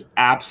 There is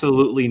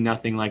absolutely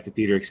nothing like the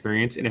theater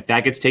experience. And if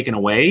that gets taken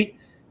away,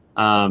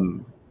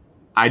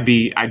 I'd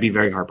be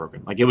very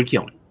heartbroken. Like, it would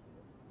kill me.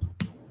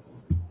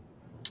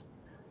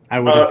 I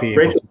wouldn't be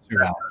able to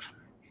survive.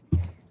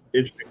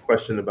 Interesting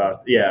question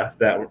about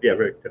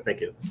very good.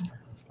 Thank you.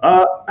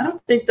 I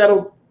don't think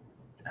that'll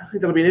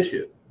be an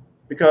issue,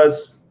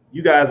 because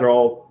you guys are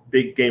all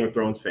big Game of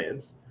Thrones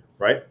fans,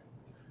 right?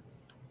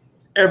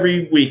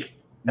 Every week,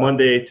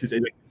 Monday, Tuesday,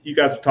 you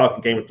guys are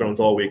talking Game of Thrones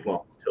all week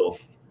long until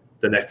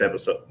the next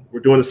episode.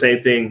 We're doing the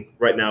same thing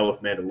right now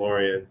with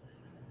Mandalorian.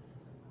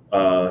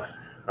 I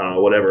don't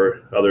know,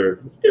 whatever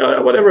other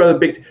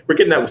big. We're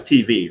getting that with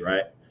TV,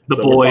 right? The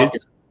Boys.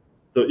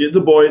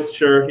 The Boys,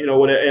 sure.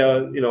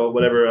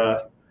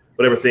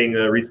 Whatever thing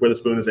Reese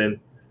Witherspoon is in.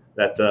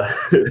 That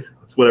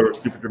it's whatever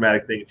super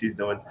dramatic thing she's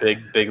doing.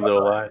 Big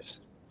Little Lies.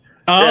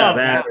 Oh, yeah,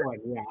 that one.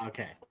 Yeah,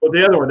 okay. Well,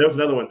 the other one. There was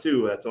another one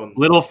too. That's on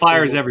Little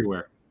Fires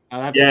Everywhere. Oh,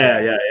 that's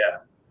yeah.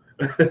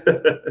 Any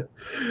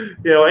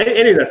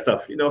of that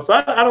stuff.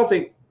 So I don't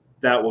think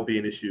that will be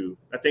an issue.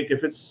 I think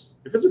if it's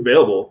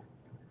available,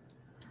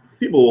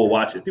 people will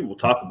watch it. People will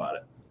talk about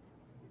it.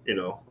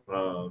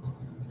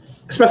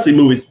 Especially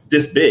movies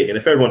this big, and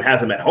if everyone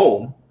has them at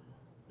home,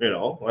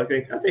 I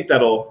think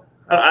that'll.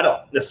 I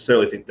don't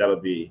necessarily think that'll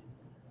be.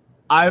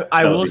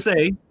 I will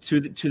say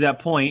to that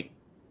point,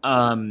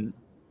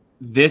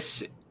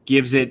 this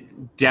gives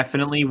it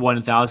definitely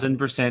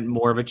 1,000%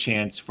 more of a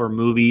chance for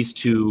movies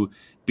to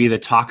be the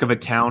talk of a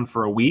town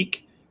for a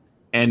week,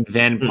 and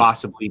then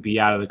possibly be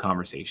out of the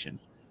conversation.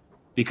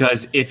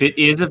 Because if it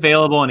is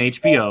available on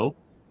HBO,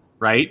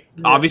 right?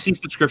 Yeah. Obviously,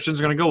 subscriptions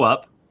are going to go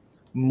up.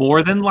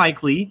 More than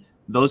likely,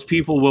 those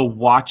people will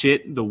watch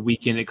it the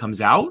weekend it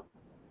comes out.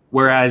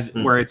 Whereas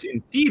where it's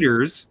in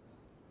theaters,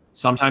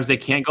 sometimes they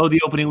can't go the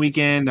opening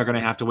weekend. They're going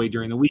to have to wait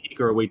during the week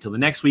or wait till the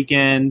next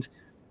weekend.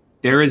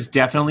 There is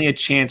definitely a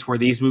chance where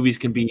these movies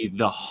can be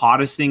the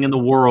hottest thing in the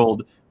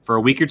world for a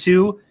week or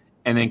two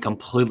and then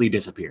completely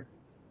disappear.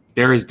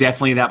 There is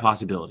definitely that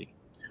possibility.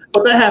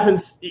 But that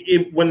happens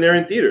when they're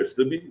in theaters.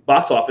 The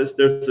box office,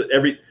 there's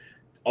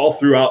all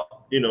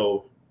throughout,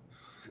 April,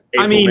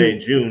 May,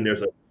 June,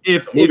 there's a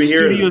movie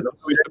here.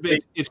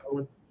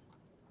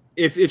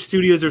 If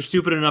studios are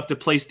stupid enough to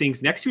place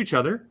things next to each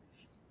other,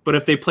 but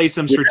if they place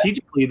them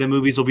strategically, the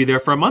movies will be there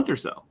for a month or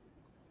so.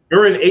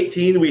 During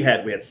 2018, we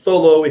had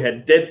Solo, we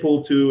had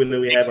Deadpool 2, and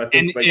then we had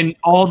and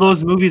all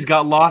those movies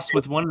got lost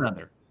with one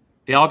another.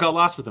 They all got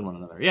lost within one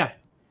another. Yeah.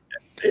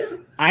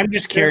 I'm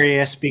just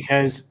curious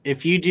because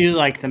if you do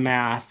like the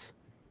math,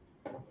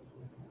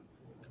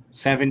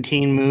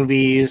 17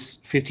 movies,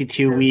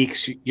 52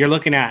 weeks, you're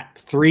looking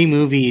at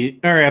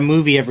a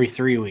movie every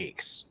 3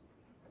 weeks.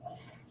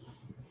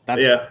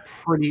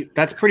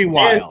 That's pretty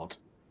wild.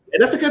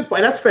 And that's a good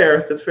point. That's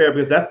fair. That's fair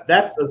because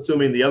that's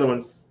assuming the other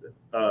ones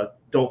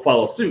don't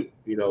follow suit.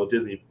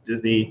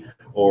 Disney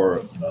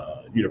or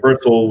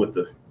Universal with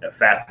the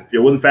Fast and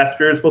Furious. Wasn't Fast and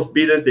Furious supposed to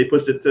be there? They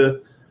pushed it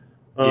to.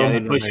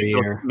 They pushed it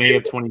to May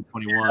of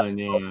 2021.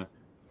 Yeah.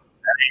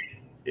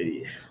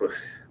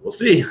 We'll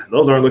see.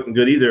 Those aren't looking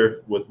good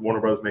either with Warner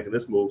Bros. Making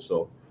this move.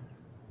 So.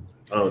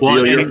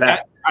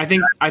 I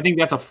think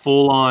that's a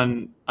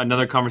full-on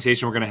another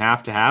conversation we're going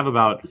to have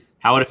about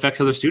how it affects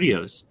other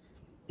studios.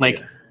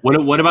 Like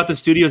What about the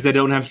studios that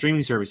don't have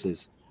streaming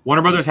services?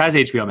 Warner Brothers has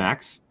HBO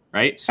Max,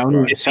 right?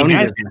 Sony has doesn't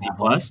Disney have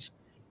one. Plus.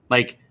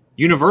 Like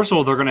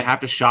Universal, they're going to have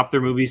to shop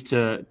their movies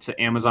to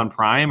Amazon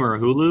Prime or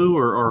Hulu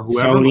or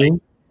whoever. Sony.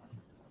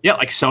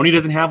 Like Sony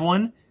doesn't have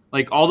one.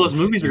 Like all those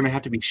movies are going to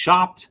have to be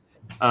shopped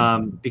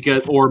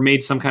because or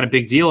made some kind of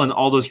big deal, and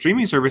all those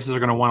streaming services are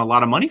going to want a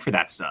lot of money for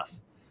that stuff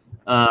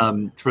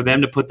for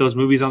them to put those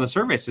movies on the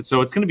service. And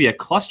so it's going to be a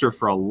cluster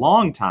for a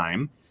long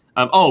time.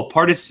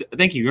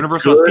 Thank you.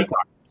 Universal has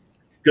Peacock.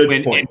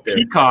 Good point. And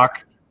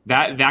Peacock,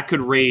 that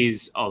could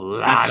raise a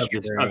lot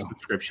of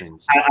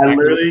subscriptions. I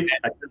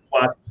just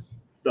watched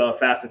the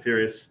Fast and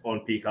Furious on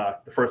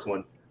Peacock, the first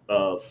one,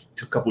 a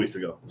couple weeks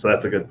ago. So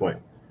that's a good point.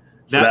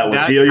 So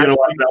that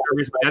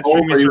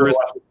streaming service,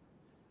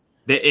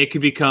 it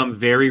could become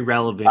very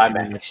relevant in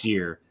the next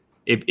year.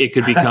 It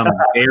could become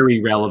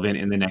very relevant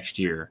in the next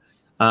year.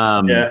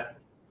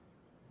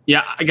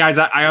 Yeah, guys,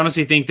 I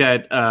honestly think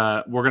that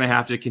we're going to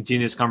have to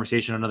continue this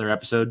conversation on another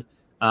episode.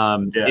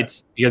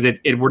 It's because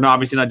we're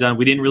obviously not done.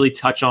 We didn't really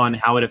touch on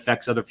how it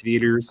affects other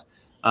theaters,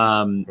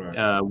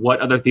 what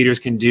other theaters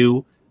can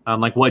do,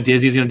 like what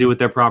Disney's going to do with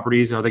their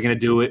properties. Are they going to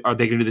do it? Are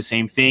they going to do the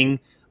same thing?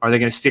 Are they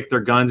going to stick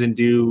their guns and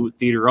do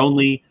theater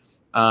only?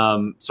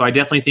 So I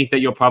definitely think that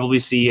you'll probably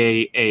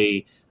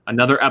see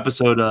another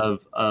episode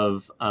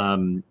of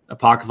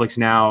Apocalypse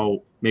Now,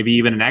 maybe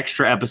even an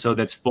extra episode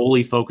that's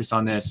fully focused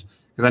on this,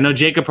 because I know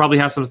Jacob probably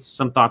has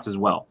some thoughts as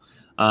well.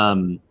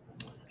 And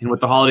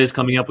with the holidays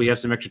coming up, we have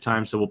some extra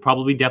time, so we'll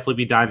probably definitely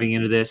be diving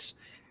into this.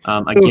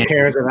 Who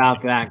cares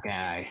about that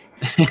guy?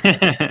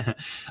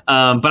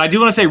 But I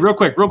do want to say real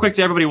quick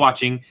to everybody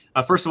watching,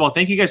 first of all,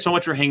 thank you guys so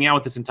much for hanging out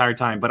with this entire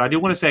time. But I do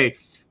want to say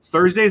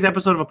Thursday's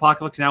episode of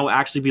Apocalypse Now will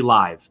actually be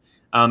live.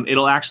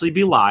 It'll actually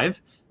be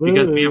live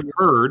because we have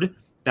heard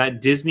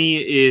that Disney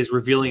is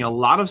revealing a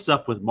lot of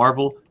stuff with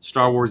Marvel,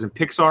 Star Wars, and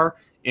Pixar.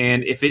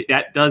 And if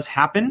that does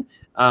happen,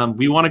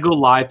 we want to go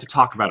live to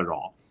talk about it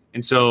all.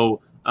 And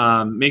so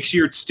make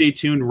sure you stay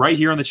tuned right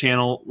here on the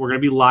channel. We're going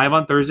to be live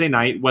on Thursday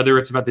night, whether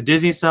it's about the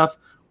Disney stuff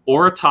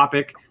or a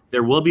topic.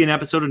 There will be an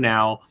episode of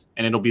Now,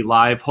 and it'll be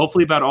live,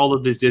 hopefully about all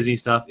of this Disney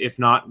stuff. If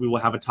not, we will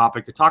have a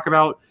topic to talk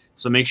about.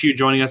 So make sure you're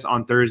joining us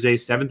on Thursday,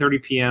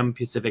 7:30 p.m.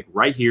 Pacific,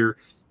 right here.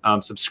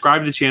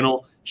 Subscribe to the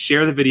channel,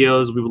 share the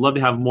videos. We would love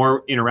to have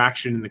more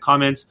interaction in the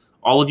comments.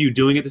 All of you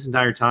doing it this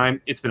entire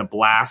time. It's been a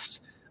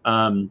blast.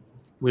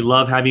 We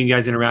love having you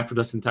guys interact with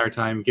us the entire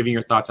time, giving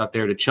your thoughts out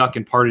there to Chuck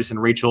and Pardis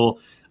and Rachel,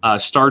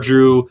 Star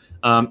Drew,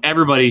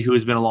 everybody who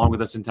has been along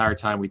with us the entire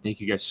time. We thank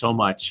you guys so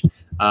much.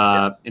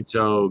 And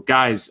so,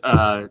 guys,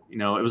 it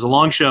was a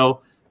long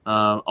show,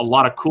 a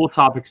lot of cool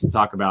topics to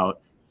talk about,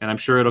 and I'm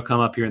sure it'll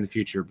come up here in the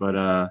future.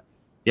 But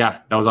yeah,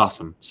 that was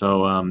awesome.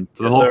 So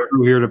for the whole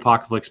crew here at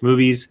Apocalypse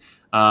Movies,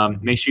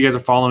 make sure you guys are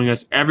following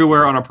us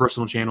everywhere on our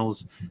personal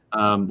channels,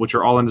 which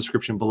are all in the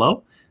description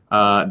below.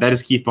 That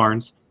is Keith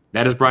Barnes.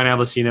 That is Brian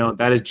Avellino.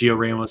 That is Gio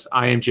Ramos.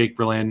 I am Jake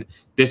Berlin.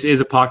 This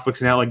is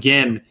Apocalypse Now.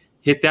 Again,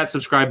 hit that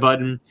subscribe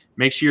button.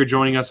 Make sure you're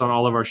joining us on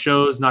all of our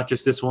shows, not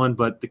just this one,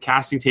 but the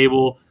Casting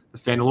Table. The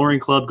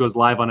Mandalorian Club goes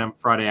live on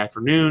Friday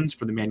afternoons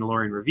for the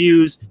Mandalorian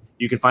reviews.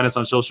 You can find us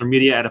on social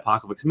media at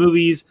Apocalypse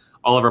Movies,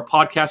 all of our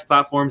podcast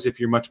platforms if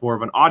you're much more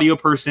of an audio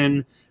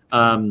person.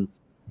 And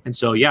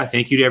so, yeah,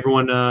 thank you to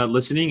everyone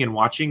listening and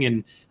watching,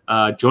 and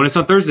join us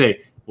on Thursday.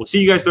 We'll see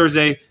you guys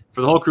Thursday.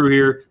 For the whole crew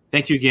here,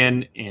 thank you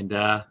again, and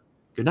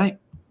good night.